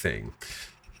ornate-looking thing,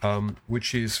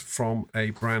 which is from a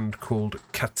brand called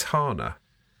Katana.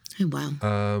 Oh,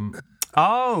 wow.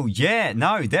 Oh yeah,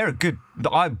 no, they're a good. You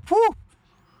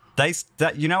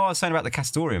know what I was saying about the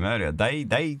Castoreum earlier.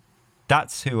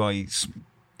 That's who I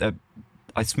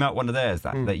smelt one of theirs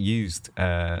that used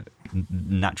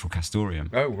natural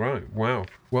Castoreum. Oh right, wow.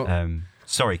 Well,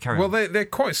 sorry, carry on. Well, they're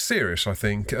quite serious, I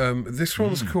think. This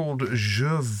one's called Je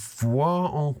vois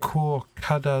encore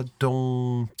Cada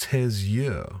dans tes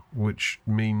yeux, which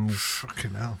means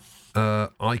Fucking hell.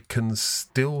 I can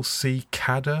still see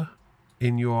Cada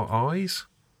in your eyes.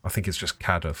 I think it's just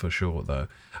Cada for short, though.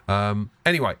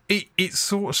 Anyway, it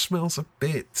sort of smells a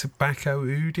bit tobacco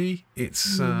oody.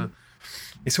 It's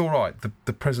all right.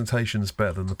 The presentation's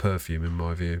better than the perfume, in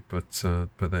my view. But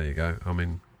there you go. I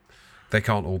mean, they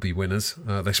can't all be winners.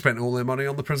 They spent all their money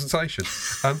on the presentation.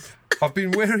 I've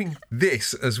been wearing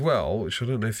this as well, which I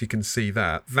don't know if you can see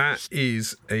that. That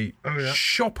is a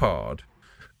Chopard,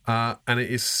 and it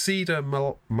is Cedar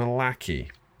Malachi.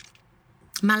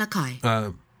 Malachi.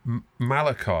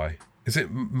 Malachi. Is it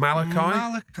Malachi?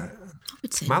 I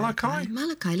would say Malachi?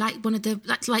 Malachi, like one of the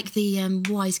like the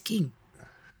wise king.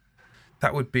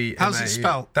 That would be how's it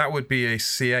spelled? That would be a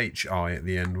CHI at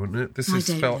the end, wouldn't it? This is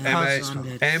spelled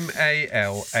Malaki.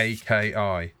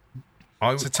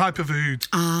 It's a type of oud.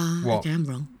 Okay, I'm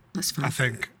wrong. That's fine. I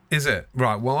think. Is it?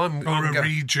 Right, well, I'm a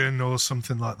region or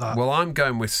something like that. Well, I'm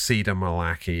going with Cedar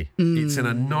Malachi. It's in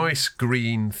a nice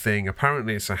green thing.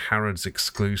 Apparently, it's a Harrods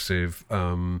exclusive.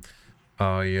 I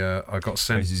got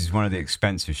sent. This is one of the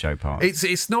expensive show parts.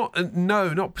 It's not.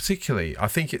 No, not particularly. I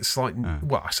think it's like.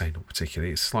 Well, I say not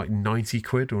particularly. It's like 90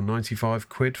 quid or 95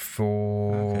 quid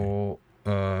for.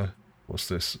 What's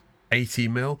this? 80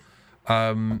 mil.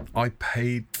 I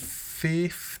paid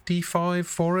 55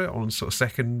 for it on sort of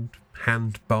second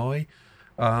hand buy,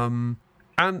 and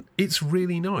it's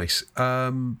really nice.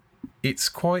 It's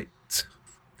quite.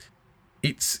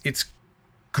 It's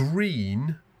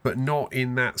green, but not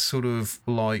in that sort of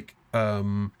like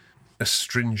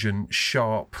astringent,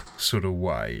 sharp sort of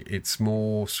way. It's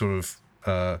more sort of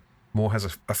more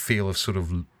has a feel of sort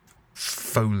of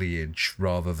foliage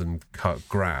rather than cut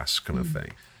grass kind of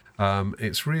thing.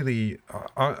 It's really,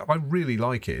 I really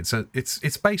like it.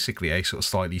 It's basically a sort of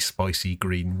slightly spicy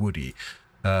green woody,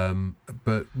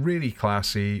 but really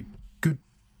classy, good,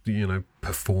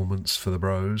 performance for the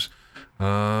bros.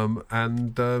 Yeah,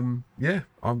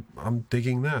 I'm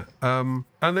digging that. And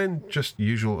then just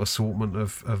usual assortment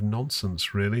of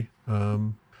nonsense, really. I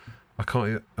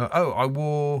can't. I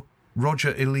wore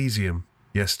Roger Elysium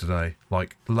yesterday,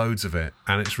 like loads of it,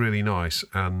 and it's really nice.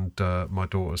 And my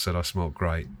daughter said I smelled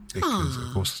great because,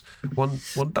 of course, one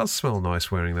does smell nice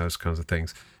wearing those kinds of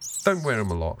things. Don't wear them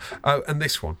a lot. Oh, and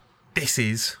this one. This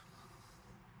is.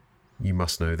 You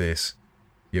must know this.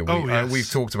 Yeah, we've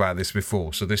talked about this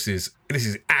before. So this is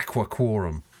Aqua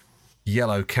Quorum,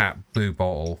 yellow cap, blue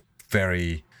bottle,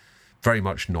 very, very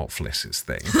much not Fliss's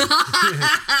thing.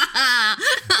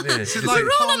 We're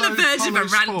all on the verge of a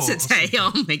rant today,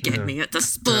 aren't we? Get me at the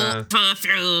sport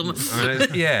perfume.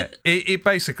 It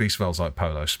basically smells like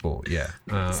Polo Sport,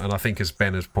 and I think, as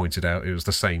Ben has pointed out, it was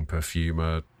the same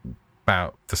perfumer,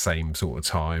 about the same sort of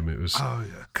time. It was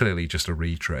clearly just a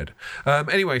retread.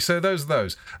 Anyway, so those are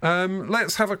those.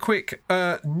 Let's have a quick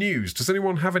news. Does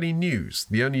anyone have any news?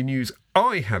 The only news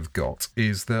I have got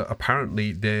is that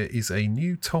apparently there is a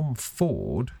new Tom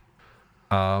Ford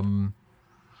Grey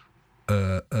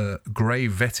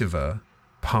Vetiver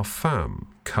Parfum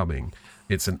coming.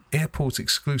 It's an airport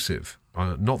exclusive.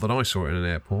 Not that I saw it in an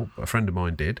airport, but a friend of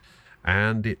mine did.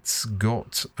 And it's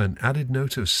got an added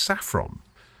note of saffron.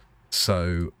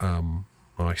 So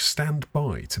I stand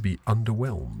by to be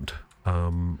underwhelmed.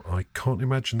 I can't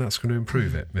imagine that's going to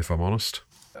improve it, if I'm honest.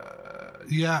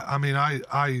 Yeah, I mean,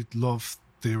 I love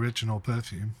the original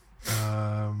perfume.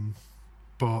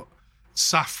 But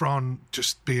saffron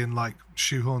just being like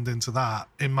shoehorned into that,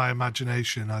 in my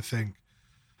imagination, I think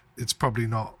it's probably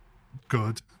not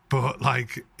good. But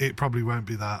like, it probably won't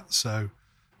be that. So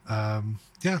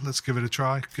let's give it a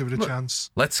try, give it a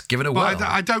chance. Let's give it a whirl.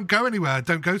 I don't go anywhere. I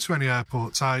don't go to any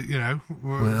airports. So I'm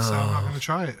not going to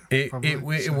try it.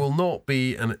 It will not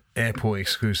be an airport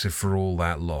exclusive for all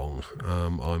that long.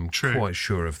 I'm quite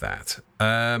sure of that.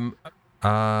 In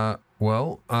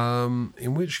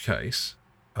which case,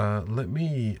 let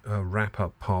me wrap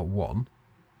up part one,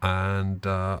 and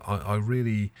I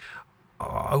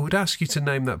would ask you to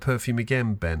name that perfume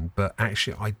again, Ben, but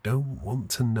actually I don't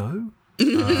want to know.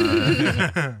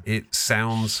 It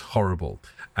sounds horrible.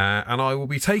 And I will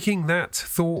be taking that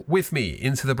thought with me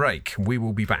into the break. We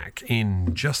will be back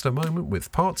in just a moment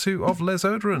with part two of Les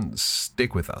Odorants.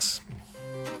 Stick with us.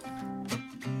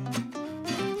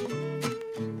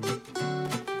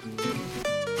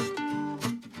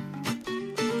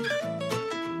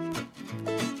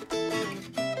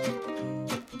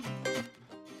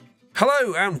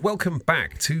 Hello and welcome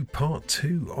back to part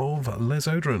two of Les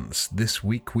Odorants. This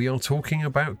week we are talking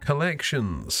about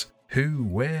collections. Who,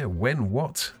 where, when,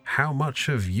 what, how much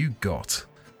have you got?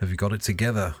 Have you got it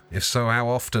together? If so, how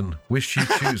often? Which you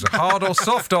choose, a hard or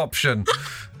soft option?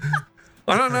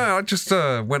 I don't know, I just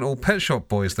went all Pet Shop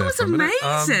Boys there. That's for a minute.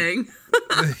 Amazing.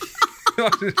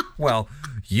 Well,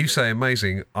 you say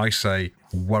amazing, I say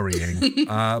worrying.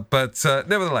 But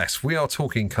nevertheless, we are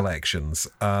talking collections.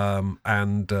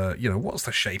 What's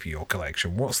the shape of your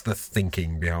collection? What's the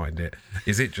thinking behind it?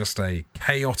 Is it just a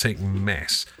chaotic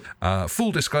mess?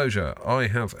 Full disclosure, I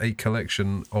have a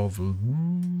collection of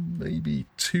maybe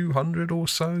 200 or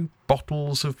so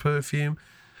bottles of perfume.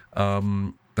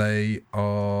 They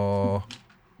are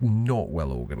not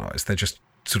well organised. They're just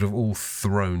sort of all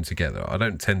thrown together. I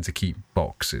don't tend to keep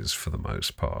boxes for the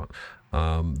most part.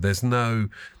 There's no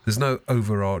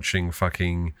overarching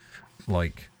fucking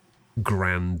like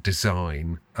grand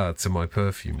design to my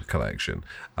perfume collection.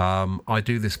 I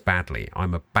do this badly.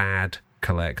 I'm a bad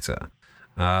collector.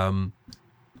 How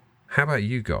about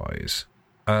you guys?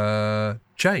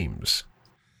 James,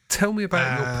 tell me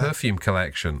about your perfume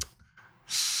collection.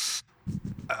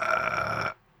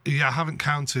 Yeah, I haven't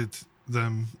counted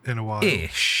them in a while.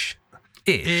 Ish,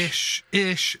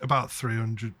 about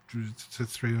 300 to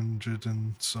 300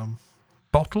 and some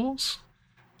bottles.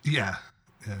 Yeah.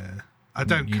 I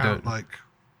don't count like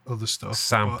other stuff.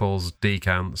 Samples,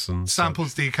 decants, and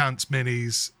samples, decants,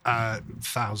 minis,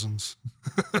 thousands.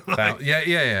 Yeah. Do you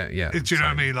know what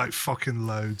I mean? Like fucking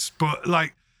loads. But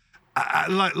like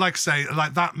I say,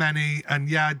 like that many. And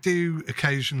yeah, I do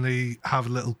occasionally have a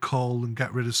little cull and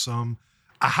get rid of some.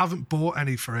 I haven't bought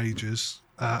any for ages,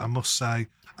 I must say.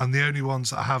 And the only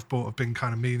ones that I have bought have been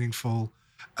kind of meaningful.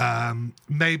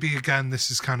 Maybe again,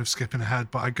 this is kind of skipping ahead,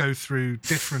 but I go through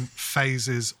different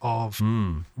phases of,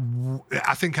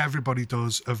 I think everybody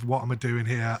does, of what am I doing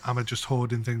here? Am I just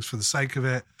hoarding things for the sake of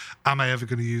it? Am I ever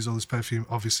going to use all this perfume?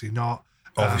 Obviously not.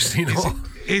 Obviously not.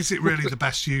 Is it really the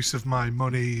best use of my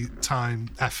money, time,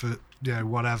 effort,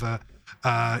 whatever?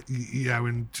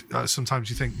 And sometimes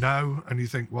you think no, and you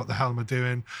think, what the hell am I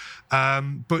doing?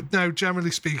 But no, generally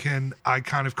speaking, I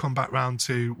kind of come back round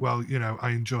to, well,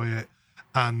 I enjoy it.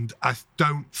 And I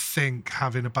don't think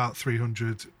having about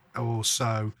 300 or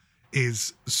so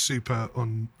is super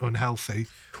unhealthy.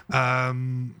 Well,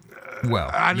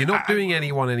 you're not doing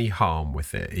anyone any harm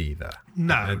with it either.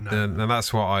 No. And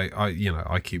that's what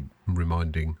I keep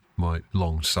reminding my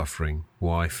long-suffering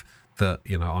wife that,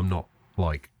 I'm not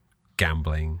like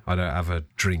gambling. I don't have a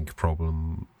drink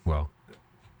problem. Well,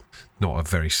 not a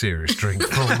very serious drink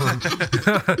problem.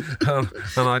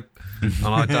 and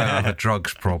I don't have a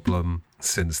drugs problem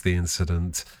since the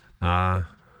incident.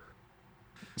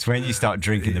 It's when you start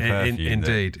drinking the perfume.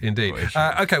 Indeed.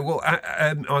 Okay, well,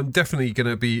 I'm definitely going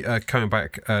to be coming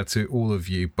back to all of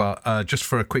you, but just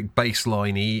for a quick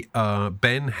baseline,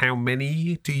 Ben, how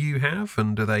many do you have,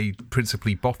 and are they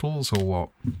principally bottles or what?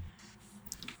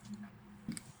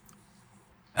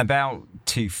 About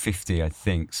 250, I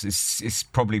think. So it's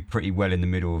probably pretty well in the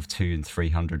middle of 200 and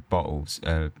 300 bottles.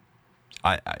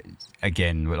 I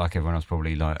again, like everyone else,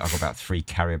 probably I've got about 3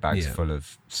 carrier bags full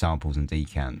of samples and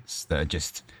decants that are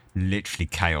just literally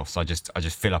chaos. I just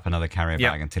fill up another carrier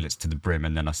bag until it's to the brim,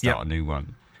 and then I start a new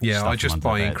one. Yeah, I just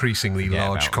buy increasingly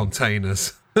large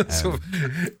containers. Sort of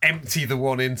empty the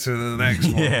one into the next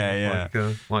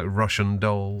one. Like Russian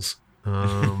dolls.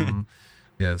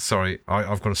 Yeah, sorry,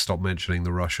 I've got to stop mentioning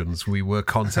the Russians. We were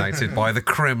contacted by the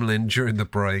Kremlin during the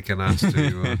break and asked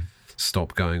to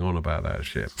stop going on about that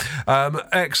shit.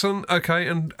 Excellent. Okay,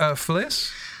 and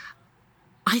Fliss?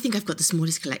 I think I've got the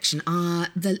smallest collection. Over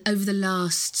the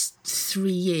last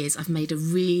 3 years, I've made a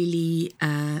really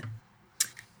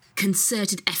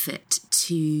concerted effort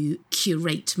to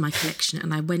curate my collection,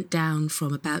 and I went down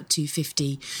from about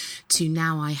 250 to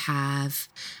now I have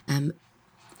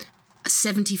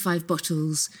 75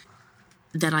 bottles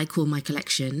that I call my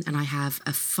collection, and I have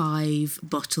a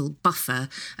 5-bottle buffer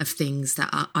of things that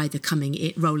are either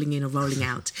rolling in or rolling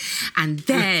out. And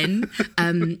then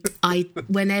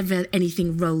whenever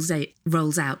anything rolls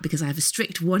out, because I have a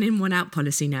strict 1 in, 1 out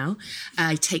policy now,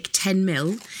 I take 10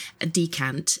 ml a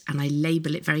decant and I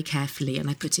label it very carefully, and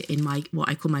I put it in my what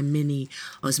I call my mini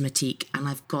osmotique, and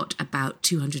I've got about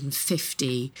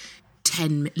 250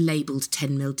 labelled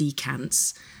 10 ml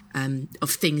decants of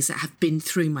things that have been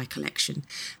through my collection.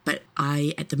 But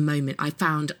at the moment, I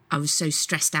found I was so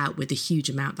stressed out with the huge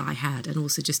amount that I had, and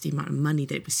also just the amount of money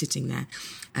that was sitting there,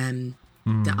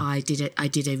 that I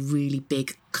did a really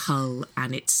big cull,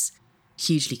 and it's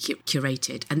hugely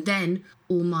curated. And then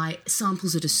all my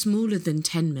samples that are smaller than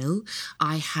 10 ml,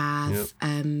 I have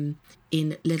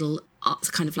in little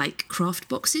kind of like craft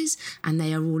boxes, and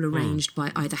they are all arranged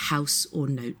by either house or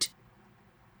note.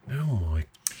 Oh my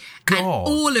God. And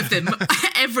all of them,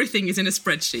 everything is in a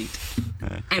spreadsheet.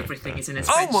 Everything is in a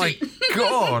spreadsheet. Oh my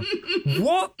God.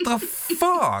 What the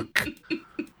fuck?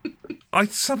 I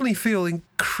suddenly feel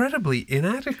incredibly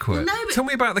inadequate. Well, no, tell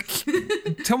me about the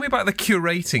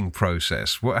curating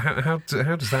process. How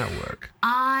does that work?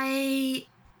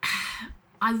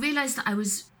 I realised that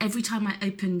every time I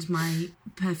opened my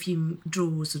perfume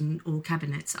drawers or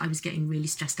cabinets, I was getting really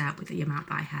stressed out with the amount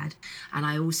that I had. And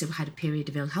I also had a period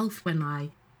of ill health when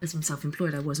I as I'm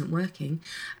self-employed, I wasn't working,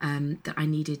 that I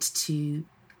needed to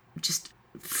just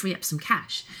free up some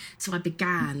cash. So I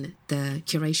began the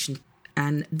curation.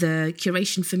 And the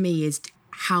curation for me is,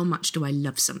 how much do I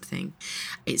love something?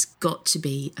 It's got to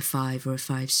be a 5 or a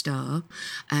 5-star.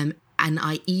 And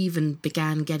I even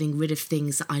began getting rid of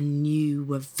things that I knew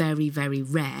were very, very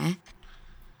rare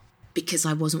because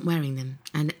I wasn't wearing them.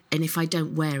 And if I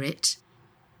don't wear it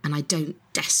and I don't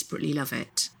desperately love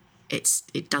it,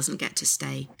 it doesn't get to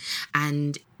stay.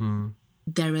 And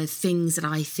there are things that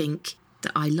I think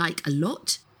that I like a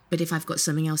lot, but if I've got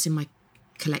something else in my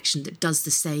collection that does the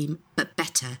same but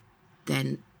better,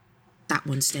 then that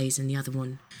one stays and the other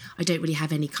one. I don't really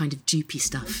have any kind of dupey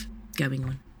stuff going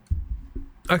on.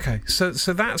 Okay, so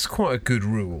that's quite a good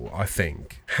rule, I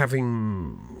think.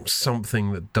 Having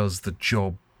something that does the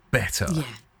job better. Yeah.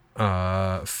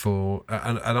 I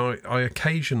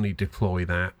occasionally deploy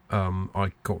that.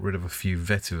 I got rid of a few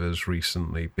vetivers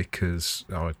recently because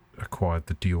I acquired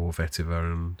the Dior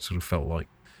vetiver and sort of felt like,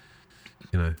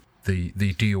 the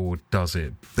Dior does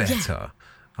it better.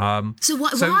 Yeah. So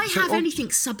why have anything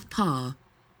subpar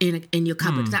in your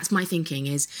cupboard? That's my thinking.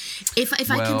 Is if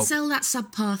I can sell that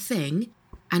subpar thing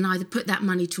and either put that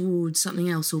money towards something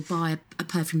else or buy a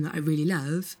perfume that I really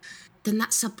love, then that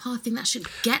subpar thing, that should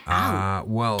get out.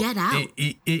 Get out.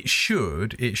 It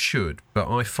should. But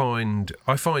I find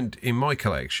in my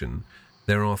collection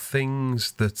there are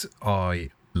things that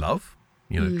I love,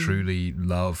 truly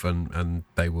love, and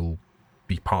they will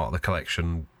be part of the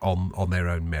collection on their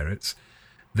own merits.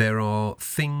 There are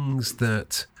things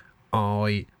that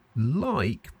I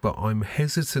like, but I'm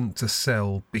hesitant to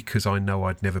sell because I know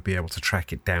I'd never be able to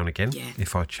track it down again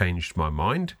if I changed my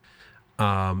mind.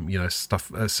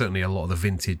 Stuff. Certainly, a lot of the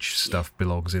vintage stuff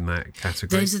belongs in that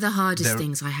category. Those are the hardest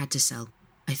things I had to sell,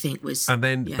 I think.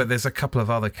 But there's a couple of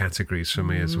other categories for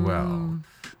me as well.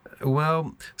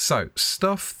 Well, so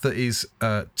stuff that is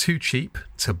too cheap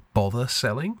to bother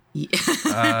selling, because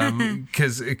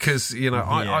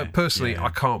I personally I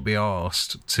can't be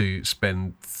asked to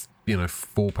spend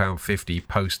 £4.50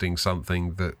 posting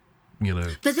something that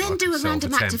But then do a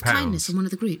random act of kindness in one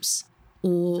of the groups.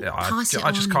 Or pass it on.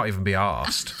 I just can't even be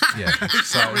asked. Yeah,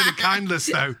 it's not really kindness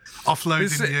though.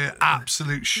 Offloading your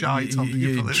absolute shite on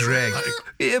people. Dreg.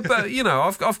 Yeah, but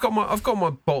I've got my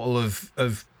bottle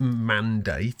of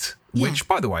Mandate, which,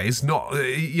 by the way, is not.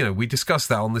 We discussed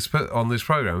that on this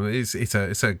program. It's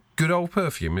a good old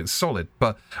perfume. It's solid,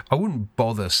 but I wouldn't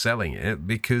bother selling it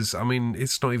because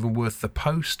it's not even worth the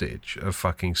postage of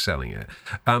fucking selling it.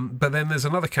 But then there's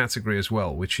another category as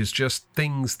well, which is just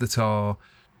things that are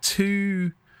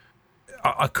too.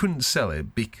 I couldn't sell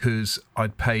it because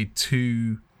I'd paid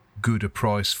too good a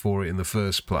price for it in the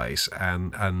first place,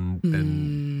 and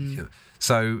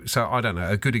so I don't know.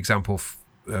 A good example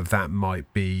of that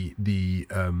might be the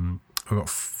I've got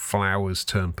Flowers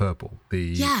Turn Purple,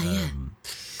 the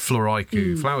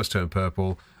Floriku Flowers Turn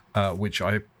Purple, which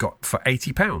I got for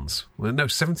 £80. Well, no,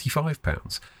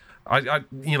 £75. I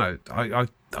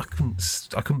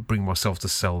couldn't bring myself to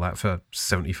sell that for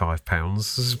 £75.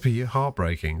 This would be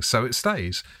heartbreaking. So it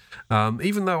stays,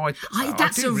 even though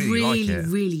that's a really like it.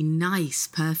 really nice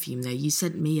perfume. Though you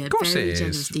sent me a very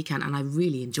generous decant, and I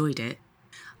really enjoyed it.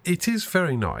 It is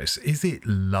very nice. Is it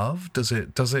love? Does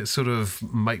it sort of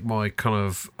make my kind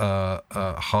of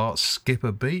heart skip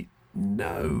a beat?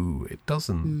 No, it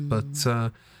doesn't. But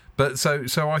so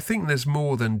I think there's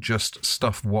more than just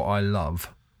stuff what I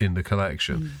love in the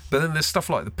collection. But then there's stuff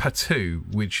like the Patou,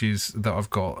 which is that I've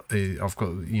got the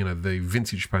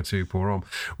vintage Patou Pour Homme,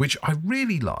 which I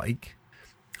really like.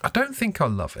 I don't think I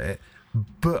love it,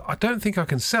 but I don't think I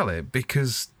can sell it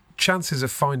because chances of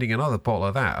finding another bottle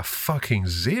of that are fucking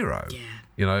zero.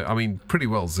 Pretty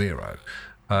well zero.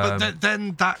 But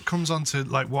then that comes on to,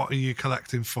 what are you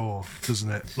collecting for,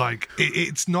 doesn't it?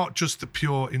 It's not just the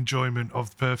pure enjoyment of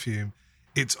the perfume.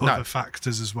 It's other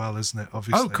factors as well, isn't it?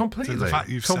 Obviously. Oh, completely. The fact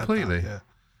you've said that,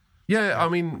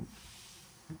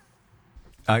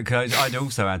 I'd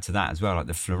also add to that as well, like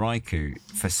the Floriku,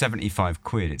 for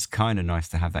 £75, it's kind of nice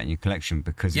to have that in your collection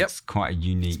because it's quite a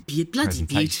unique bloody presentation,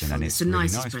 beautiful. and it's a the really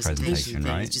nicest nice presentation,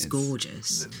 right? It's just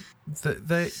gorgeous.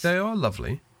 They are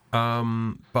lovely,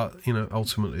 but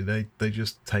ultimately they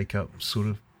just take up sort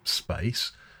of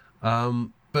space. I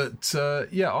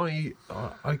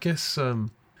guess.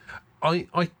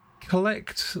 I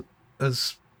collect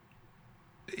as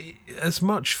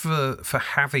much for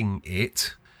having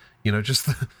it, just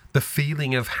the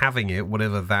feeling of having it,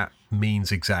 whatever that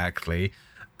means exactly,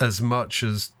 as much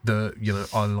as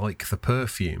I like the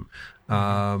perfume.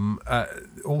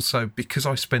 Also, because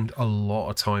I spend a lot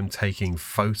of time taking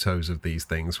photos of these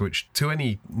things, which to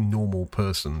any normal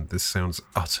person, this sounds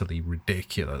utterly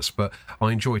ridiculous, but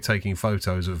I enjoy taking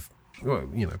photos of,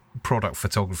 product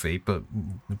photography, but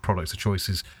the product of choice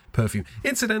is perfume.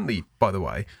 Incidentally, by the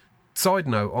way, side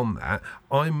note on that,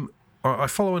 I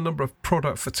follow a number of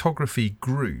product photography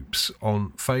groups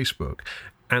on Facebook,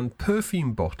 and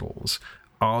perfume bottles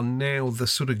are now the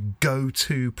sort of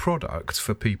go-to product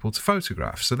for people to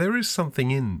photograph. So there is something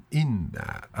in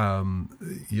that,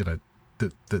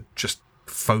 that just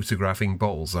photographing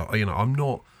bottles. I'm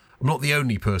not the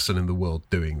only person in the world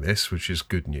doing this, which is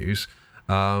good news.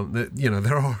 There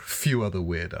are a few other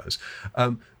weirdos.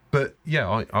 But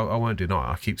yeah, I won't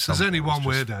deny. I keep some. There's only one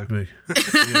weirdo.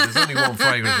 There's only one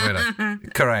fragrance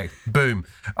weirdo. Correct. Boom.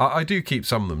 I do keep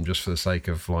some of them just for the sake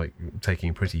of like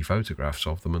taking pretty photographs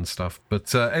of them and stuff.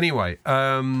 But anyway,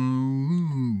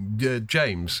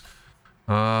 James,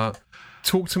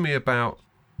 talk to me about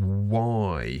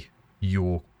why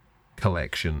your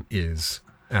collection is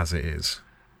as it is.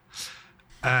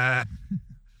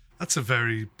 That's a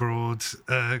very broad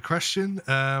question.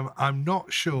 I'm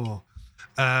not sure.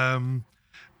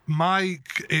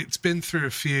 It's been through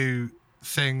a few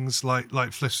things like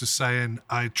Fliss was saying.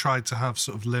 I tried to have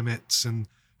sort of limits, and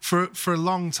for a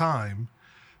long time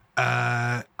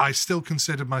I still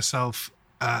considered myself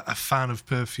a fan of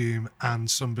perfume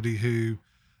and somebody who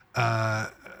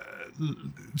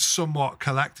somewhat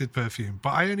collected perfume, but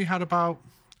I only had about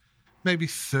maybe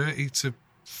 30 to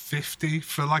 50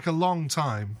 for like a long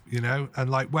time, and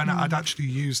like when I'd actually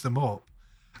use them up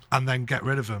and then get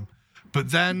rid of them.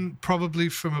 But then probably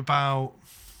from about,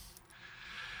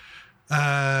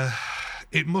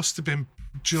 it must have been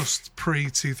just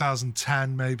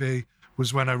pre-2010 maybe,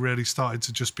 was when I really started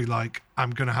to just be like,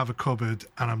 I'm going to have a cupboard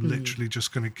and I'm literally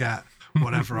just going to get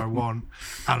whatever I want,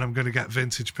 and I'm going to get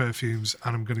vintage perfumes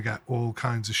and I'm going to get all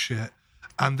kinds of shit.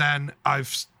 And then I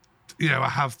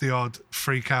have the odd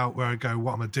freak out where I go,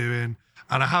 what am I doing?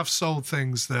 And I have sold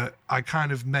things that I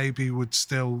kind of maybe would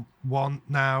still want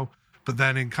now, but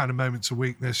then in kind of moments of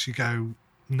weakness, you go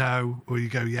no, or you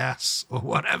go yes, or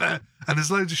whatever. And there's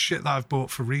loads of shit that I've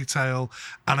bought for retail.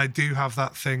 And I do have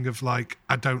that thing of like,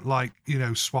 I don't like,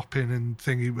 swapping and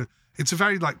thingy. It's a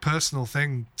very like personal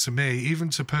thing to me,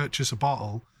 even to purchase a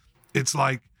bottle. It's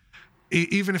like,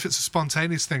 even if it's a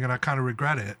spontaneous thing and I kind of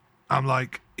regret it, I'm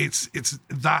like, it's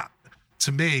that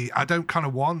to me, I don't kind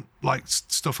of want like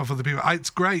stuff off other people. It's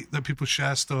great that people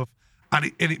share stuff,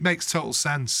 and it makes total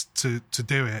sense to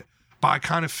do it. But I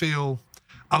kind of feel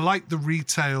I like the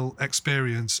retail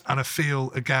experience, and I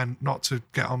feel, again, not to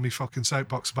get on me fucking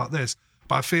soapbox about this,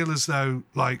 but I feel as though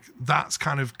like that's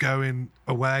kind of going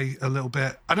away a little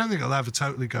bit. I don't think it'll ever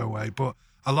totally go away, but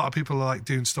a lot of people are like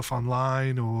doing stuff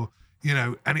online, or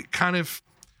and it kind of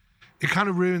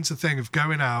ruins the thing of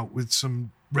going out with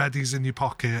some readies in your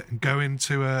pocket and going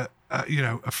to a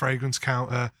fragrance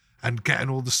counter and getting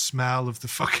all the smell of the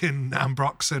fucking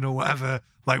Ambroxan or whatever,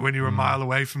 like when you're a mile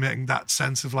away from it, and that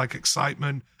sense of like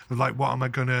excitement of like, what am I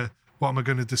gonna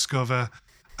discover?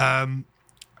 I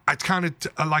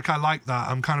like that.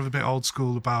 I'm kind of a bit old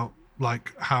school about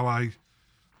like how I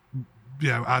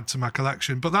add to my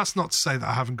collection, but that's not to say that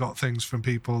I haven't got things from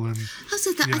people. And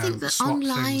also that I think the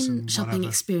online shopping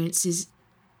experiences,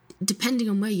 depending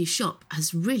on where you shop,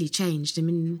 has really changed. I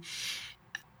mean,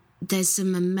 there's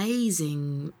some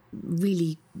amazing,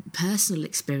 really personal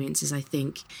experiences, I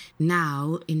think,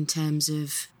 now in terms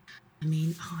of,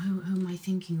 who am I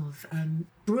thinking of?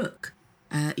 Brooke.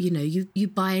 You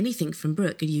buy anything from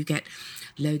Brooke and you get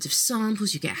loads of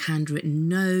samples, you get a handwritten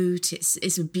note.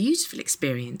 It's a beautiful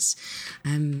experience.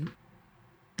 I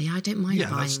don't mind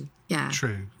buying. That's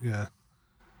true. Yeah.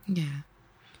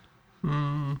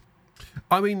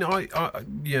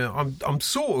 I'm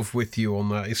sort of with you on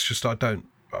that. It's just I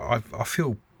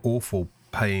feel awful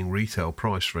paying retail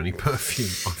price for any perfume.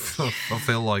 I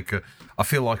feel like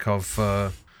I've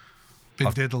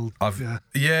been diddled. I feel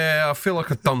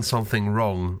like I've done something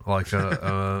wrong. Like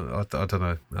I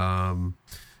don't know.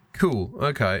 Cool.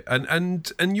 Okay.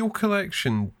 And your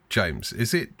collection, James,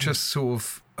 is it just sort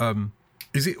of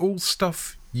is it all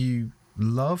stuff you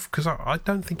love? Because I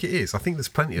don't think it is. I think there's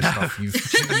plenty of stuff you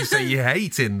say you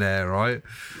hate in there, right?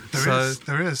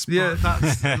 There is. Yeah. But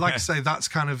that's, like I say, that's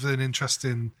kind of an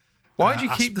interesting. Why do you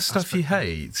keep the stuff you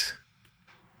hate?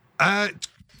 Do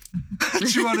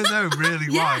you want to know really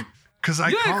why? Because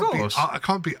I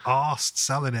can't be arsed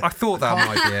selling it. I thought that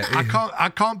might be it. I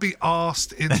can't be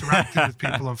arsed interacting with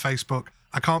people on Facebook.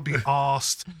 I can't be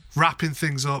arsed wrapping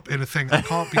things up in a thing. I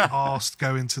can't be arsed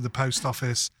going to the post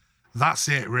office That's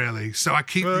it, really. So I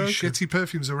keep these shitty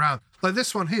perfumes around. Like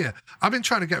this one here. I've been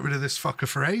trying to get rid of this fucker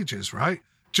for ages, right?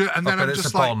 And then I'm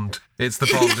just like, Bond. It's the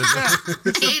Bond, isn't it?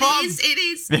 It's the Bond. It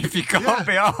is. If you can't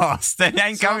be arsed, then it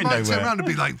ain't going I might nowhere. turn around and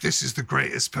be like, this is the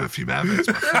greatest perfume ever. It's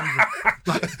my favourite.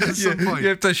 Like, at some point. You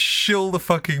have to shill the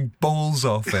fucking balls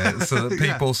off it so that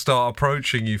people start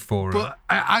approaching you for it. But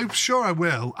I'm sure I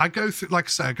will. I go through, like I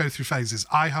say, I go through phases.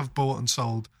 I have bought and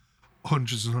sold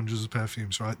hundreds and hundreds of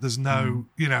perfumes, right? There's no,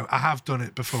 I have done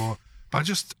it before. But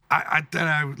I don't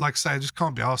know, like I say, I just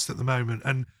can't be arsed at the moment.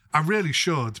 And I really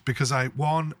should, because I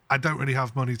don't really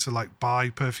have money to like buy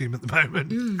perfume at the moment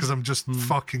because I'm just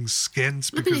fucking skint.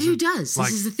 But who does?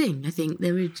 This is the thing. I think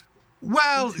there would.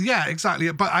 Well, yeah, exactly.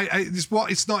 But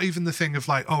it's not even the thing of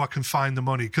like, oh, I can find the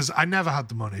money, because I never had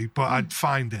the money, but I'd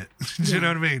find it. Do you know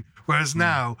what I mean? Whereas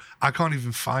now I can't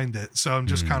even find it, so I'm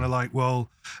just kind of like, well,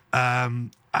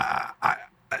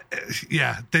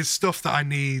 there's stuff that I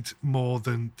need more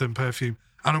than perfume,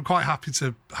 and I'm quite happy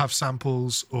to have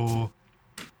samples or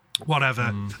whatever,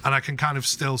 and I can kind of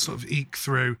still sort of eke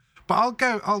through. But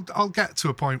I'll get to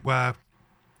a point where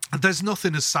there's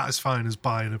nothing as satisfying as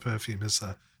buying a perfume, is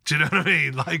there? Do you know what I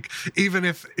mean? Like, even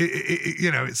if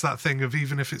it's that thing of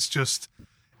even if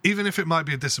it might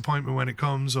be a disappointment when it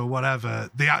comes or whatever,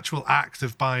 the actual act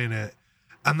of buying it,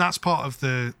 and that's part of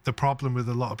the problem with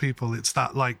a lot of people. It's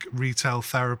that like retail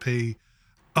therapy,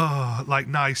 like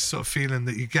nice sort of feeling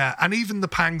that you get, and even the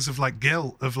pangs of like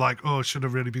guilt of like, oh, should I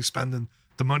really be spending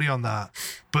the money on that?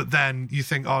 But then you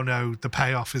think, oh no, the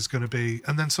payoff is going to be,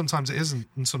 and then sometimes it isn't,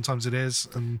 and sometimes it is,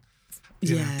 and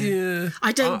yeah.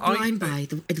 I don't blind buy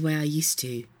the way I used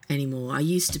to anymore. I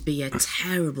used to be a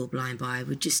terrible blind buy. I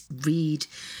would just read.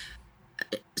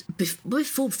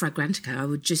 Before Fragrantica, I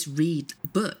would just read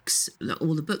books, like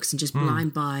all the books, and just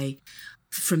blind buy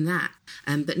from that.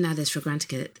 But now there's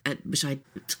Fragrantica, which I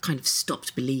kind of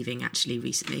stopped believing actually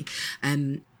recently,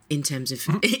 in terms of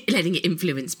letting it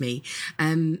influence me.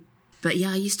 But yeah,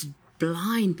 I used to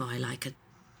blind buy like a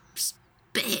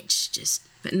bitch, just.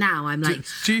 But now I'm like,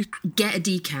 get a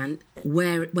decant,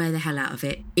 wear the hell out of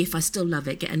it. If I still love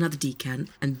it, get another decant,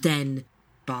 and then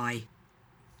buy.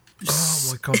 Oh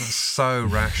my god, that's so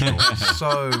rational,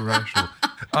 so rational.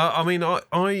 I mean,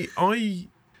 I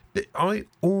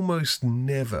almost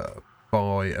never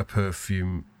buy a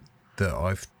perfume that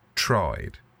I've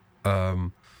tried.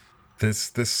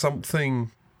 There's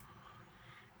something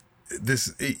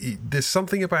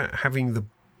something about having the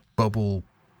bubble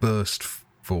burst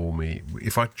for me.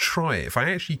 If I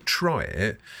actually try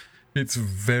it, it's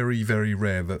very, very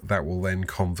rare that will then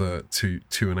convert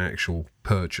to an actual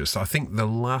purchase. I think the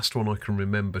last one I can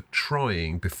remember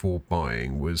trying before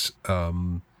buying was a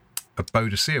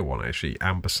Bodicea one, actually,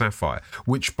 Amber Sapphire,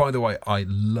 which, by the way, I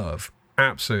love,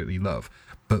 absolutely love.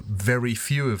 But very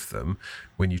few of them,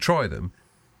 when you try them,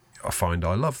 I find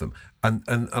I love them. And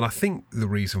I think the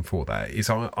reason for that is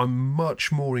I'm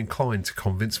much more inclined to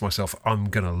convince myself I'm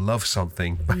going to love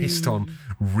something based on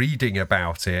reading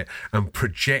about it and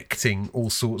projecting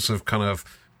all sorts of kind of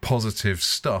positive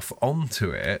stuff onto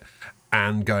it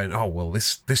and going, oh, well,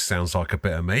 this sounds like a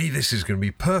bit of me. This is going to be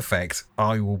perfect.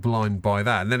 I will blind buy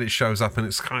that. And then it shows up and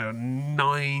it's kind of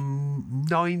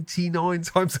 99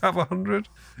 times out of 100.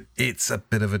 It's a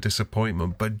bit of a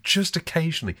disappointment, but just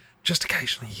occasionally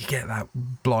you get that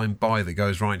blind buy that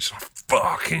goes right. Just like,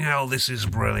 fucking hell, this is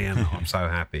brilliant. Oh, I'm so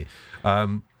happy.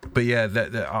 But yeah,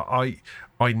 I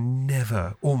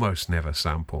almost never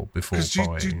sample before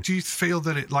buying. Do you feel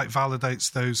that it like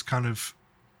validates those kind of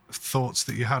thoughts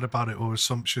that you had about it or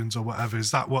assumptions or whatever?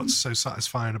 Is that what's so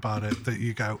satisfying about it, that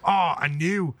you go, oh, I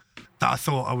knew that I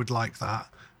thought I would like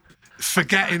that,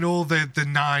 forgetting all the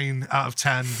 9 out of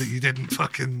 10 that you didn't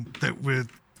fucking, that were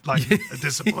like a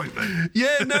disappointment?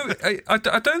 Yeah, no, I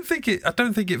don't think it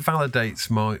validates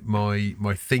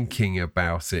my thinking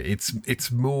about it.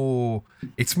 It's more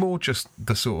just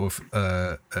the sort of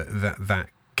that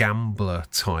gambler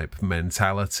type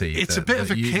mentality. It's a bit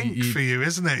of a kink for you,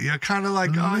 isn't it? You're kind of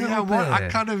like, oh yeah, what? I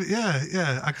kind of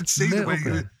I could see the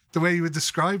way you were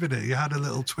describing it. You had a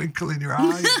little twinkle in your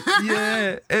eye.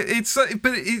 Yeah, it's like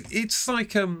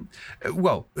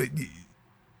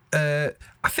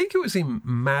I think it was in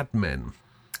Mad Men,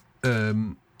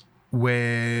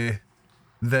 where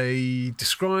they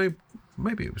described,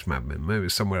 maybe it was Mad Men, maybe it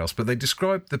was somewhere else, but they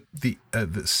described the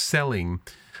selling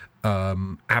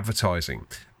advertising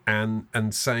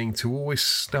and saying to always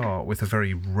start with a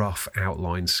very rough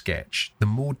outline sketch. The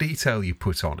more detail you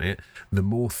put on it, the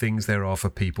more things there are for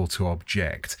people to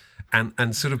object.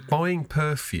 And sort of buying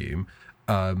perfume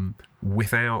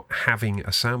without having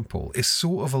a sample is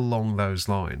sort of along those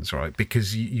lines, right?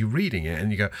 Because you're reading it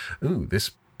and you go, ooh,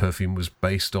 this perfume was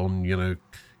based on,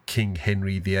 King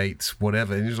Henry VIII's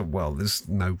whatever. And he's like, well, there's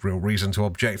no real reason to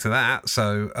object to that.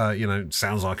 So,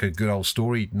 sounds like a good old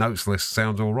story. Notes list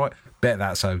sounds all right. Bet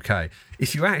that's okay.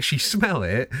 If you actually smell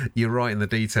it, you're right in the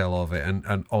detail of it,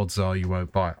 and odds are you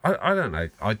won't buy it. I don't know.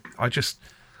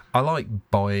 I like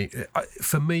buying.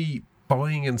 For me,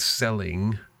 buying and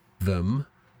selling them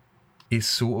is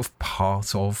sort of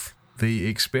part of the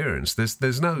experience.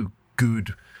 There's no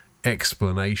good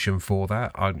explanation for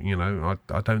that. I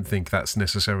don't think that's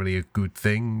necessarily a good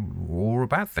thing or a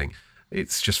bad thing.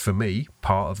 It's just, for me,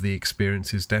 part of the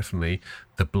experience is definitely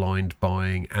the blind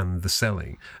buying and the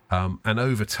selling. And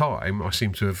over time, I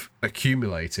seem to have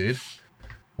accumulated,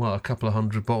 a couple of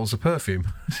 100 bottles of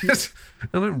perfume. I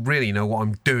don't really know what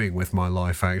I'm doing with my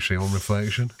life, actually, on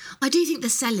reflection. I do think the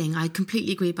selling, I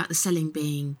completely agree about the selling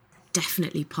being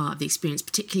definitely part of the experience,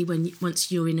 particularly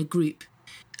once you're in a group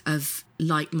of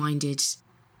like-minded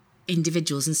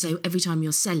individuals. And so every time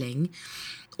you're selling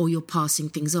or you're passing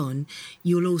things on,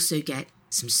 you'll also get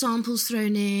some samples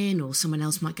thrown in, or someone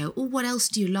else might go, oh, what else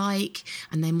do you like?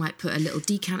 And they might put a little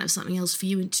decant of something else for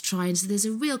you to try. And so there's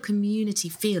a real community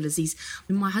feel as these,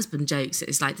 my husband jokes that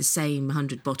it's like the same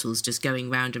 100 bottles just going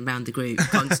round and round the group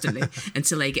constantly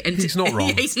until they get... He's not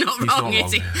wrong. He's not wrong,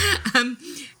 is he?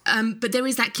 But there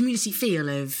is that community feel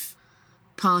of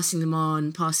passing them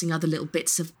on, passing other little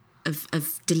bits of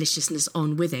deliciousness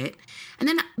on with it. And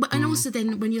then, and also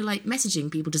then when you're like messaging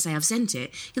people to say I've sent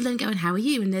it, you'll then go, and how are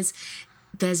you? And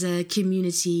there's a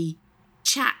community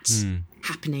chat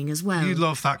happening as well. You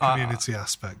love that community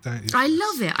aspect, don't you? I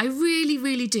love it. I really,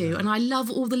 really do. Yeah. And I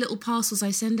love all the little parcels I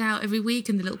send out every week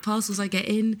and the little parcels I get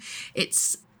in.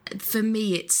 It's, for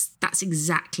me, that's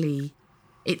exactly...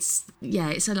 It's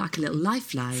like a little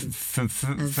lifeline.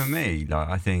 For me, like,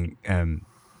 I think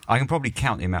I can probably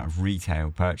count the amount of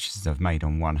retail purchases I've made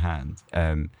on one hand,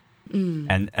 and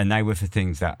they were for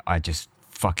things that I just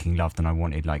fucking loved and I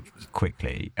wanted like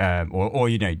quickly, or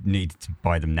needed to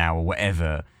buy them now or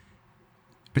whatever.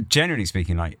 But generally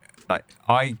speaking, like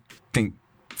I think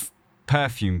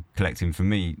perfume collecting for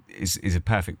me is a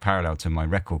perfect parallel to my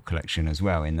record collection as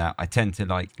well, in that I tend to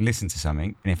like listen to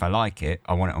something, and if I like it,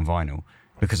 I want it on vinyl.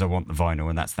 Because I want the vinyl,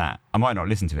 and that's that. I might not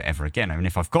listen to it ever again. I mean,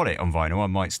 if I've got it on vinyl, I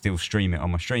might still stream it on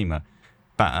my streamer,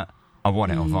 but I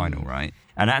want it on vinyl, right?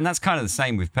 And that's kind of the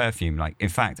same with perfume. Like, in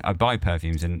fact, I buy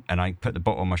perfumes and I put the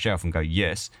bottle on my shelf and go,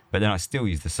 yes, but then I still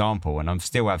use the sample, and I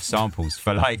still have samples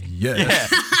for like,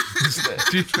 yes. Yeah.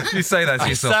 do you say that to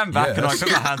yourself? I stand back and I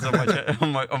put my hands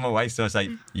on my waist, so I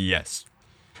say, yes.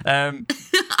 But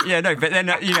then,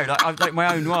 like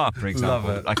my own noir, for example.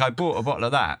 Love it. Like, I bought a bottle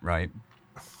of that, right?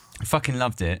 I fucking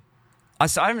loved it. I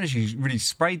haven't actually really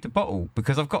sprayed the bottle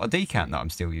because I've got a decant that I'm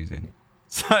still using.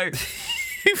 So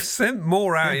you've sent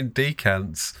more out in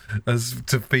decants as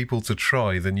to people to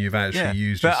try than you've actually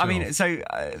used yourself. But I mean, so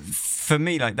for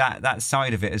me, like that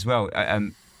side of it as well,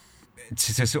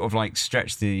 to sort of like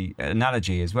stretch the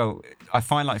analogy as well, I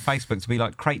find like Facebook to be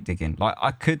like crate digging. Like,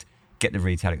 I could get the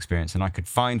retail experience and I could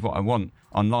find what I want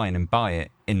online and buy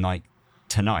it in like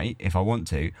tonight if I want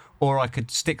to, or I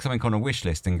could stick something on a wish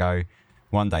list and go,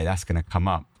 one day that's going to come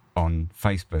up on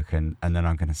Facebook and then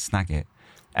I'm going to snag it,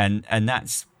 and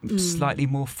that's slightly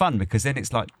more fun, because then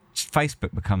it's like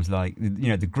Facebook becomes like,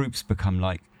 the groups become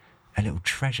like a little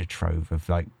treasure trove of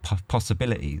like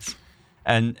possibilities.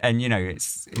 And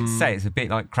it's a bit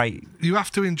like crate. You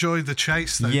have to enjoy the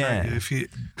chase, though, don't you? If you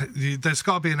there's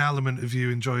got to be an element of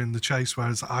you enjoying the chase,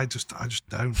 whereas I just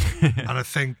don't. And I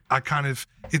think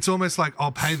it's almost like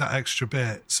I'll pay that extra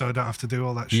bit so I don't have to do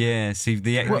all that shit. Yeah, see,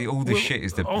 all the shit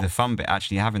is the fun bit.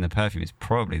 Actually, having the perfume is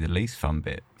probably the least fun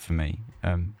bit for me.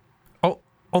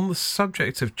 On the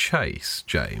subject of chase,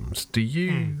 James, do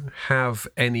you have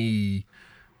any...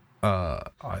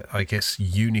 I guess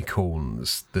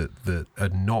unicorns that are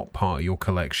not part of your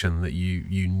collection that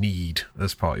you need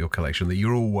as part of your collection, that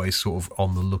you're always sort of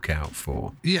on the lookout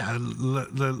for? Yeah,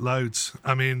 loads.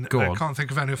 I mean, I can't think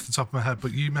of any off the top of my head,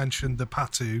 but you mentioned the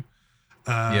Patu,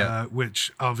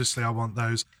 which obviously I want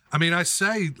those. I mean, I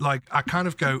say, like, I kind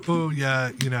of go, oh yeah,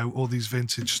 all these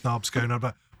vintage snobs going on,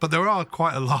 but there are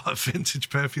quite a lot of vintage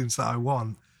perfumes that I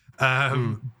want.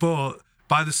 But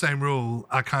by the same rule,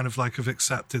 I kind of like have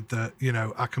accepted that,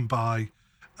 I can buy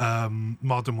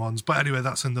modern ones. But anyway,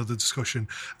 that's another discussion.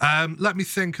 Let me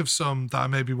think of some that I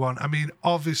maybe want. I mean,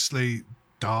 obviously,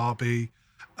 Derby.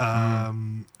 I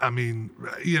mean,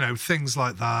 things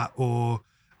like that. Or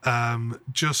what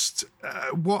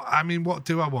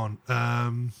do I want?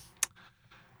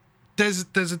 There's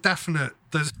a definite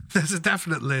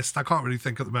list. I can't really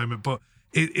think at the moment, but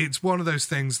it's one of those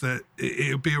things that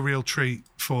it would be a real treat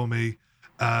for me.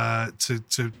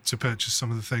 to purchase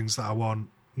some of the things that I want.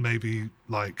 Maybe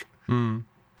like, I'll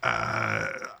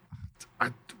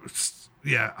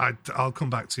come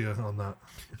back to you on that.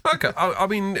 Okay, I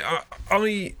mean,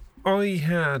 I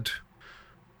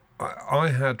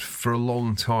had for a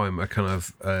long time a kind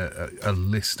of a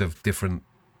list of different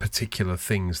particular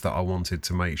things that I wanted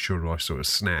to make sure I sort of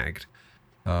snagged,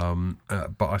 but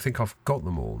I think I've got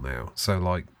them all now. So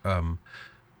like,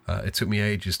 it took me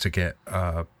ages to get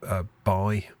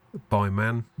by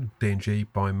Man, D&G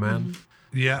by Man.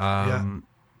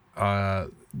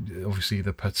 Obviously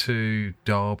the Patu,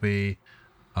 Derby,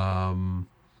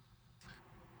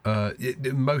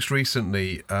 most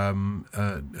recently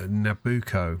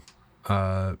Nabucco,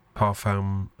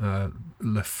 Parfum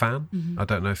Le Fan. I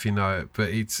don't know if you know it, but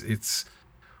it's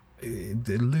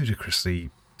ludicrously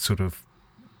sort of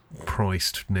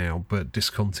priced now, but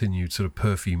discontinued sort of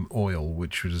perfume oil,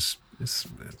 which was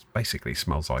it basically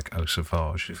smells like Eau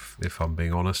Sauvage, if I'm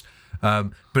being honest.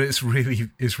 But it's really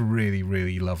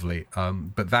lovely.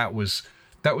 But that was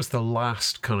the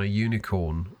last kind of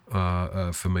unicorn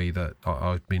for me that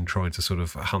I've been trying to sort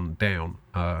of hunt down,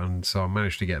 and so I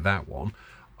managed to get that one.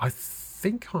 I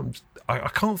think I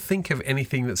can't think of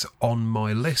anything that's on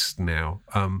my list now.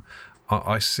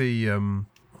 I see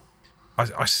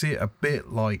I see it a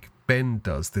bit like Ben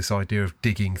does, this idea of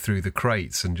digging through the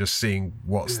crates and just seeing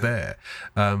what's there.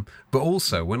 But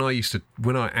also, when I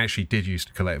actually did used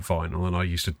to collect vinyl and I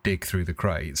used to dig through the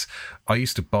crates, I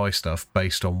used to buy stuff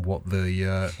based on what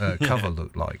the cover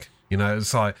looked like. You know,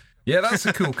 it's like, yeah, that's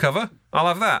a cool cover. I'll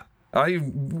have that.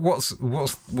 What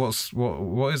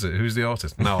is it? Who's the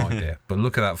artist? No idea. But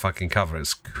look at that fucking cover.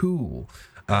 It's cool.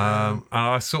 And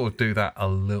I sort of do that a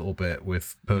little bit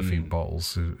with perfume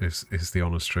bottles. Is the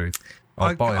honest truth.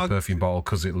 I'll buy a perfume bottle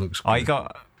because it looks good.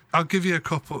 I'll give you a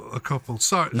couple.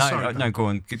 Sorry. No, go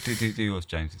on. Do yours,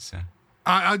 James.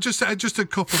 I just a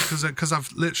couple because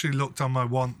I've literally looked on my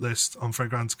want list on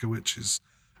Fragrantica, which is,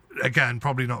 again,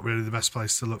 probably not really the best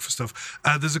place to look for stuff.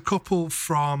 There's a couple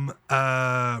from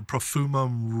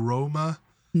Profumum Roma.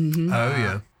 Mm-hmm. Oh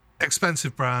yeah,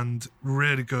 expensive brand,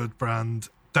 really good brand.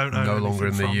 Don't own no longer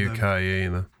in the UK them.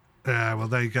 either. Yeah, well,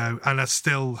 there you go. And I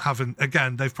still haven't.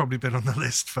 Again, they've probably been on the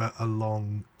list for a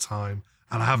long time,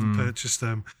 and I haven't purchased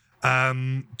them.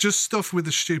 Just stuff with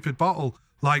a stupid bottle.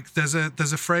 Like there's a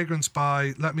fragrance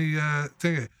by. Let me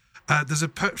think it. There's a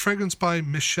fragrance by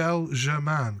Michel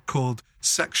Germain called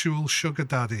Sexual Sugar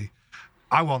Daddy.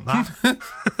 I want that.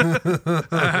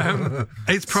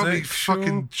 It's probably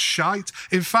fucking shite.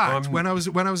 In fact, when I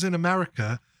was in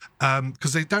America,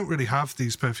 because they don't really have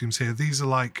these perfumes here. These are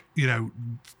like, you know,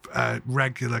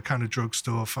 regular kind of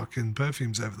drugstore fucking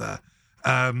perfumes over there.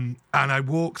 And I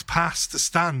walked past the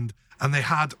stand and they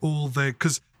had all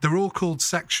because they're all called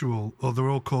sexual or they're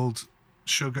all called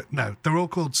sugar. No, they're all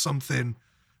called something.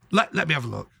 Let me have a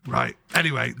look. Right.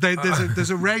 Anyway,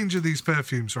 there's a range of these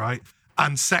perfumes, right?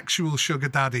 And Sexual Sugar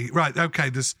Daddy. Right, okay,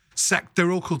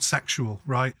 they're all called sexual,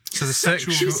 right? So the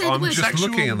sexual. I'm just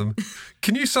looking at them.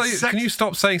 Can you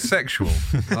stop saying sexual?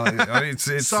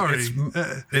 Sorry.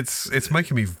 It's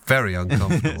making me very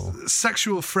uncomfortable.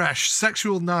 Sexual fresh,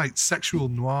 sexual night, sexual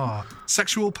noir,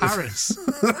 sexual Paris,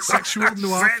 sexual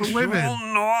noir for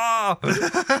women. Noir.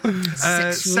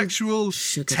 Sexual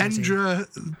tendre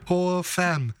pour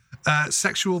femme.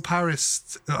 Sexual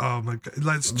Paris. Oh my god!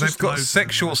 They've got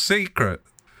Sexual Secret.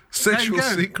 Sexual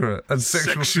Secret and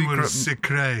Sexual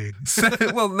Secret.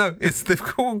 Well, no, they've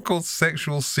got one called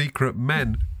Sexual Secret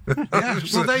Men. Yeah,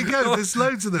 well, there you go. There's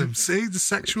loads of them. See, the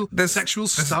sexual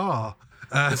star.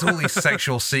 There's all these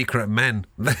Sexual Secret Men.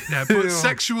 Yeah, but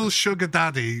Sexual Sugar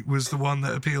Daddy was the one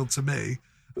that appealed to me.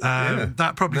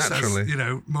 That probably says, you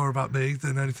know, more about me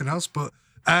than anything else. But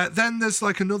then there's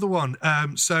like another one.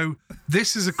 So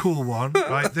this is a cool one,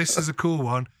 right? This is a cool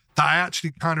one that I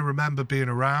actually kind of remember being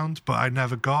around, but I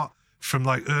never got, from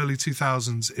like early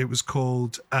 2000s. It was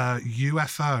called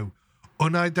UFO,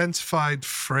 Unidentified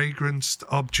Fragranced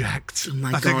Object. Oh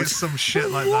my God. Think it's some shit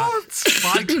like that.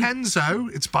 By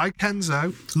Kenzo. It's by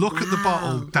Kenzo. Look at the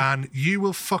bottle, Dan. You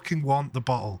will fucking want the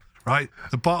bottle, right?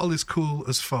 The bottle is cool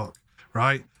as fuck,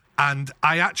 right? And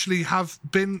I actually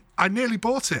I nearly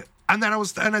bought it. And then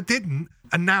I didn't.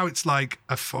 And now it's like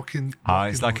a fucking.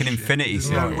 It's like an infinity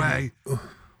story. No way.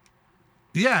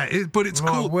 Yeah, but it's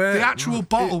cool. The actual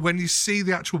bottle, when you see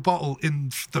the actual bottle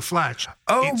in the flesh,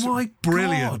 it's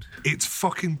brilliant. God. It's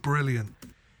fucking brilliant.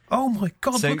 Oh my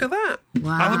God, look at that.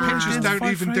 Wow. And the pictures don't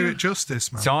even do it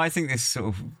justice, man. So I think this sort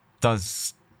of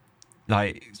does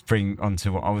like bring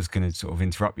onto what I was going to sort of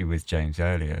interrupt you with, James,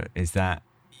 earlier, is that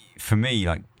for me,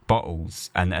 like bottles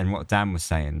and what Dan was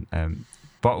saying,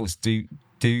 bottles do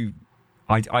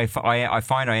I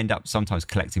find I end up sometimes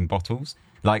collecting bottles.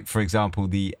 Like, for example,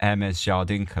 the Hermès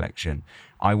Jardin collection.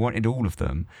 I wanted all of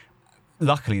them.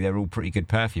 Luckily, they're all pretty good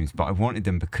perfumes, but I wanted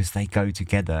them because they go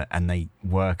together and they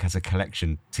work as a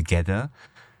collection together.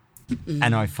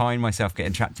 And I find myself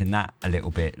getting trapped in that a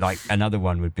little bit. Like, another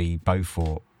one would be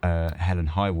Beaufort Hell and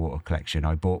High Water collection.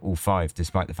 I bought all 5,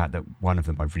 despite the fact that one of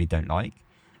them I really don't like,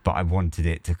 but I wanted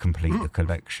it to complete the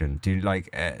collection.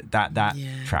 That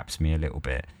traps me a little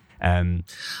bit.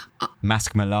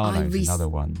 Masque Milano is another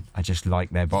one. I just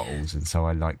like their bottles, and so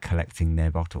I like collecting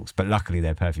their bottles. But luckily,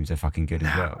 their perfumes are fucking good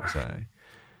as well. So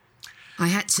I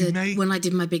had to, when I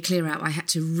did my big clear out, I had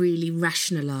to really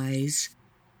rationalise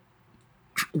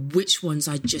which ones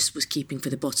I just was keeping for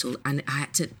the bottle, and I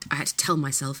had to tell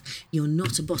myself, you're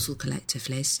not a bottle collector,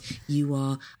 Fliss, you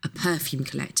are a perfume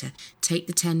collector. Take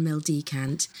the 10ml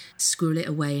decant, squirrel it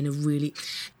away in a really...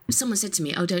 Someone said to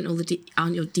me, "Oh, don't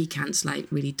aren't your decants like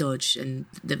really dodge?" And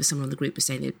there was someone on the group was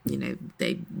saying that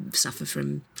they suffer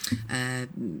from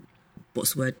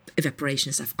evaporation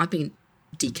and stuff. I've been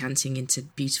decanting into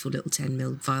beautiful little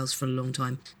 10ml vials for a long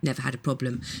time, never had a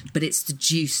problem. But it's the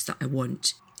juice that I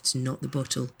want. It's not the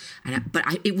bottle.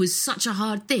 It was such a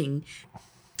hard thing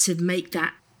to make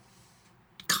that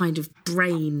kind of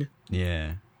brain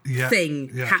thing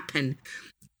happen.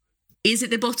 Is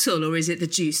it the bottle or is it the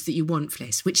juice that you want,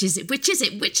 Fliss? Which is it?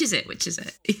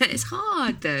 Yeah, it's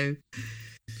hard though.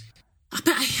 But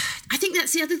I think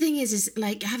that's the other thing is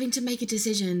like having to make a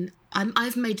decision.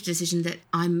 I've made a decision that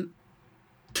I'm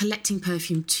collecting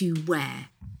perfume to wear.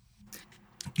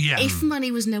 Yeah. If money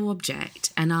was no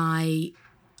object and I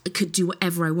could do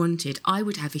whatever I wanted, I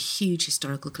would have a huge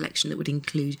historical collection that would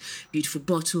include beautiful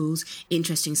bottles,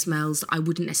 interesting smells that I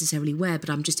wouldn't necessarily wear, but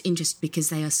I'm just interested because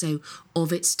they are so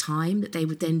of its time that they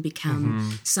would then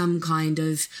become some kind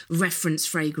of reference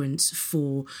fragrance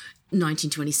for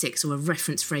 1926 or a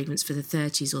reference fragrance for the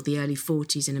 30s or the early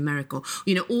 40s in America.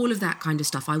 All of that kind of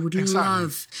stuff. I would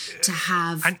love to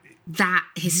have... that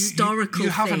historical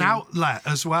you have thing. An outlet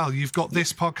as well. You've got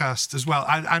this podcast as well,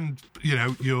 and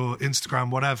your Instagram,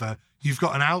 whatever. You've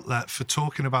got an outlet for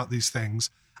talking about these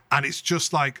things, and it's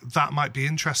just like that might be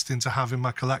interesting to have in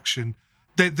my collection.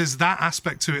 There's that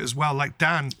aspect to it as well. Like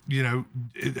Dan,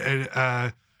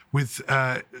 with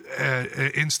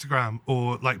Instagram,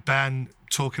 or like Ben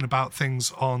talking about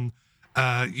things on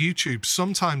YouTube.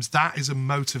 Sometimes that is a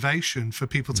motivation for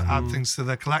people to add things to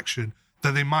their collection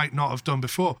that they might not have done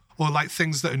before, or like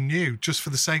things that are new just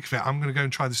for the sake of it. I'm going to go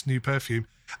and try this new perfume.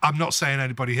 I'm not saying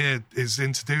anybody here is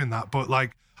into doing that, but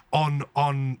like on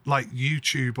like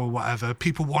YouTube or whatever,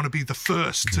 people want to be the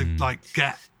first to like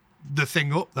get the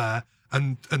thing up there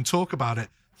and talk about it.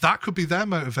 That could be their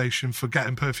motivation for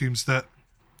getting perfumes that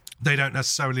they don't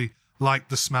necessarily like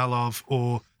the smell of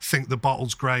or think the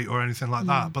bottle's great or anything like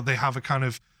that, but they have a kind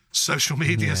of social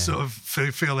media sort of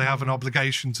feel they have an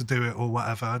obligation to do it or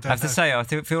whatever. I have to say, I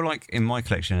feel like in my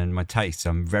collection and my tastes,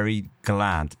 I'm very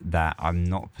glad that I'm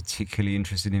not particularly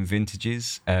interested in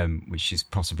vintages, which is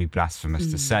possibly blasphemous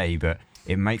to say, but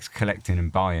it makes collecting and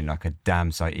buying like a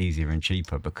damn sight easier and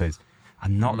cheaper because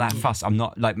I'm not that fussed. I'm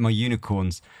not like my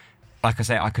unicorns. Like I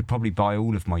say, I could probably buy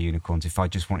all of my unicorns if I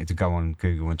just wanted to go on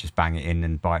Google and just bang it in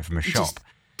and buy it from a shop.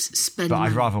 But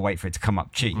I'd rather wait for it to come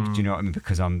up cheap. Do you know what I mean?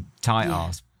 Because I'm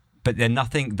tight-assed. But they're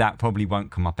nothing that probably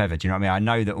won't come up ever. Do you know what I mean?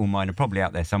 I know that all mine are probably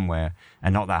out there somewhere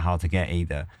and not that hard to get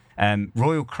either.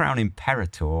 Royal Crown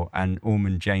Imperator and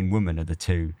Ormond Jane Woman are the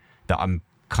two that I'm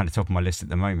kind of top of my list at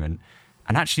the moment.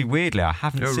 And actually, weirdly, I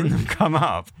haven't seen them come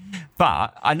up.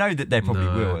 But I know that they probably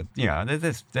will. I know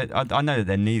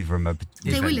that neither of them are...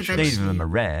 They will eventually. Neither of them are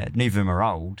rare. Neither of them are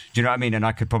old. Do you know what I mean? And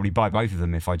I could probably buy both of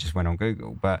them if I just went on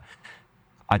Google. But...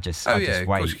 I just wait. Of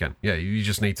course you can. Yeah, you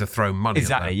just need to throw money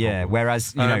exactly, at that. Yeah.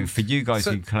 Whereas, for you guys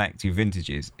who collect your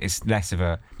vintages, it's less of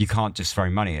a... You can't just throw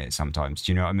money at it sometimes.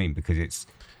 Do you know what I mean? Because it's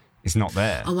not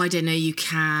there. Oh, I don't know. You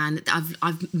can.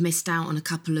 I've missed out on a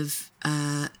couple of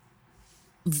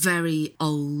very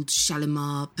old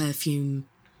Shalimar perfume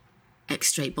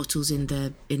extrait bottles in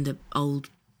the old...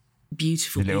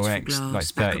 beautiful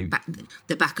glass, like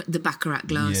the Baccarat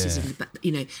glasses, and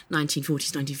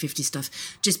 1940s, 1950s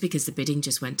stuff. Just because the bidding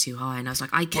just went too high, and I was like,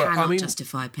 I cannot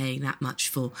justify paying that much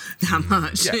for that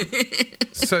much. Yeah.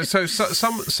 so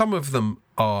some of them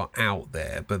are out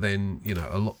there, but then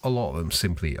a lot of them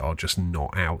simply are just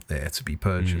not out there to be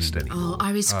purchased anymore. Oh,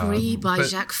 Iris Gris by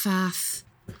Jacques Fath.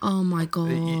 Oh my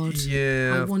god!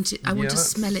 Yeah, I want it. I want to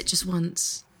smell it just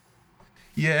once.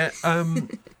 Yeah.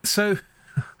 So.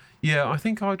 Yeah, I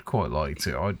think I'd quite liked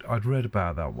it. I'd read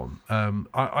about that one.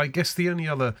 I guess the only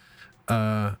other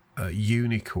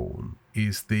unicorn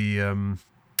is the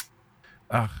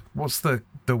what's the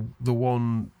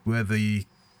one where the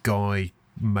guy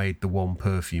made the one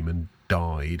perfume and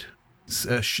died?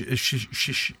 Shiseido.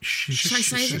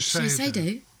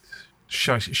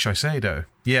 Shiseido,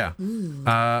 yeah.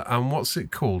 And what's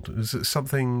it called? Is it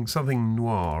something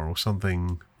noir or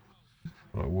something?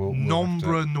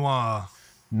 Nombre Noir.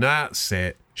 That's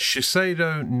it.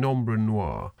 Shiseido Nombre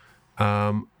Noir.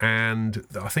 And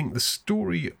I think the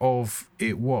story of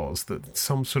it was that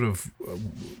some sort of,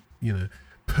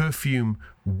 perfume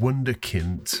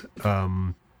wunderkind.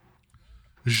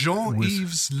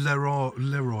 Jean-Yves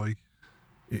Leroy.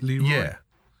 Yeah,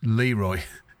 Leroy.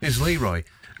 It's Leroy.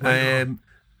 And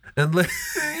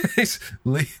it's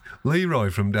Leroy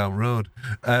from down road.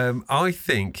 I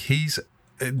think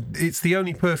it's the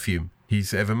only perfume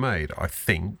he's ever made, I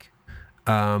think.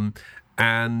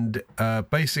 And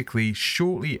basically,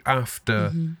 shortly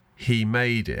after he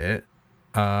made it,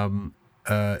 I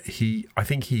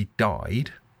think he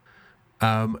died.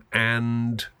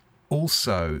 And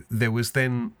also, there was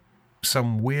then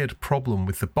some weird problem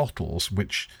with the bottles,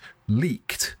 which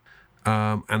leaked.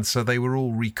 And so they were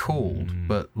all recalled,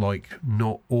 but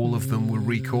not all of them were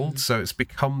recalled. So it's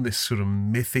become this sort of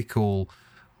mythical,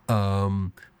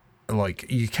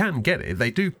 you can get it.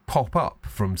 They do pop up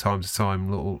from time to time,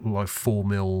 little 4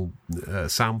 ml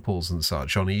samples and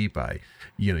such on eBay.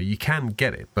 You can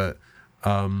get it, but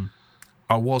I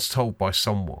was told by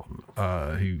someone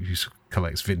who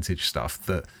collects vintage stuff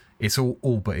that it's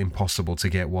all but impossible to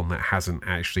get one that hasn't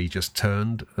actually just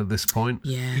turned at this point.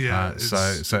 Yeah.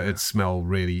 So it'd smell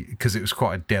really, because it was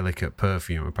quite a delicate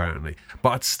perfume apparently. But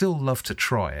I'd still love to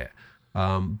try it.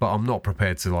 But I'm not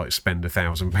prepared to spend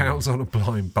 £1,000 on a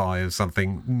blind buy of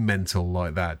something mental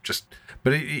like that.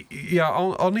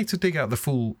 I'll need to dig out the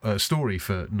full story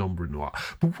for Nombre Noir.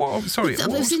 But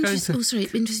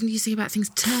interesting you say about things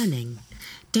turning.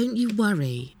 Don't you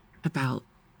worry about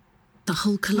the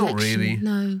whole collection? Not really.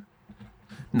 No.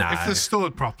 Nah. If they're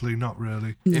stored properly, not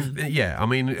really. No.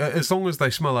 As long as they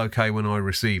smell okay when I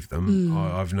receive them,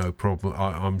 I've no problem.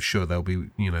 I'm sure they'll be,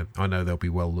 I know they'll be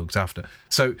well looked after.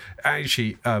 So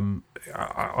actually,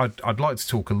 I'd like to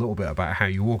talk a little bit about how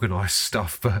you organise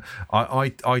stuff, but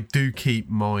I do keep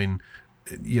mine,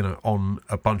 on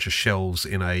a bunch of shelves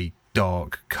in a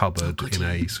dark cupboard in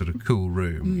a sort of cool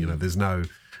room. There's no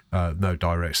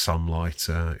direct sunlight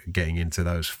getting into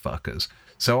those fuckers.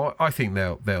 So I think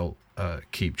they'll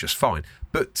keep just fine.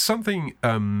 But something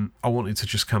I wanted to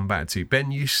just come back to,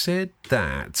 Ben, you said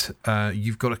that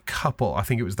you've got a couple, I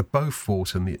think it was the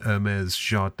Beaufort and the Hermès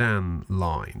Jardin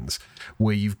lines,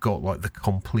 where you've got the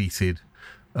completed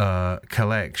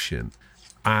collection.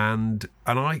 And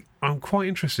I'm quite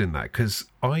interested in that, because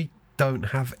I don't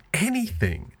have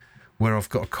anything where I've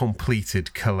got a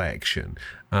completed collection.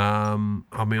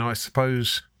 I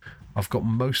suppose I've got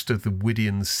most of the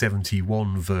Whittian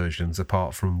 71 versions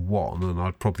apart from one, and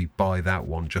I'd probably buy that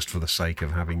one just for the sake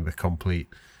of having the complete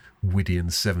Whittian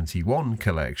 71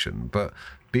 collection. But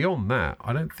beyond that,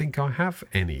 I don't think I have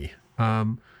any.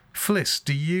 Fliss,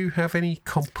 do you have any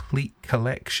complete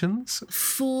collections?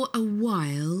 For a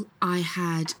while, I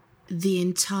had the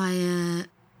entire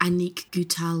Annick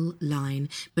Goutal line,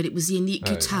 but it was the Annick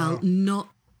Goutal, not...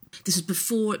 This was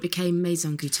before it became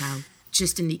Maison Goutal.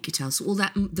 Just Annick Goutal. So all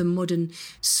that, the modern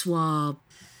soir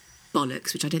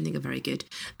bollocks, which I don't think are very good,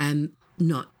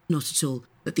 not at all.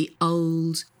 But the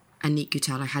old Annick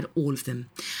Goutal, I had all of them.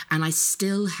 And I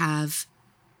still have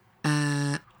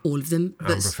all of them.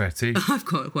 Ambre Fetish. I've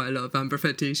got quite a lot of Ambre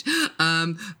Fetish.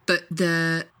 But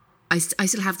I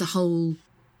still have the whole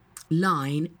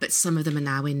line, but some of them are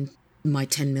now in my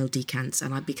 10ml decants,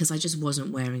 and because I just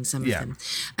wasn't wearing some of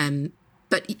them.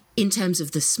 But in terms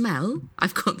of the smell,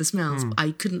 I've got the smells. But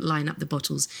I couldn't line up the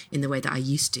bottles in the way that I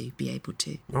used to be able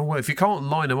to. Oh, well, if you can't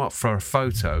line them up for a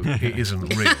photo, it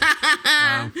isn't real.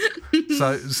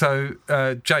 So,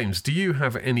 James, do you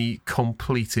have any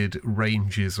completed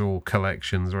ranges or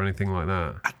collections or anything like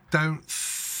that? I don't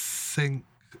think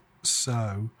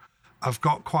so. I've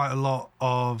got quite a lot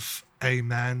of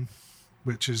Amen,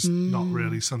 which is not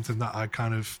really something that I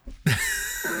kind of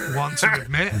want to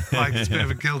admit. It's a bit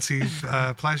of a guilty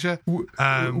pleasure.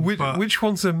 Which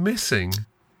ones are missing?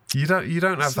 You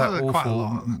don't have that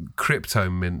awful crypto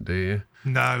mint, do you?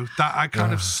 No, that I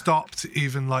kind of stopped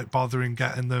even bothering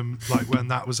getting them. When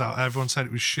that was out, everyone said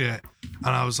it was shit,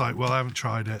 and I was like, well, I haven't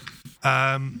tried it.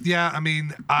 I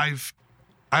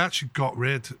actually got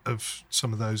rid of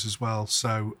some of those as well.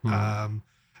 So, but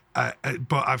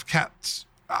I've kept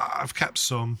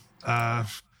some.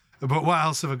 But what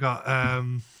else have I got?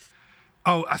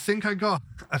 I think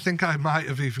I might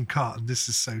have even got, and this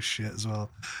is so shit as well,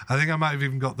 I think I might have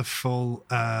even got the full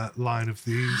line of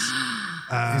these.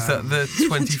 Is that the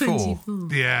 24?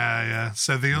 Yeah.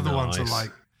 So the other ones are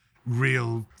like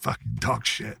real fucking dog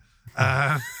shit.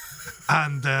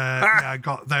 I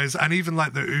got those, and even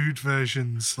like the oud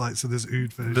versions. Like, so there's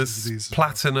oud versions of these.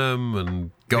 Platinum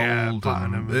and gold,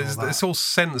 platinum and it's all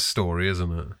Scent Story,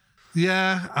 isn't it?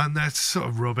 Yeah, and they're sort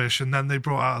of rubbish. And then they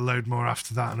brought out a load more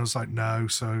after that, and I was like, no.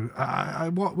 So,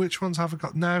 which ones have I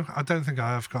got? No, I don't think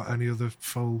I have got any other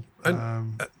full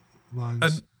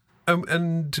lines.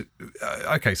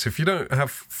 Okay, so if you don't have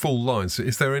full lines,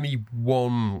 is there any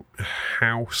one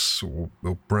house or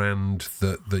brand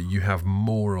that you have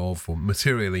more of, or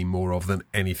materially more of, than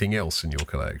anything else in your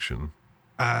collection?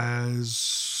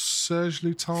 Serge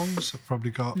Lutens, I've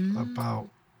probably got about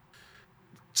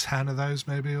 10 of those,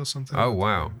 maybe, or something. Oh,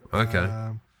 wow.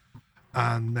 Okay.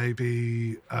 And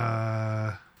maybe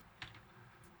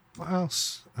what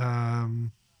else?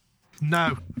 No,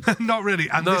 not really.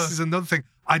 And this is another thing.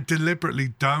 I deliberately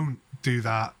don't do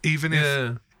that, even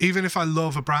if I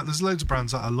love a brand. There's loads of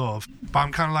brands that I love, but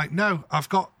I'm kind of like, no, I've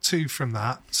got 2 from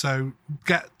that, so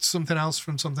get something else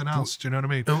from something else. Do you know what I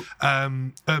mean?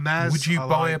 Hermes. Would you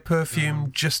buy a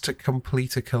perfume just to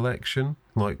complete a collection,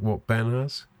 like what Ben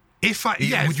has?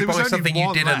 Would you buy something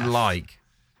you didn't like?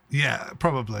 Yeah,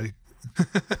 probably.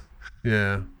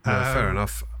 Yeah, fair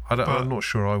enough. I'm not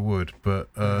sure I would, but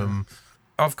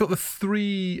I've got the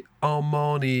 3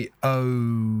 Armani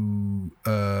O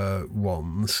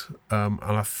ones, and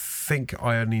I think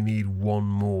I only need 1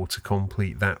 more to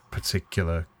complete that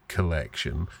particular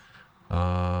collection.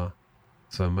 So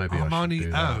maybe Armani I should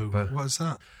do that. O. What is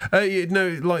that?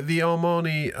 Like the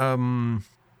Armani,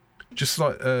 just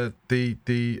like the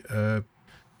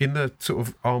in the sort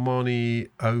of Armani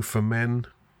O for men.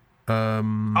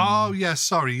 Oh yeah,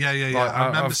 sorry, yeah. Like, I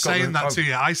remember saying that to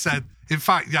you. I said, in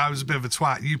fact, I was a bit of a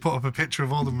twat. You put up a picture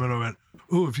of all of them, and I went,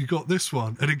 "Oh, have you got this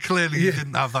one?" And it clearly you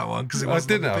didn't have that one because it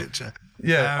wasn't on the picture.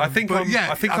 Yeah, I think I'm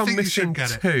missing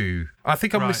 2. I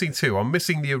think I'm missing 2. I'm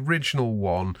missing the original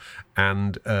one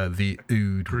and the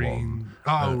oud green one.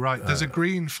 Oh, right. There's a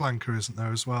green flanker, isn't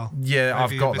there, as well? Yeah, Maybe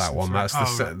I've got that one. That's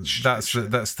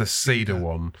the cedar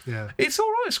one. Yeah, it's all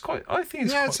right. It's quite. I think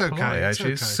it's quite okay. polite,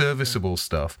 actually. It's serviceable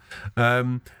stuff.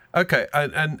 Okay,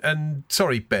 and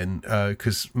sorry, Ben,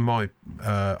 because I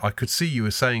could see you were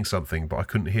saying something, but I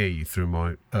couldn't hear you through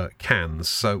my cans.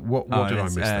 So what did I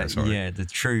miss there? Sorry. Yeah, the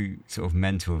true sort of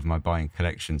mentor of my buying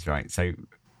collections, right? So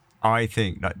I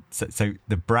think that so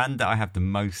the brand that I have the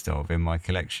most of in my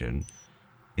collection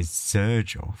is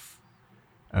Xerjoff,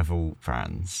 of all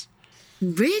brands.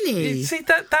 Really? See,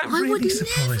 that really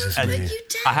surprises me.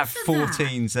 I have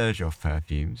 14 Xerjoff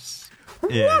perfumes.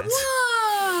 Yes.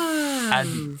 Whoa!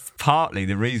 And partly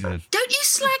the reason... Don't you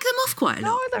slag them off quite a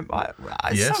lot? No,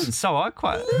 I don't. So I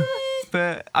quite...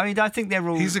 But, I mean, I think they're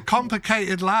all... He's a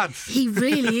complicated lad. He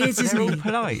really is, isn't he? They're all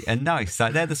polite and nice.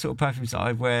 Like, they're the sort of perfumes that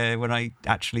I wear when I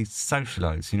actually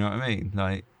socialise, you know what I mean?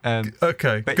 Like,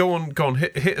 okay, go on.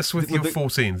 Hit us with your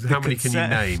 14s. How many can you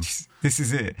name? This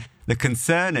is it. The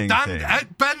concerning thing...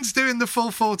 Ben's doing the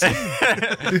full 14.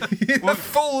 The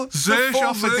full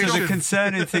Xerjoff edition. So the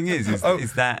concerning thing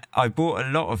is that I bought a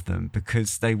lot of them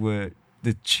because they were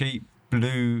the cheap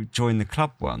blue Join the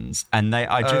Club ones, and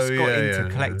I just got into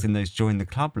collecting those Join the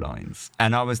Club lines,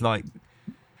 and I was like,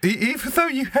 even though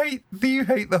you hate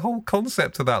the whole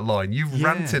concept of that line, you've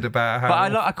ranted about how.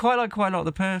 But I quite like a lot of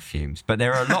the perfumes, but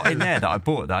there are a lot in there that I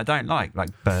bought that I don't like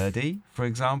Birdie, for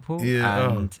example. Yeah,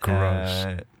 and,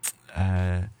 gross.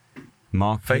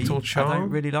 Marquis, Fatal Charm. I don't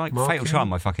really like Marquis? Fatal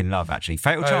Charm. I fucking love actually.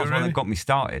 Fatal Charm's one that got me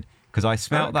started because I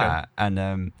smelt that and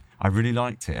I really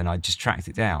liked it, and I just tracked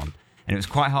it down. And it was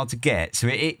quite hard to get. So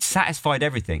it satisfied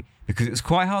everything because it was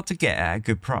quite hard to get at a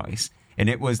good price. And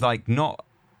it was like not,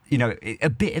 a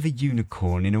bit of a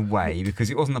unicorn in a way because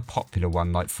it wasn't a popular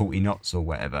one like 40 knots or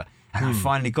whatever. And I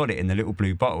finally got it in the little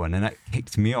blue bottle, and then that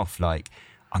kicked me off like,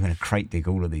 I'm going to crate dig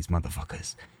all of these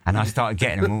motherfuckers. And I started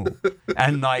getting them all.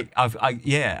 And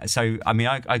so, I mean,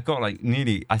 I got like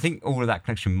nearly, I think all of that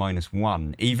collection minus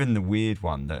 1, even the weird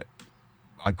one that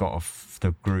I got off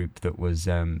the group that was...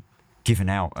 given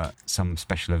out at some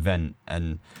special event,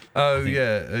 and I think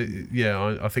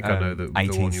I know the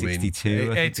 1862 one you mean.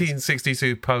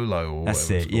 1862 polo or that's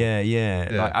whatever it. Yeah.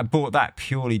 Like, I bought that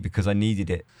purely because I needed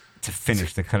it to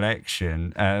finish the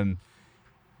collection.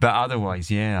 But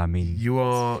otherwise, I mean, you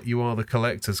are the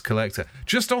collector's collector.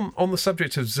 Just on the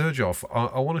subject of Xerjoff,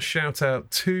 I want to shout out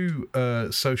 2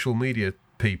 social media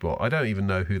people. I don't even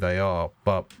know who they are,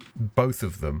 but both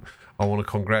of them, I want to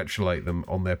congratulate them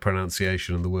on their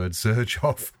pronunciation of the word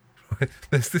Xerjoff.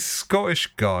 There's this Scottish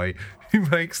guy who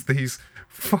makes these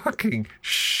fucking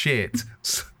shit.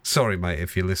 Sorry, mate,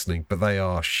 if you're listening, but they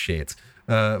are shit.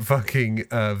 fucking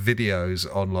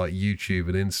videos on like YouTube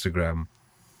and Instagram,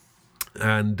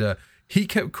 and he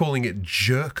kept calling it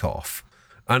jerk off,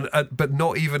 and but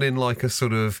not even in like a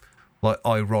sort of like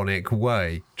ironic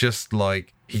way, just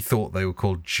like he thought they were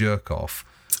called jerk off.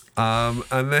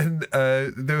 And then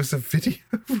there was a video.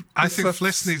 I think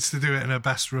Fliss needs to do it in her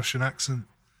best Russian accent.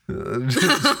 No,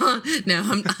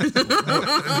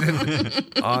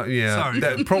 I'm yeah, sorry.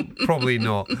 Probably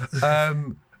not.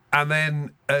 And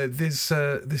then there's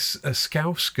this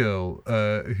Scouse girl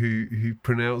who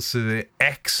pronounces it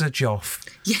Exajoff.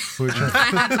 Yeah,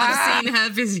 I've seen her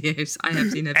videos. I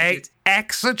have seen her videos.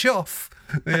 Exajoff.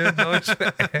 Yeah, nice.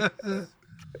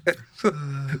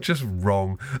 Just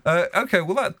wrong. Okay,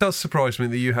 well that does surprise me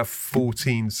that you have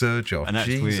 14 Zerjoff. And that's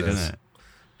Jesus. weird, isn't it?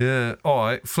 Yeah. All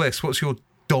right, Fliss, what's your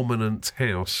dominant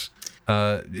house?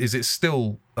 Is it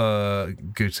still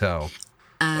Goutal?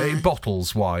 In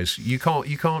bottles wise, you can't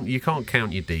count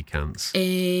your decants.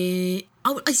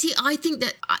 I see. I think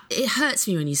that it hurts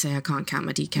me when you say I can't count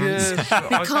my decants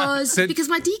because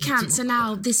my decants are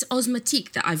now this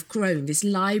osmotique that I've grown, this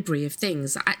library of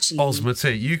things that actually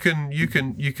osmotique. You can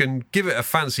give it a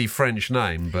fancy French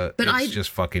name, but it's just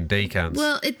fucking decants.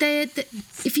 Well, if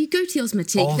you go to the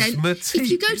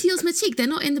osmotique, they're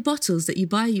not in the bottles that you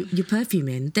buy your perfume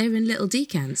in. They're in little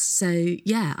decants. So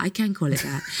yeah, I can call it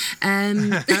that.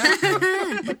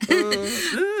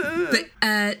 But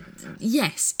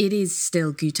yes, it is still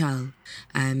Goutal.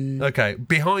 Okay,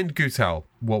 behind Goutal,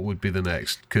 what would be the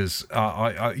next? Because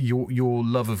your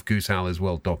love of Goutal is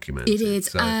well documented. It is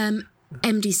so.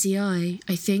 MDCI,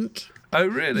 I think. Oh,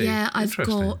 really? Yeah, I've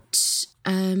got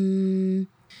Sheep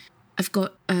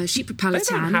Propalatan.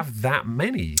 They don't have that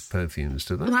many perfumes,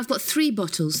 do they? Well, I've got 3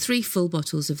 full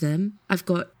bottles of them. I've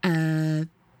got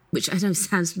which I know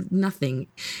sounds nothing,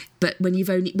 but when you've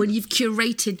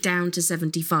curated down to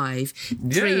 75,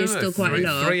 3 is still quite a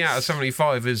lot. 3 out of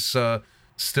 75 is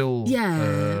still.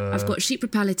 Yeah, I've got Sheep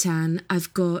Propalatan.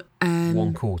 I've got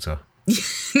 1/4.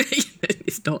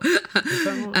 It's not.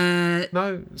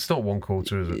 No, it's not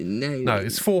 1/4, is it? No,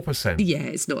 it's 4%. Yeah,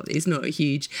 it's not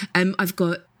huge. I've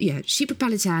got Sheep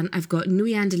Propalatan. I've got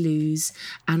Nuit Andalouse,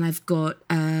 and I've got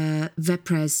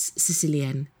Vepres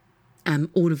Sicilienne.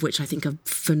 All of which I think are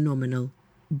phenomenal,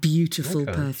 beautiful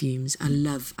perfumes. I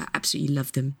absolutely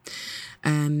love them.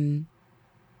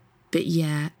 But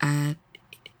yeah, I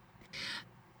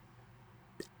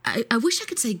wish I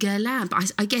could say Guerlain,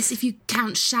 but I guess if you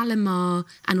count Shalimar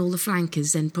and all the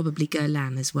flankers, then probably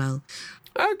Guerlain as well.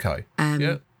 Okay.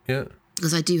 Yeah.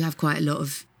 Because I do have quite a lot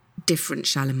of different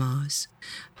Shalimars.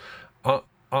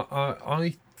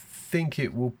 I think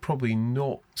it will probably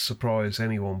not surprise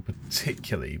anyone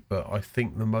particularly, but I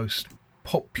think the most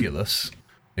populous,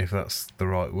 if that's the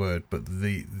right word, but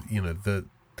the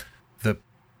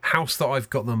house that I've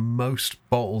got the most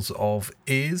bottles of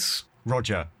is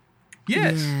Roger.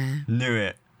 Yes. Yeah. Knew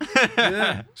it.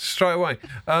 Yeah, straight away.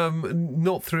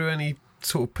 Not through any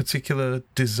sort of particular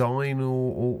design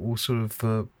or sort of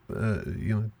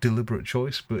deliberate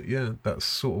choice, but yeah, that's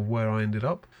sort of where I ended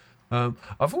up.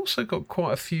 I've also got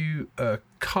quite a few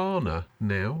Kana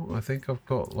now. I think I've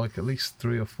got like at least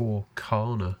 3 or 4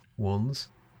 Kana ones.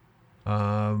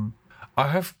 I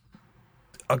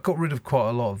got rid of quite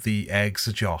a lot of the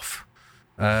Exajoff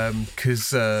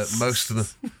because most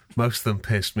of them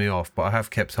pissed me off. But I have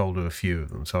kept hold of a few of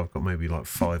them, so I've got maybe like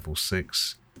 5 or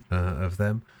 6 of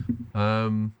them.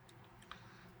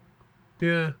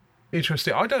 Yeah,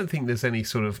 interesting. I don't think there's any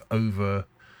sort of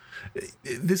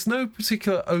there's no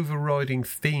particular overriding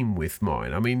theme with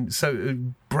mine. I mean, so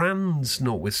brands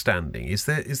notwithstanding, is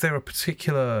there a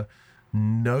particular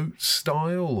note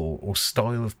style or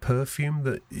style of perfume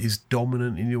that is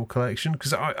dominant in your collection?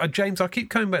 Because James, I keep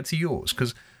coming back to yours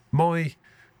because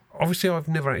obviously I've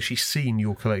never actually seen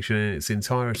your collection in its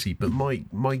entirety, but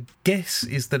my guess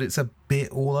is that it's a bit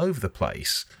all over the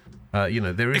place. There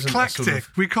isn't eclectic. A sort of,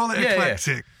 we call it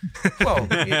eclectic. Yeah. Well,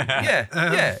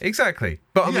 yeah, exactly.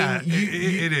 But I mean,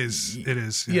 it is.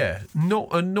 Yeah,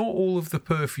 not all of the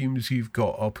perfumes you've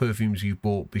got are perfumes you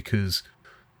bought because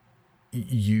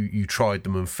you tried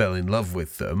them and fell in love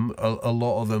with them. A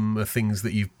lot of them are things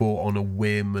that you've bought on a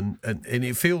whim, and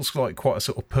it feels like quite a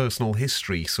sort of personal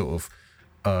history sort of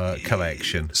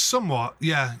collection. Somewhat,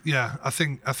 yeah. I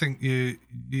think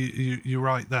you're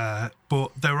right there.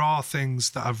 But there are things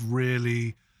that I've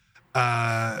really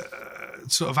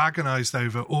sort of agonised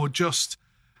over, or just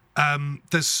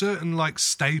there's certain like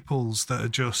staples that are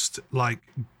just like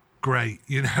great,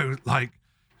 like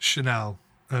Chanel,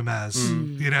 Hermes.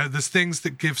 There's things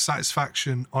that give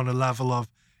satisfaction on a level of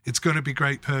it's going to be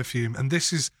great perfume, and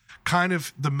this is kind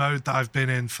of the mode that I've been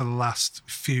in for the last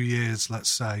few years,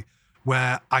 let's say,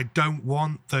 where I don't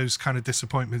want those kind of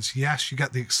disappointments. Yes, you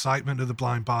get the excitement of the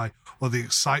blind buy or the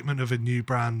excitement of a new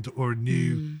brand or a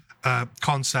new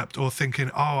concept, or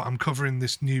thinking, oh, I'm covering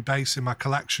this new base in my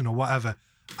collection or whatever.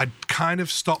 I kind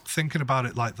of stopped thinking about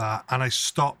it like that, and I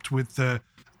stopped with the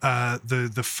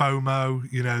FOMO,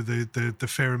 the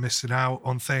fear of missing out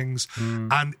on things,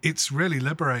 and it's really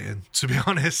liberating. To be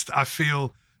honest, I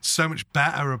feel so much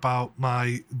better about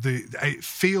it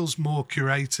feels more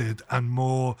curated and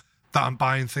more that I'm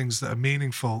buying things that are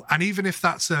meaningful. And even if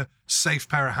that's a safe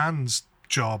pair of hands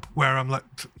job where I'm like,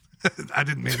 I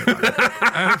didn't mean it like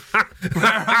that.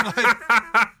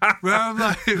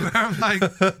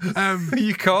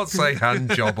 You can't say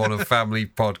hand job on a family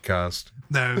podcast.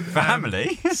 No.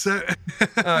 Family?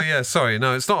 Oh, yeah, sorry.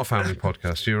 No, it's not a family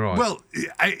podcast. You're right. Well,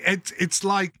 it's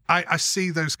like I see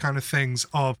those kind of things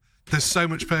of there's so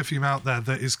much perfume out there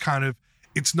that is kind of,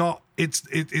 it's not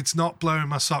blowing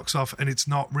my socks off, and it's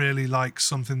not really like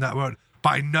something that won't.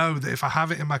 But I know that if I have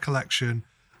it in my collection,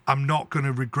 I'm not going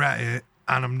to regret it,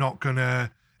 and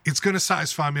it's going to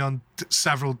satisfy me on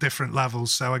several different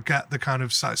levels. So I get the kind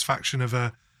of satisfaction of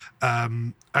a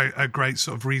great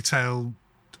sort of retail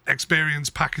experience,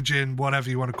 packaging, whatever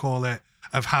you want to call it,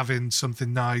 of having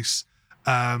something nice.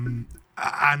 And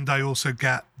I also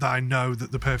get that I know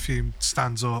that the perfume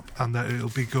stands up and that it'll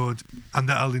be good and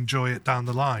that I'll enjoy it down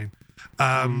the line.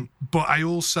 But I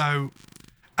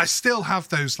still have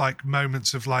those like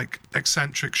moments of like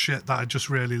eccentric shit that I just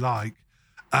really like.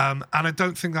 And I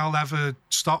don't think I'll ever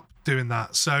stop doing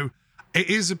that. So it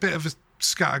is a bit of a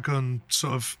scattergun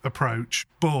sort of approach,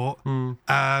 but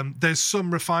there's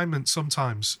some refinement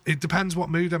sometimes. It depends what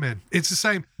mood I'm in. It's the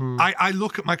same. I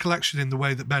look at my collection in the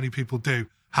way that many people do.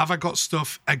 Have I got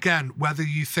stuff, again, whether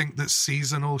you think that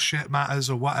seasonal shit matters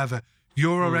or whatever,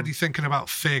 you're already thinking about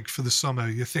fig for the summer.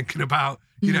 You're thinking about,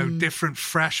 different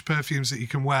fresh perfumes that you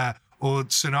can wear, or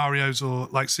scenarios or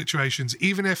like situations,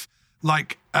 even if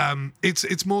like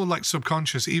it's more like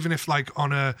subconscious, even if like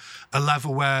on a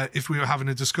level where if we were having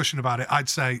a discussion about it, I'd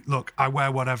say, look, I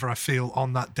wear whatever I feel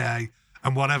on that day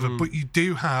and whatever. But you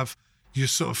do have your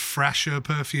sort of fresher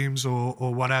perfumes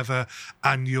or whatever,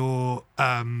 and your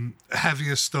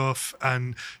heavier stuff,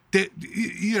 and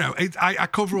I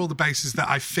cover all the bases that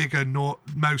I figure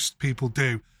most people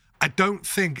do. I don't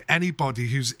think anybody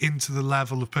who's into the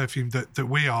level of perfume that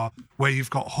we are, where you've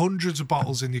got hundreds of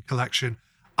bottles in your collection,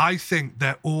 I think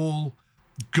they're all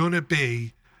gonna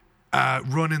be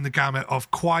running the gamut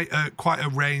of quite a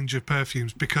range of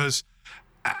perfumes, because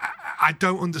I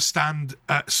don't understand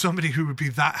somebody who would be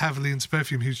that heavily into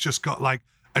perfume who's just got like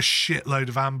a shitload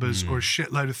of ambers or a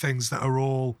shitload of things that are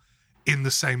all in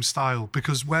the same style,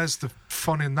 because where's the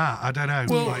fun in that? I don't know.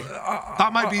 Well,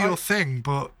 that might be your thing,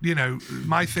 but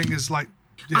my thing is like,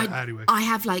 anyway. I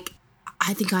have like,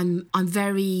 I think I'm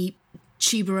very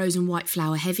tuberose and white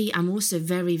flower heavy. I'm also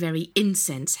very, very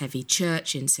incense heavy,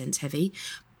 church incense heavy.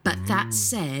 But that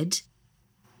said,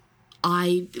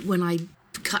 when I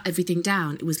cut everything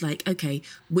down, it was like, okay,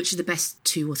 which are the best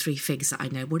 2 or 3 figs that I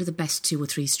know? What are the best 2 or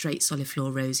 3 straight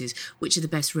soliflor roses? Which are the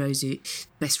best rosewood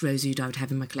I would have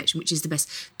in my collection? Which is the best?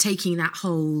 Taking that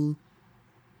whole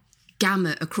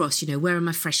gamut across, where are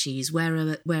my freshies?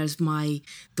 Where's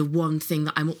the one thing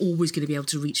that I'm always going to be able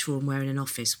to reach for and wear in an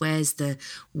office? Where's the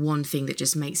one thing that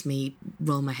just makes me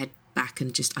roll my head back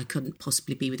and just, I couldn't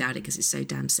possibly be without it because it's so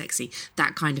damn sexy?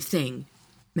 That kind of thing.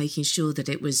 Making sure that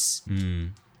it was...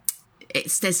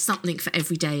 there's something for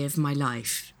every day of my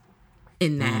life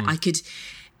in there. I could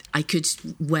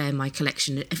wear my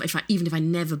collection. Even if I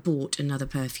never bought another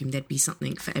perfume, there'd be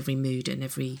something for every mood and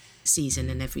every season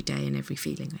and every day and every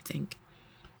feeling, I think.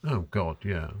 Oh God,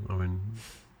 yeah. I mean,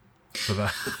 for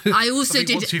that. I also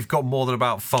did. Once you've got more than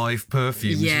about 5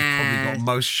 perfumes, yeah, you've probably got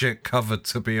most shit covered,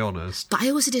 to be honest. But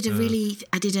I also did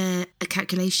a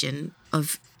calculation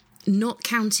of not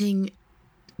counting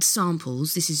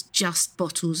samples. This is just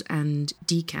bottles and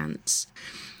decants.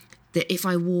 That if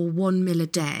I wore 1 ml a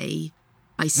day,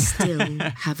 I still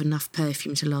have enough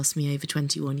perfume to last me over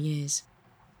 21 years.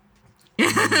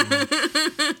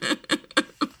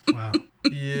 Wow.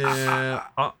 Yeah,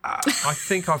 I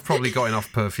think I've probably got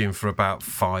enough perfume for about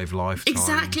 5 lifetimes.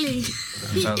 Exactly.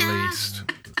 At least.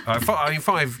 I mean,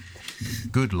 5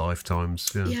 good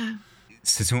lifetimes. Yeah.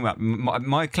 So talking about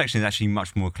my collection is actually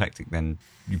much more eclectic than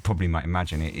you probably might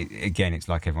imagine. Again, it's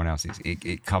like everyone else.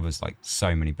 It covers like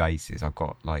so many bases. I've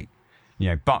got like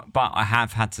but I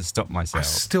have had to stop myself. I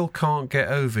still can't get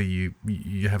over you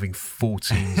having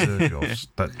 14 Xerjoffs.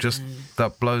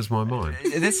 That blows my mind.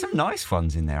 There's some nice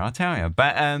ones in there, I'll tell you.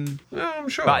 But I'm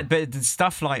sure. But the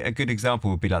stuff like, a good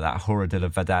example would be like that Hora de la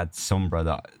Verdad Sombra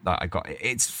that I got.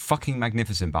 It's fucking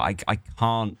magnificent, but I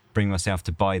can't bring myself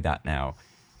to buy that now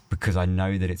because I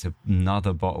know that it's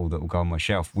another bottle that will go on my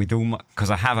shelf with all because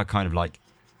I have a kind of like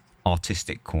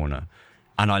artistic corner.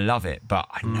 And I love it, but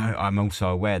I know I'm also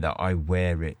aware that I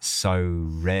wear it so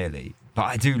rarely. But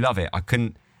I do love it. I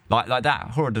couldn't like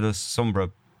that Hora de la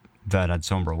Sombra, Verdad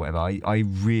Sombra, whatever. I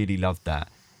really loved that,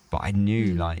 but I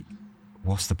knew like,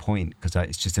 what's the point? Because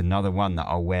it's just another one that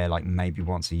I'll wear like maybe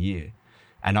once a year,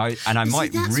 and I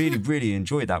might really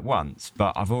enjoy that once.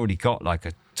 But I've already got like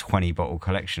a 20 bottle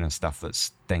collection of stuff that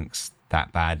stinks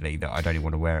that badly that I don't even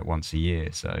want to wear it once a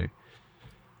year. So.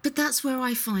 But that's where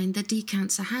I find the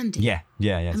decants are handy. Yeah. I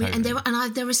mean, totally.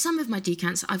 And there are some of my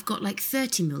decants I've got like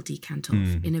 30ml decant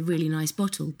of in a really nice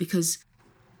bottle, because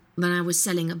when I was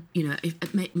selling,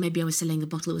 maybe I was selling a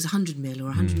bottle that was 100ml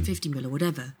or 150ml or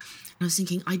whatever, and I was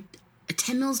thinking, a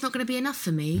 10ml's not going to be enough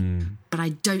for me, but I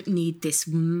don't need this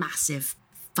massive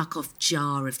fuck off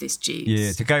jar of this juice.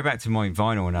 Yeah, to go back to my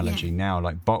vinyl analogy now,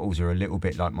 like bottles are a little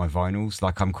bit like my vinyls.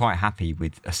 Like I'm quite happy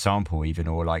with a sample even,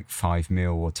 or like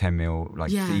 5ml or 10ml like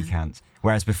decants.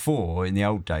 Whereas before, in the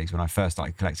old days when I first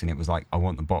started collecting, it was like, I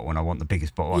want the bottle and I want the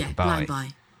biggest bottle I could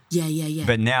buy. Yeah.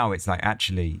 But now it's like,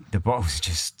 actually the bottles are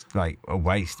just like a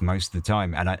waste most of the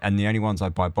time. And the only ones I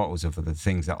buy bottles of are the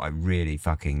things that I really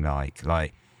fucking like.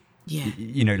 Like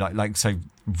so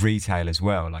retail as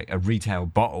well. Like a retail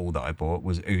bottle that I bought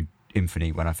was Oud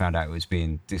Infinity. When I found out it was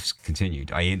being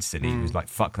discontinued, I instantly was like,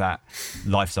 fuck that,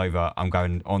 life's over, I'm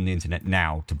going on the internet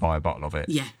now to buy a bottle of it.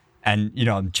 And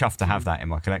I'm chuffed to have that in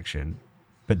my collection,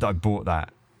 but I bought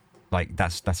that, like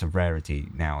that's a rarity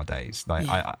nowadays, like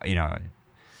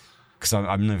because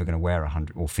I'm never going to wear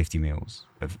 100 or 50 mils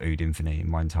of Oud Infinity in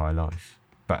my entire life,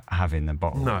 but having the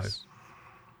bottles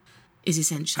is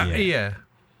essential.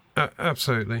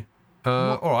 Absolutely.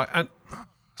 All right. And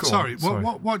sorry.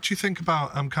 What do you think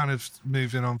about? I'm kind of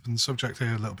moving on from the subject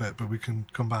here a little bit, but we can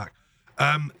come back.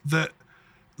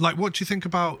 What do you think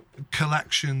about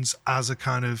collections as a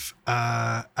kind of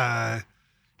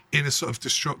in a sort of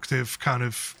destructive kind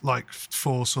of like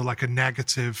force, or like a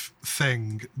negative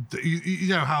thing? You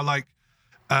know how like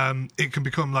it can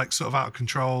become like sort of out of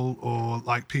control, or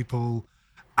like people.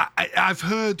 I've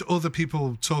heard other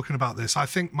people talking about this. I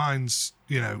think mine's,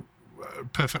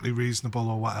 perfectly reasonable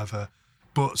or whatever.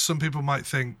 But some people might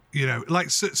think, like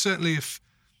certainly if,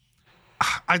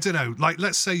 I don't know, like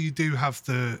let's say you do have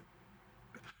the,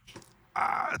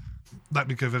 let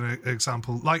me give an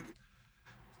example. Like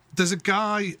there's a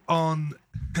guy on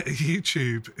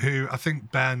YouTube who I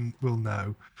think Ben will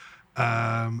know.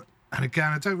 And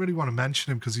again, I don't really want to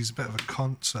mention him because he's a bit of a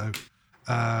cunt, so...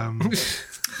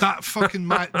 that fucking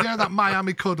that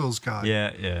Miami Cuddles guy.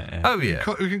 Yeah. Oh yeah.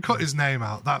 We can cut his name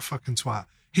out. That fucking twat.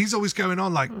 He's always going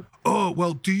on like, oh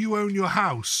well, do you own your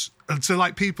house? And to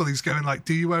like people, he's going like,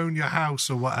 do you own your house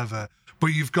or whatever? But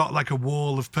you've got like a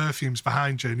wall of perfumes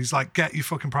behind you, and he's like, get your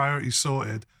fucking priorities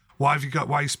sorted. Why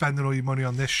are you spending all your money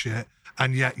on this shit?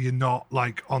 And yet you're not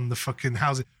like on the fucking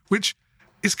housing, which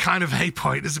is kind of a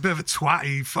point. It's a bit of a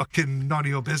twatty fucking none of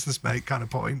your business, mate kind of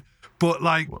point. But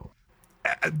like.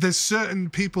 There's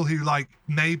certain people who like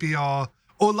maybe are,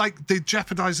 or like they're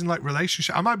jeopardizing like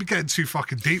relationship. I might be getting too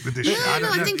fucking deep with this shit.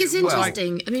 I think it's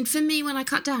interesting. I mean, for me, when I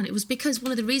cut down, it was because one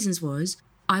of the reasons was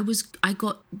I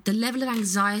got the level of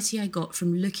anxiety I got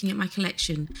from looking at my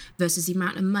collection versus the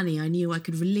amount of money I knew I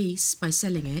could release by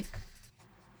selling it.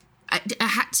 I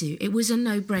had to. It was a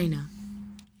no-brainer.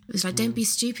 It was like, don't be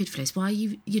stupid, Fliss. Why are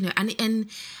you,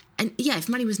 and yeah, if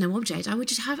money was no object, I'd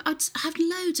have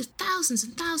loads of thousands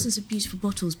and thousands of beautiful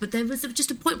bottles. But there was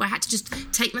just a point where I had to just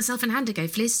take myself in hand and go,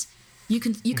 Fliss, you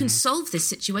can solve this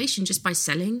situation just by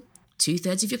selling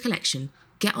 2/3 of your collection.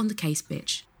 Get on the case,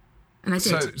 bitch. And I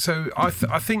did. So I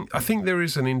think there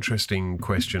is an interesting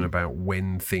question about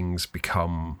when things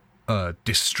become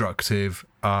destructive,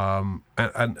 and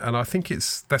I think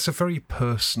that's a very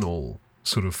personal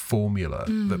sort of formula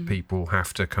that people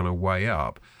have to kind of weigh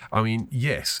up. I mean,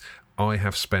 yes, I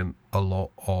have spent a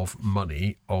lot of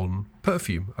money on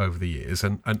perfume over the years,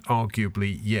 and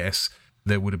arguably, yes,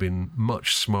 there would have been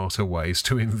much smarter ways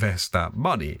to invest that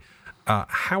money.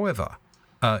 However,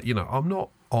 I'm not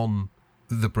on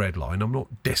the breadline. I'm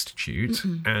not destitute,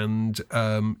 and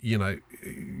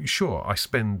sure, I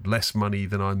spend less money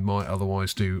than I might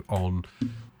otherwise do on,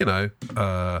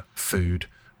 food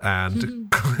and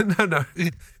no,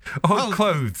 on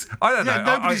clothes. I don't know.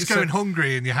 Nobody's going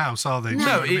hungry in your house, are they?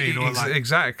 No,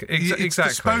 exactly. It's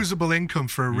disposable income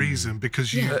for a reason,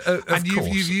 because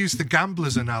you've used the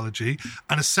gambler's analogy,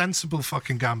 and a sensible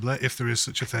fucking gambler, if there is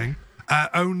such a thing,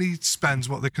 only spends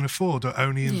what they can afford, or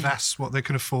only invests what they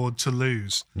can afford to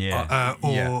lose. That's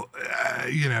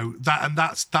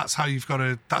how you've got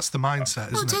to. That's the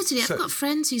mindset, isn't it? Totally. I've got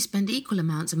friends who spend equal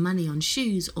amounts of money on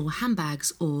shoes or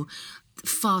handbags or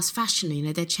fast fashion. You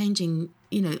know, they're changing.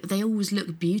 You know, they always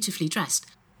look beautifully dressed.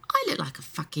 I look like a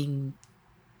fucking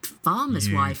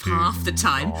farmer's wife half the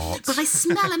time, but I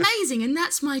smell amazing, and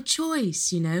that's my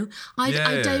choice. You know,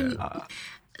 I don't.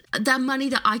 That money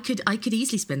that I could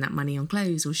easily spend that money on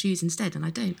clothes or shoes instead, and I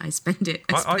don't. I spend it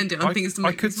on things to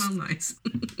make me smell nice.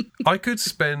 I could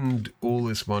spend all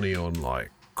this money on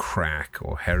like crack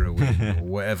or heroin or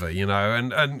whatever, you know,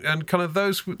 and kind of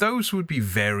those would be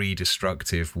very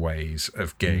destructive ways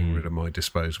of getting rid of my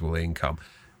disposable income.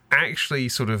 Actually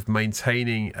sort of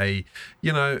maintaining a,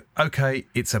 you know, okay,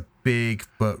 it's a big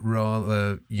but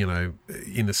rather, you know,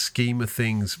 in the scheme of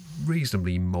things,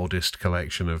 reasonably modest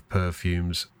collection of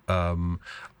perfumes.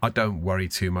 I don't worry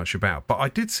too much about. But I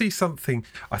did see something,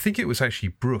 I think it was actually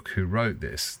Brooke who wrote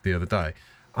this the other day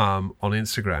on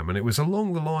Instagram, and it was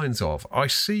along the lines of, I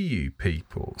see you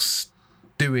people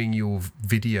doing your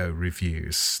video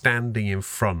reviews, standing in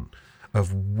front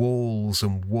of walls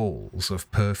and walls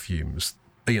of perfumes,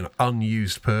 you know,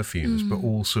 unused perfumes, but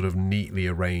all sort of neatly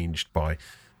arranged by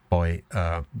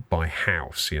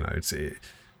house, you know.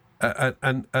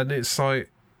 And it's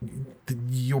like,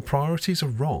 your priorities are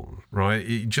wrong,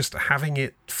 right? Just having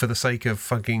it for the sake of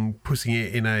fucking putting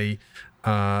it in a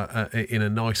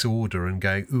nice order and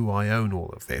going, ooh, I own all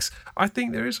of this. I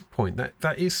think there is a point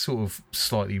that is sort of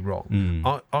slightly wrong.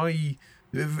 I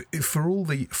for all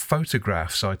the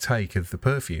photographs I take of the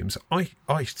perfumes,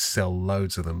 I sell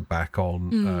loads of them back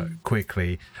on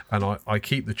quickly, and I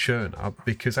keep the churn up,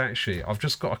 because actually I've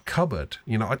just got a cupboard.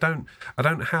 You know, I don't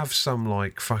have some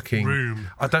like fucking room.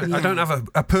 I don't have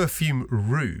a perfume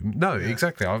room. No,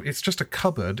 exactly. It's just a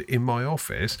cupboard in my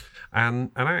office,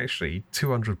 and actually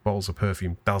 200 bottles of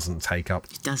perfume doesn't take up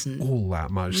all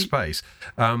that much space.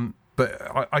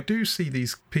 But I do see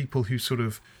these people who sort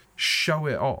of show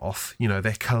it off, you know,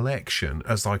 their collection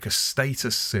as like a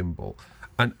status symbol,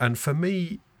 and for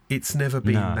me it's never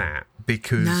been that,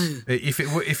 because if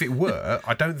it were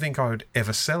I don't think I would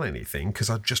ever sell anything,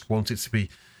 because I just want it to be,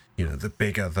 you know, the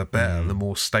bigger the better, the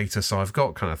more status I've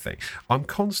got, kind of thing. I'm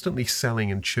constantly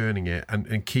selling and churning it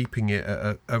and keeping it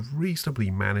at a reasonably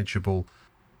manageable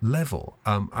level,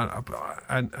 and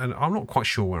I'm not quite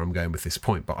sure where I'm going with this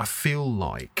point, but I feel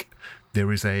like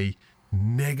there is a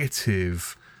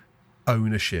negative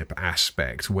ownership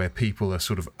aspect where people are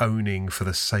sort of owning for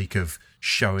the sake of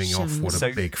showing off what a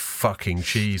big fucking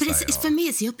cheese they are. For me,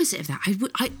 it's the opposite of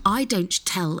that. I don't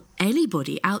tell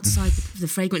anybody outside the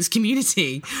fragrance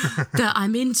community that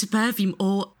I'm into perfume,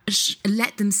 or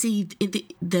let them see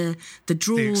the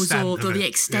drawers or the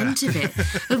extent of it.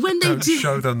 And when they do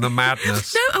show them the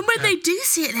madness. No, and when they do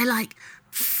see it, they're like,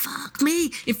 fuck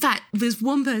me. In fact, there's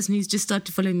one person who's just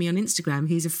started following me on Instagram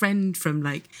who's a friend from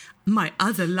like my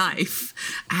other life,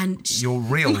 and your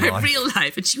real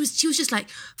life, and she was just like,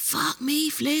 fuck me,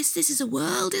 Fliss, this is a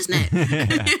world, isn't it?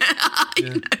 You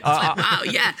know, it's like, wow,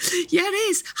 yeah it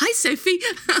is. Hi, Sophie.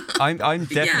 I'm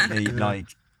definitely like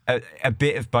a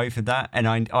bit of both of that, and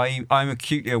I'm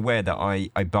acutely aware that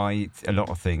I buy a lot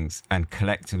of things and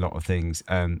collect a lot of things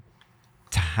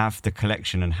to have the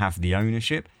collection and have the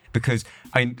ownership. Because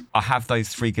I have those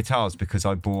 3 guitars because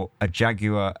I bought a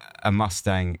Jaguar, a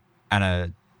Mustang, and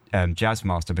a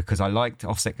Jazzmaster, because I liked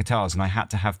offset guitars, and I had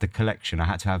to have the collection. I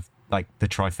had to have like the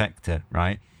trifecta,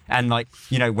 right? And like,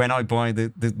 you know, when I buy the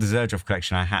Zerdroff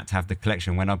collection, I had to have the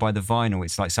collection. When I buy the vinyl,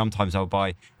 it's like sometimes I'll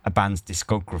buy a band's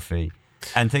discography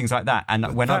and things like that.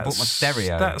 And when I bought my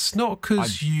stereo, that's not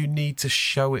because you need to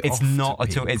show it. It's off not to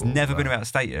at all. It's people, never been about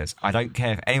status. I don't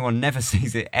care if anyone never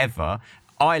sees it ever.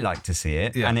 I like to see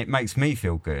it, and it makes me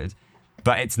feel good,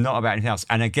 but it's not about anything else.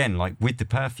 And again, like with the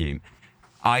perfume,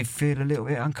 I feel a little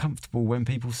bit uncomfortable when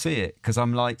people see it, because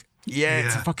I'm like,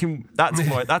 it's a fucking,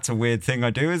 that's a weird thing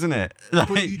I do, isn't it? Like,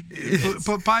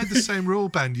 but by the same rule,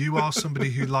 Ben, you are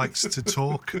somebody who likes to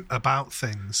talk about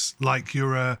things. Like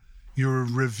you're a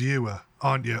reviewer,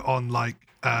 aren't you, on like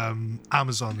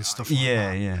Amazon and stuff like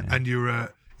that. Yeah. And you're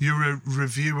a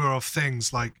reviewer of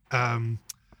things like and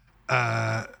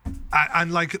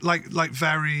like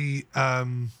very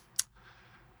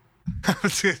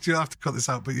You'll have to cut this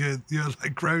out, but your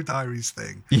like Grow Diaries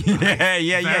thing. Yeah,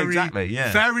 exactly.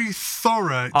 Yeah, very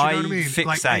thorough. Do you know what I mean?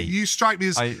 Fixate. Like you strike me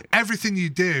as everything you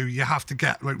do, you have to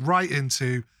get like right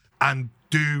into and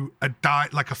do a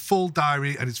full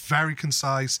diary, and it's very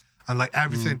concise and like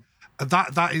everything.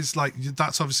 That is like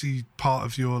that's obviously part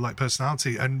of your like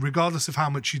personality, and regardless of how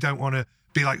much you don't want to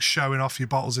be like showing off your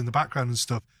bottles in the background and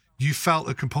stuff, you felt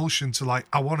a compulsion to like,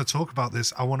 I want to talk about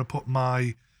this. I want to put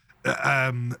my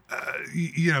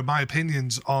my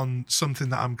opinions on something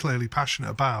that I'm clearly passionate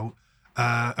about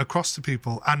across to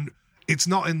people. And it's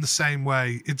not in the same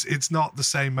way. It's not the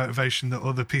same motivation that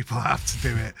other people have to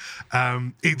do it.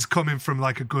 It's coming from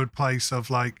like a good place of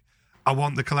like, I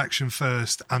want the collection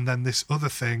first, and then this other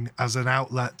thing as an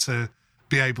outlet to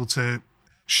be able to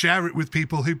share it with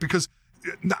people who, because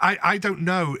I don't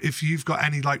know if you've got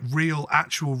any like real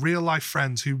life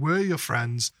friends who were your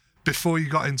friends before you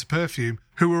got into perfume,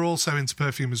 who were also into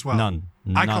perfume as well. None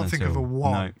I can't think of a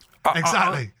one. No.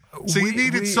 Exactly. So you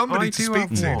needed somebody to speak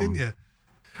to, didn't you?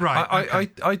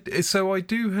 Right. So I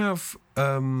do have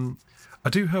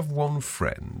one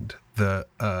friend that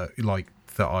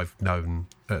that I've known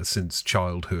since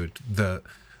childhood that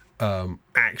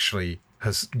actually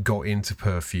has got into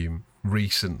perfume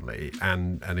recently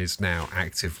and is now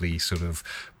actively sort of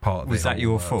part of the Was that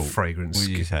your fault? Fragrance. Would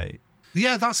you say?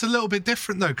 Yeah, that's a little bit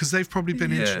different though, because they've probably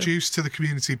been introduced to the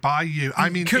community by you. I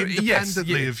mean,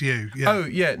 independently of you. Yeah. Oh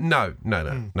yeah, no.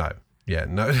 Yeah,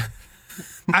 no.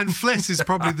 And Fliss is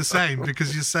probably the same,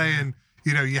 because you're saying,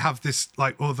 you have this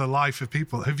like other life of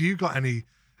people. Have you got any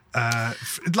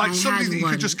like somebody that you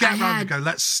could just get around and go,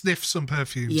 let's sniff some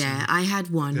perfumes? Yeah, I had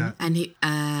one, and he,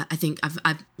 I think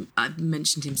I've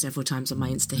mentioned him several times on my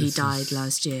Insta. He died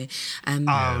last year,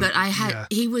 but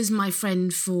he was my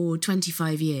friend for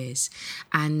 25 years,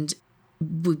 and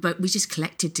we just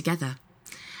collected together.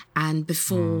 And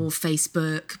before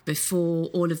Facebook, before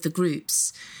all of the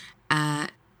groups,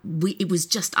 it was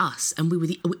just us, and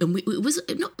it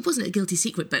wasn't a guilty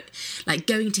secret, but like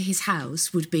going to his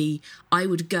house would be, I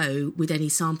would go with any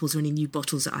samples or any new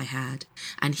bottles that I had,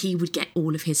 and he would get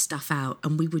all of his stuff out,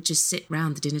 and we would just sit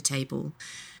round the dinner table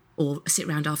or sit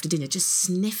round after dinner just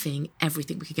sniffing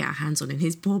everything we could get our hands on. And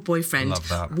his poor boyfriend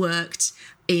worked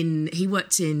in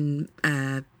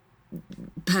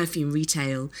perfume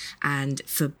retail and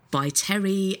by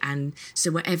Terry, and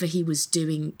so whatever he was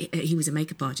doing, he was a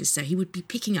makeup artist, so he would be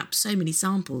picking up so many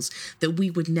samples that we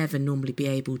would never normally be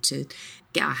able to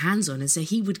get our hands on. And so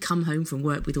he would come home from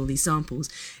work with all these samples.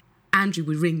 Andrew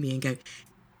would ring me and go,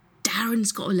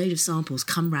 Darren's got a load of samples,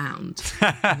 come round.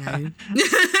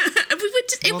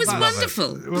 It was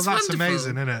wonderful. Well, that's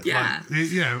amazing, isn't it? Yeah.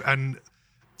 Like, and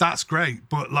that's great,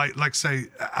 but like say,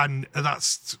 and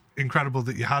that's incredible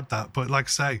that you had that, but like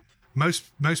say, most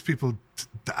people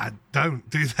don't,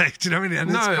 do they? Do you know what I mean?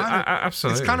 And no, it's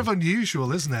absolutely. It's kind of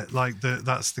unusual, isn't it? Like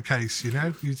that's the case,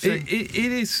 You'd think it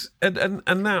is, and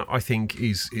that I think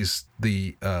is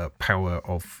the power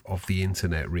of the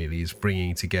internet. Really, is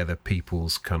bringing together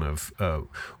people's kind of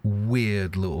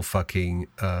weird little fucking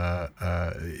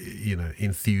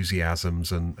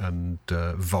enthusiasms and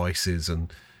vices,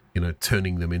 and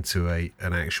turning them into an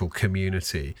actual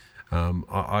community.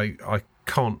 I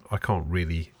can't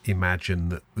really imagine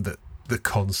that the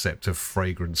concept of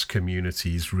fragrance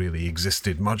communities really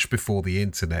existed much before the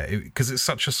internet, because it's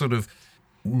such a sort of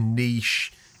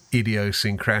niche,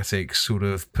 idiosyncratic sort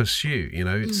of pursuit.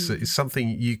 It's something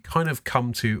you kind of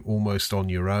come to almost on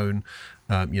your own,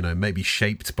 maybe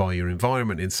shaped by your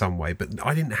environment in some way. But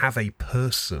I didn't have a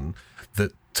person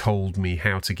that told me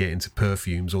how to get into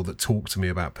perfumes or that talked to me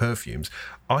about perfumes.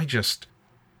 I just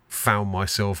found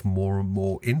myself more and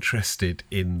more interested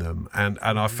in them, and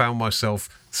I found myself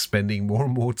spending more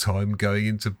and more time going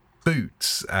into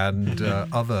Boots and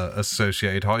other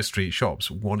associated high street shops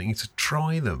wanting to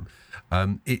try them.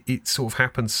 It sort of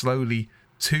happened slowly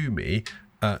to me,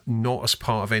 not as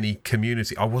part of any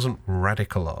community. I wasn't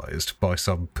radicalized by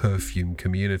some perfume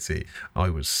community. I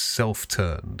was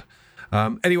self-turned.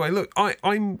 Anyway, look,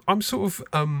 I'm sort of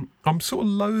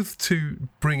loath to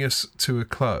bring us to a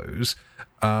close,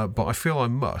 but I feel I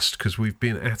must, because we've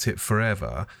been at it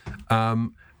forever.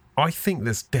 I think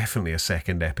there's definitely a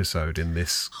second episode in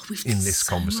this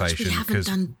conversation. We haven't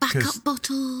done backup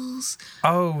bottles.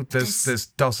 Oh, there's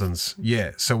dozens.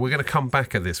 Yeah, so we're going to come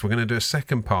back at this. We're going to do a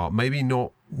second part. Maybe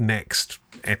not next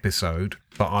episode,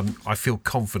 but I feel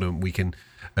confident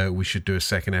we should do a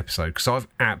second episode, because I've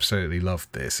absolutely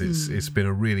loved this. It's been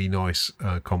a really nice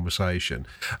conversation.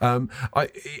 I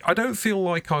don't feel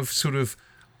like I've sort of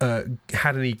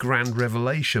had any grand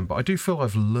revelation, but I do feel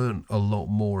I've learnt a lot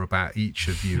more about each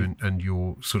of you and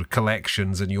your sort of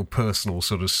collections and your personal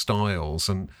sort of styles,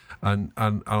 and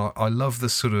I love the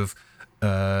sort of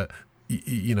the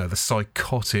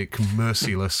psychotic,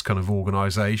 merciless kind of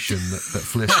organisation that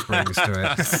Fliss brings to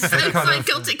it.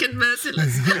 Psychotic and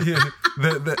merciless.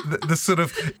 The sort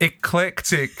of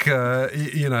eclectic,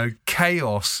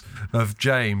 chaos of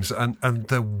James and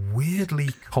the weirdly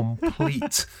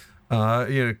complete,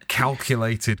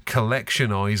 calculated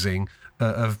collectionising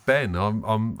of Ben.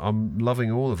 I'm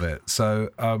loving all of it. So.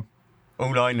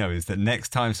 All I know is that next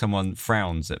time someone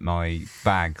frowns at my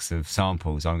bags of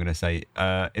samples, I'm going to say,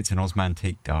 it's an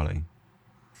Osmantique, darling.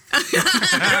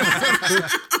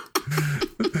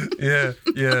 Yeah.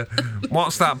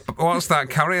 What's that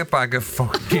carrier bag of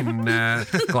fucking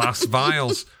glass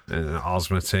vials?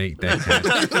 Osmantique,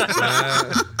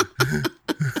 dickhead.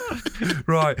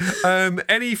 Right.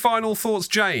 Any final thoughts,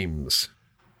 James?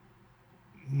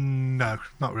 No,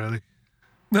 not really.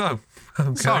 No.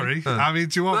 Okay. Sorry. I mean,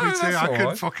 do you want me to? I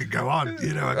could fucking go on.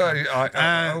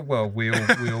 Well, we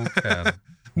all can.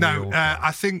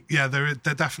 I think there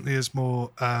definitely is more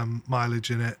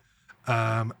mileage in it,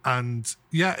 and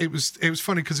it was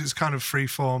funny because it's kind of free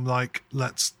form. Like,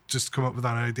 let's just come up with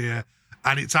an idea,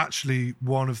 and it's actually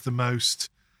one of the most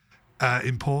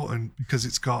important because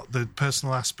it's got the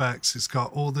personal aspects. It's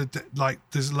got all the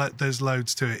there's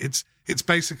loads to it. It's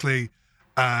basically.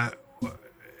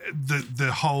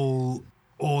 The whole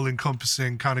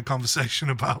all-encompassing kind of conversation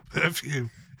about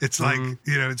perfume. It's like,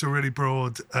 it's a really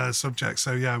broad subject.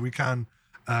 So, we can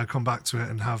come back to it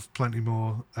and have plenty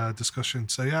more discussion.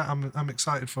 So, I'm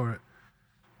excited for it.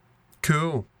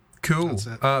 Cool.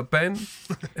 Ben,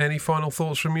 any final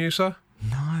thoughts from you, sir?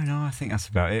 No, I think that's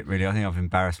about it, really. I think I've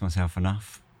embarrassed myself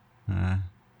enough. I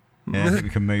think we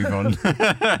can move on.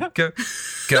 go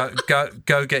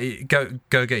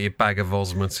get your bag of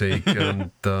Osmantique and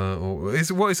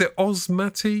what is it?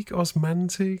 Osmantique?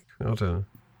 I don't know.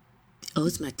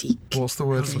 Osmantique. What's the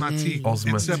word? Osmantique.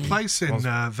 It's a place in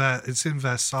it's in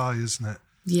Versailles, isn't it?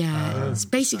 Yeah, it's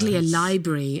basically a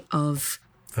library of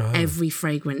every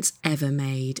fragrance ever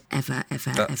made, ever.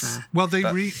 Well, they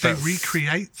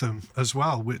recreate them as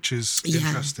well, which is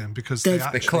interesting because they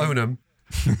clone them.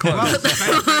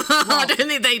 I don't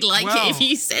think they'd like it if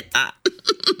you said that.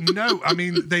 No, I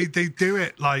mean they do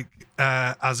it like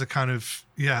as a kind of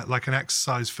like an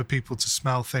exercise for people to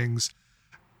smell things.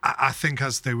 I think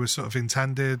as they were sort of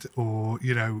intended, or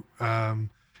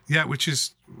which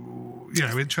is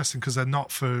interesting because they're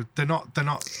not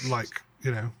like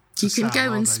You can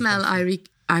go and smell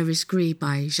Iris Gris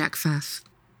by Jacques Fath,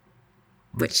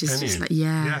 which is just like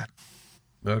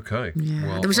Okay.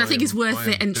 Yeah, which I think is worth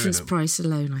the entrance price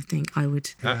alone. I think I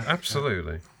would.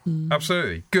 Absolutely.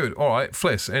 Absolutely. Good. All right.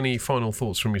 Fliss, any final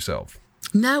thoughts from yourself?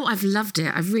 No, I've loved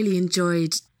it. I've really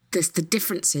enjoyed the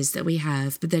differences that we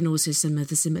have, but then also some of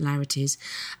the similarities.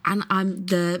 And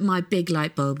my big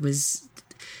light bulb was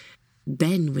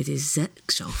Ben with his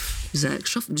Zexoff. With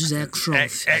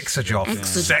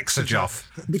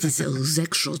his little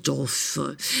Zexoff.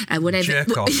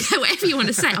 Whatever you want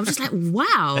to say. I was just like,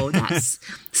 wow, that's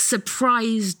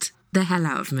surprised the hell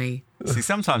out of me. See,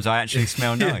 sometimes I actually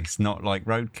smell nice, not like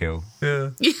roadkill. Yeah.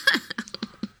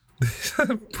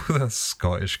 That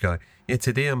Scottish guy. Yeah,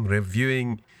 today I'm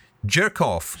reviewing Jerk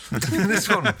Off. This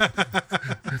one.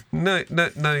 No, you're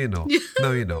not. No,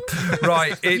 you're not.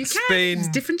 Right, it's a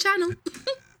different channel.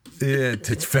 Yeah,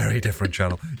 it's a very different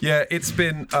channel. Yeah, it's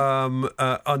been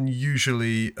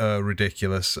unusually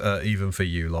ridiculous, even for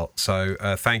you lot. So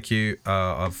thank you.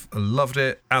 I've loved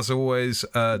it. As always,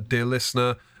 dear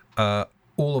listener,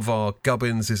 all of our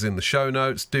gubbins is in the show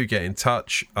notes. Do get in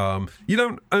touch. You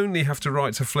don't only have to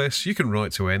write to Fliss. You can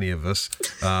write to any of us.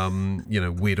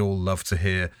 We'd all love to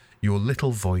hear your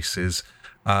little voices.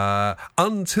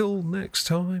 Until next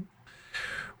time,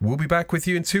 we'll be back with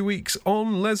you in 2 weeks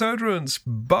on Les Odorants.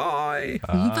 Bye.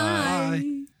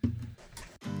 Bye.